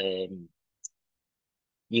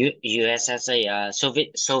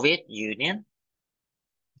 Soviet Union,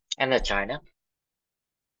 and the China.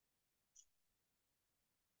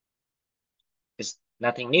 It's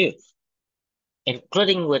nothing new,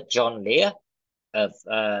 including with John Lear of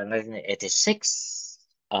 1986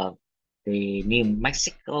 of the New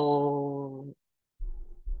Mexico.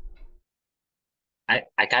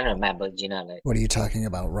 I can't remember, you know, like What are you talking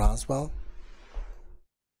about, Roswell?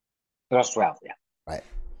 Roswell, yeah. Right.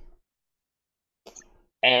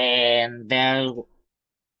 And there,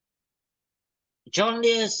 John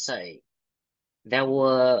Lear say there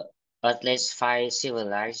were at least 5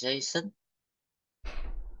 civilizations.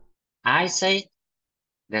 I say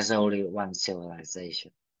there's only one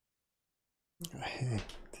civilization. Hey,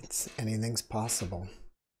 anything's possible.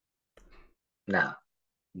 No,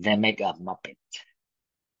 they make a Muppet.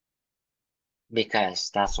 Because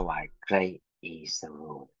that's why gray is the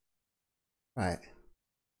rule. Right.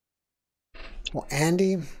 Well,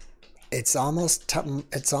 Andy, it's almost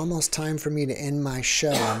time for me to end my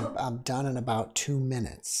show. I'm done in about 2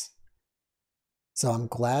 minutes. So I'm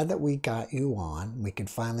glad that we got you on. We could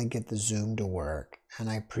finally get the Zoom to work. And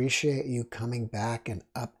I appreciate you coming back and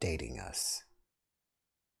updating us.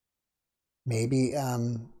 Maybe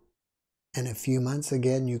in a few months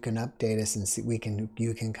again you can update us and see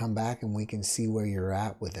you can come back and we can see where you're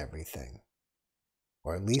at with everything.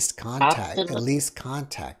 Or at least contact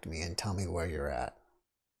me and tell me where you're at.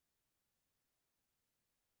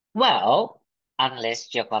 Well,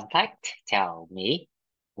 unless your contact tell me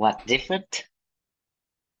what different.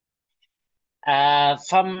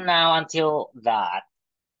 From now until that,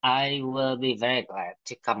 I will be very glad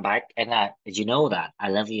to come back, and you know that I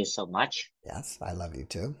love you so much. Yes, I love you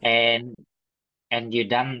too. And you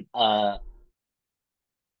done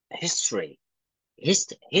historical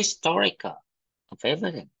of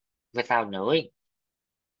everything without knowing.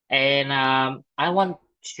 And I want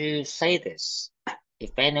to say this: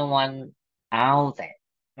 if anyone out there,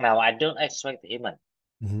 now I don't expect human,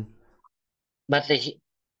 but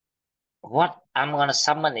what I'm gonna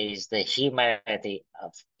summon is the humanity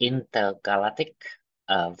of intergalactic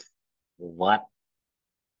of what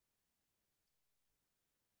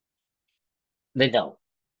they know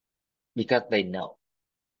because they know.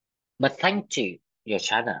 But thanks to your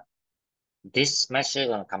channel, this message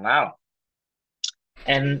gonna come out,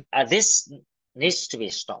 and this needs to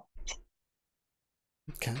be stopped.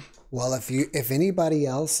 Okay. Well, if anybody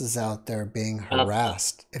else is out there being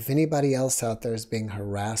harassed, if anybody else out there is being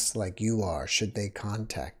harassed like you are, should they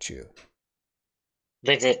contact you?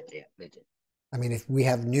 They did, yeah, they did. I mean, if we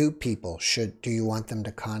have new people, do you want them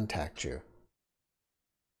to contact you?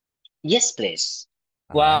 Yes, please.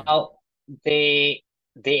 All Well, the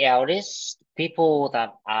eldest people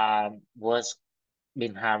that was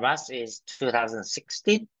been harassed is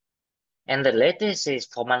 2016, and the latest is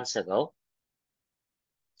 4 months ago,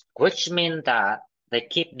 which means that they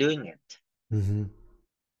keep doing it.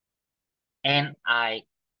 And I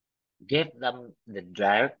gave them the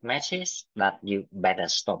direct message that you better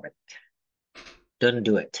stop it. Don't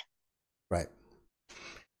do it. Right.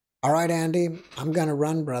 All right, Andy, I'm going to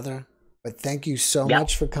run, brother. But thank you so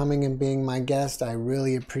much for coming and being my guest. I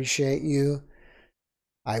really appreciate you.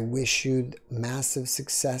 I wish you massive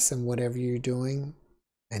success in whatever you're doing.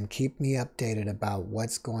 And keep me updated about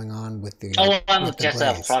what's going on with the I'm just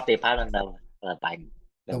a floppy pound by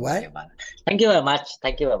the what? Thank you very much.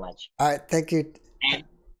 Thank you very much. All right, thank you. And,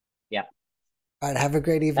 yeah. All right, have a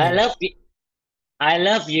great evening. I love you. I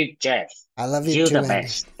love you, Jeff. I love you You're too, the Andy.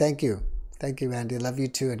 best. Thank you. Thank you, Andy. Love you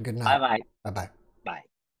too, and good night. Bye-bye. Bye-bye. Bye.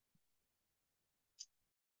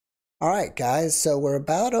 All right, guys, so we're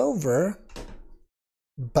about over.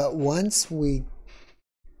 But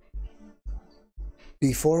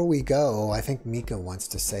before we go, I think Mika wants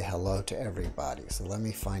to say hello to everybody. So let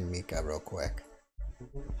me find Mika real quick.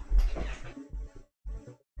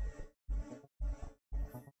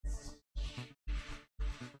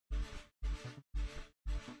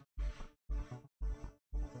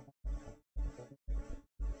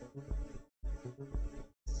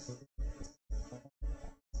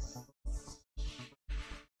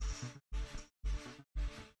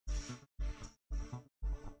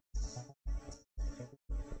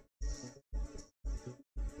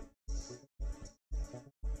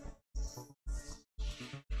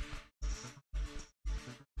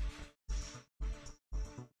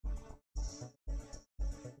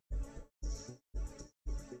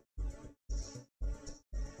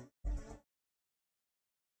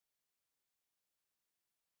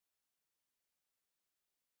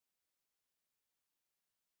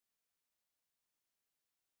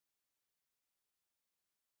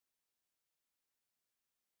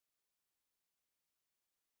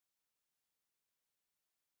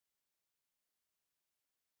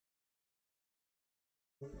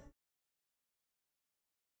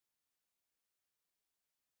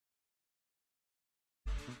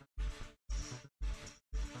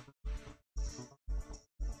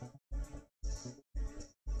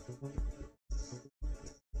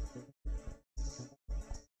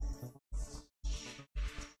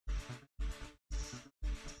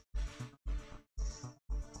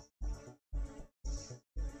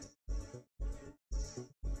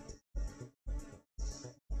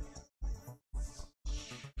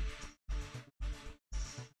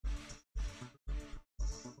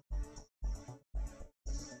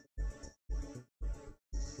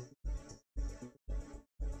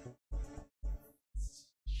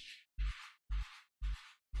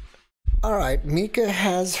 All right, Mika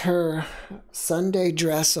has her Sunday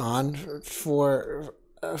dress on for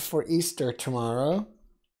Easter tomorrow.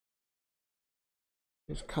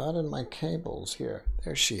 She's caught in my cables here.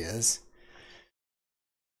 There she is.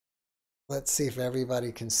 Let's see if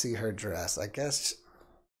everybody can see her dress. I guess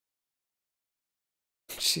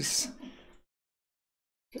she's,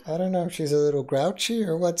 I don't know if she's a little grouchy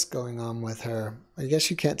or what's going on with her. I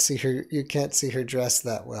guess you can't see her dress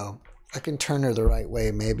that well. I can turn her the right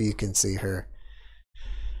way. Maybe you can see her.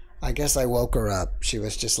 I guess I woke her up. She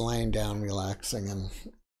was just laying down relaxing, and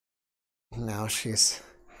now she's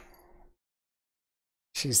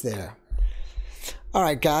there. All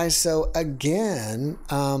right, guys. So again,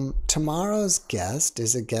 tomorrow's guest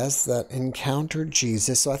is a guest that encountered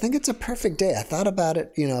Jesus. So I think it's a perfect day. I thought about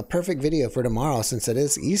it, a perfect video for tomorrow, since it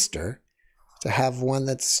is Easter, to have one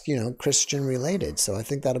that's, Christian related. So I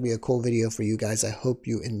think that'll be a cool video for you guys. I hope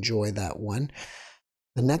you enjoy that one.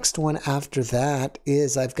 The next one after that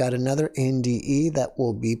is I've got another NDE that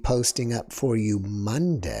will be posting up for you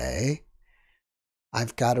Monday.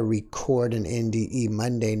 I've got to record an NDE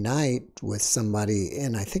Monday night with somebody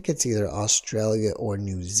in, I think it's either Australia or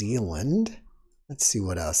New Zealand. Let's see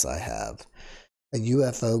what else I have. A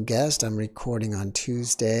UFO guest I'm recording on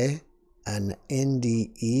Tuesday. An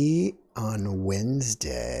NDE on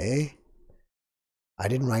Wednesday. I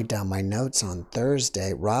didn't write down my notes on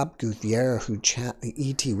Thursday. Rob Gutierrez,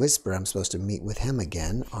 ET Whisper, I'm supposed to meet with him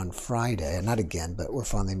again on Friday. Not again, but we'll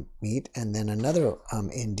finally meet. And then another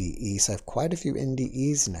NDE. So I have quite a few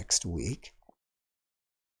NDEs next week.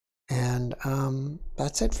 And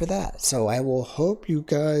that's it for that. So I will hope you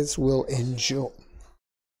guys will enjoy.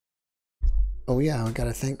 Oh yeah, I got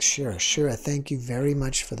to thank Shira. Shira, thank you very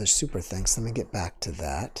much for the super thanks. Let me get back to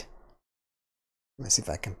that. Let me see if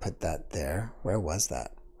I can put that there. Where was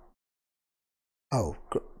that? Oh,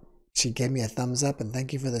 she gave me a thumbs up, and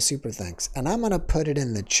thank you for the super thanks. And I'm going to put it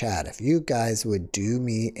in the chat. If you guys would do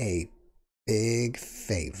me a big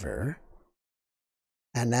favor,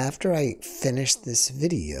 and after I finish this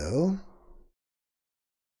video,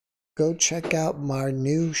 go check out my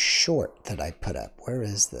new short that I put up. Where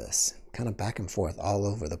is this? Kind of back and forth all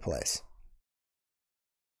over the place.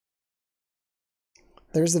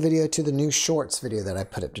 There's the video to the new shorts video that I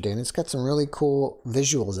put up today, and it's got some really cool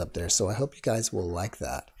visuals up there, so I hope you guys will like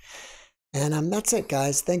that. And that's it,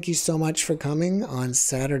 guys. Thank you so much for coming on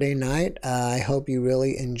Saturday night. I hope you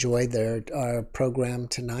really enjoyed our program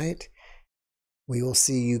tonight. We will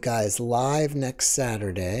see you guys live next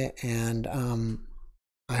Saturday, and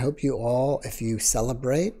I hope you all, if you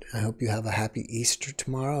celebrate, I hope you have a happy Easter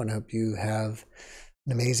tomorrow, and I hope you have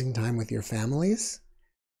an amazing time with your families.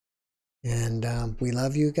 And we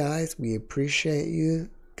love you guys. We appreciate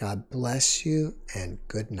you. God bless you, and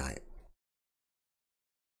good night.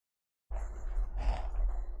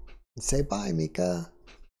 Say bye, Mika.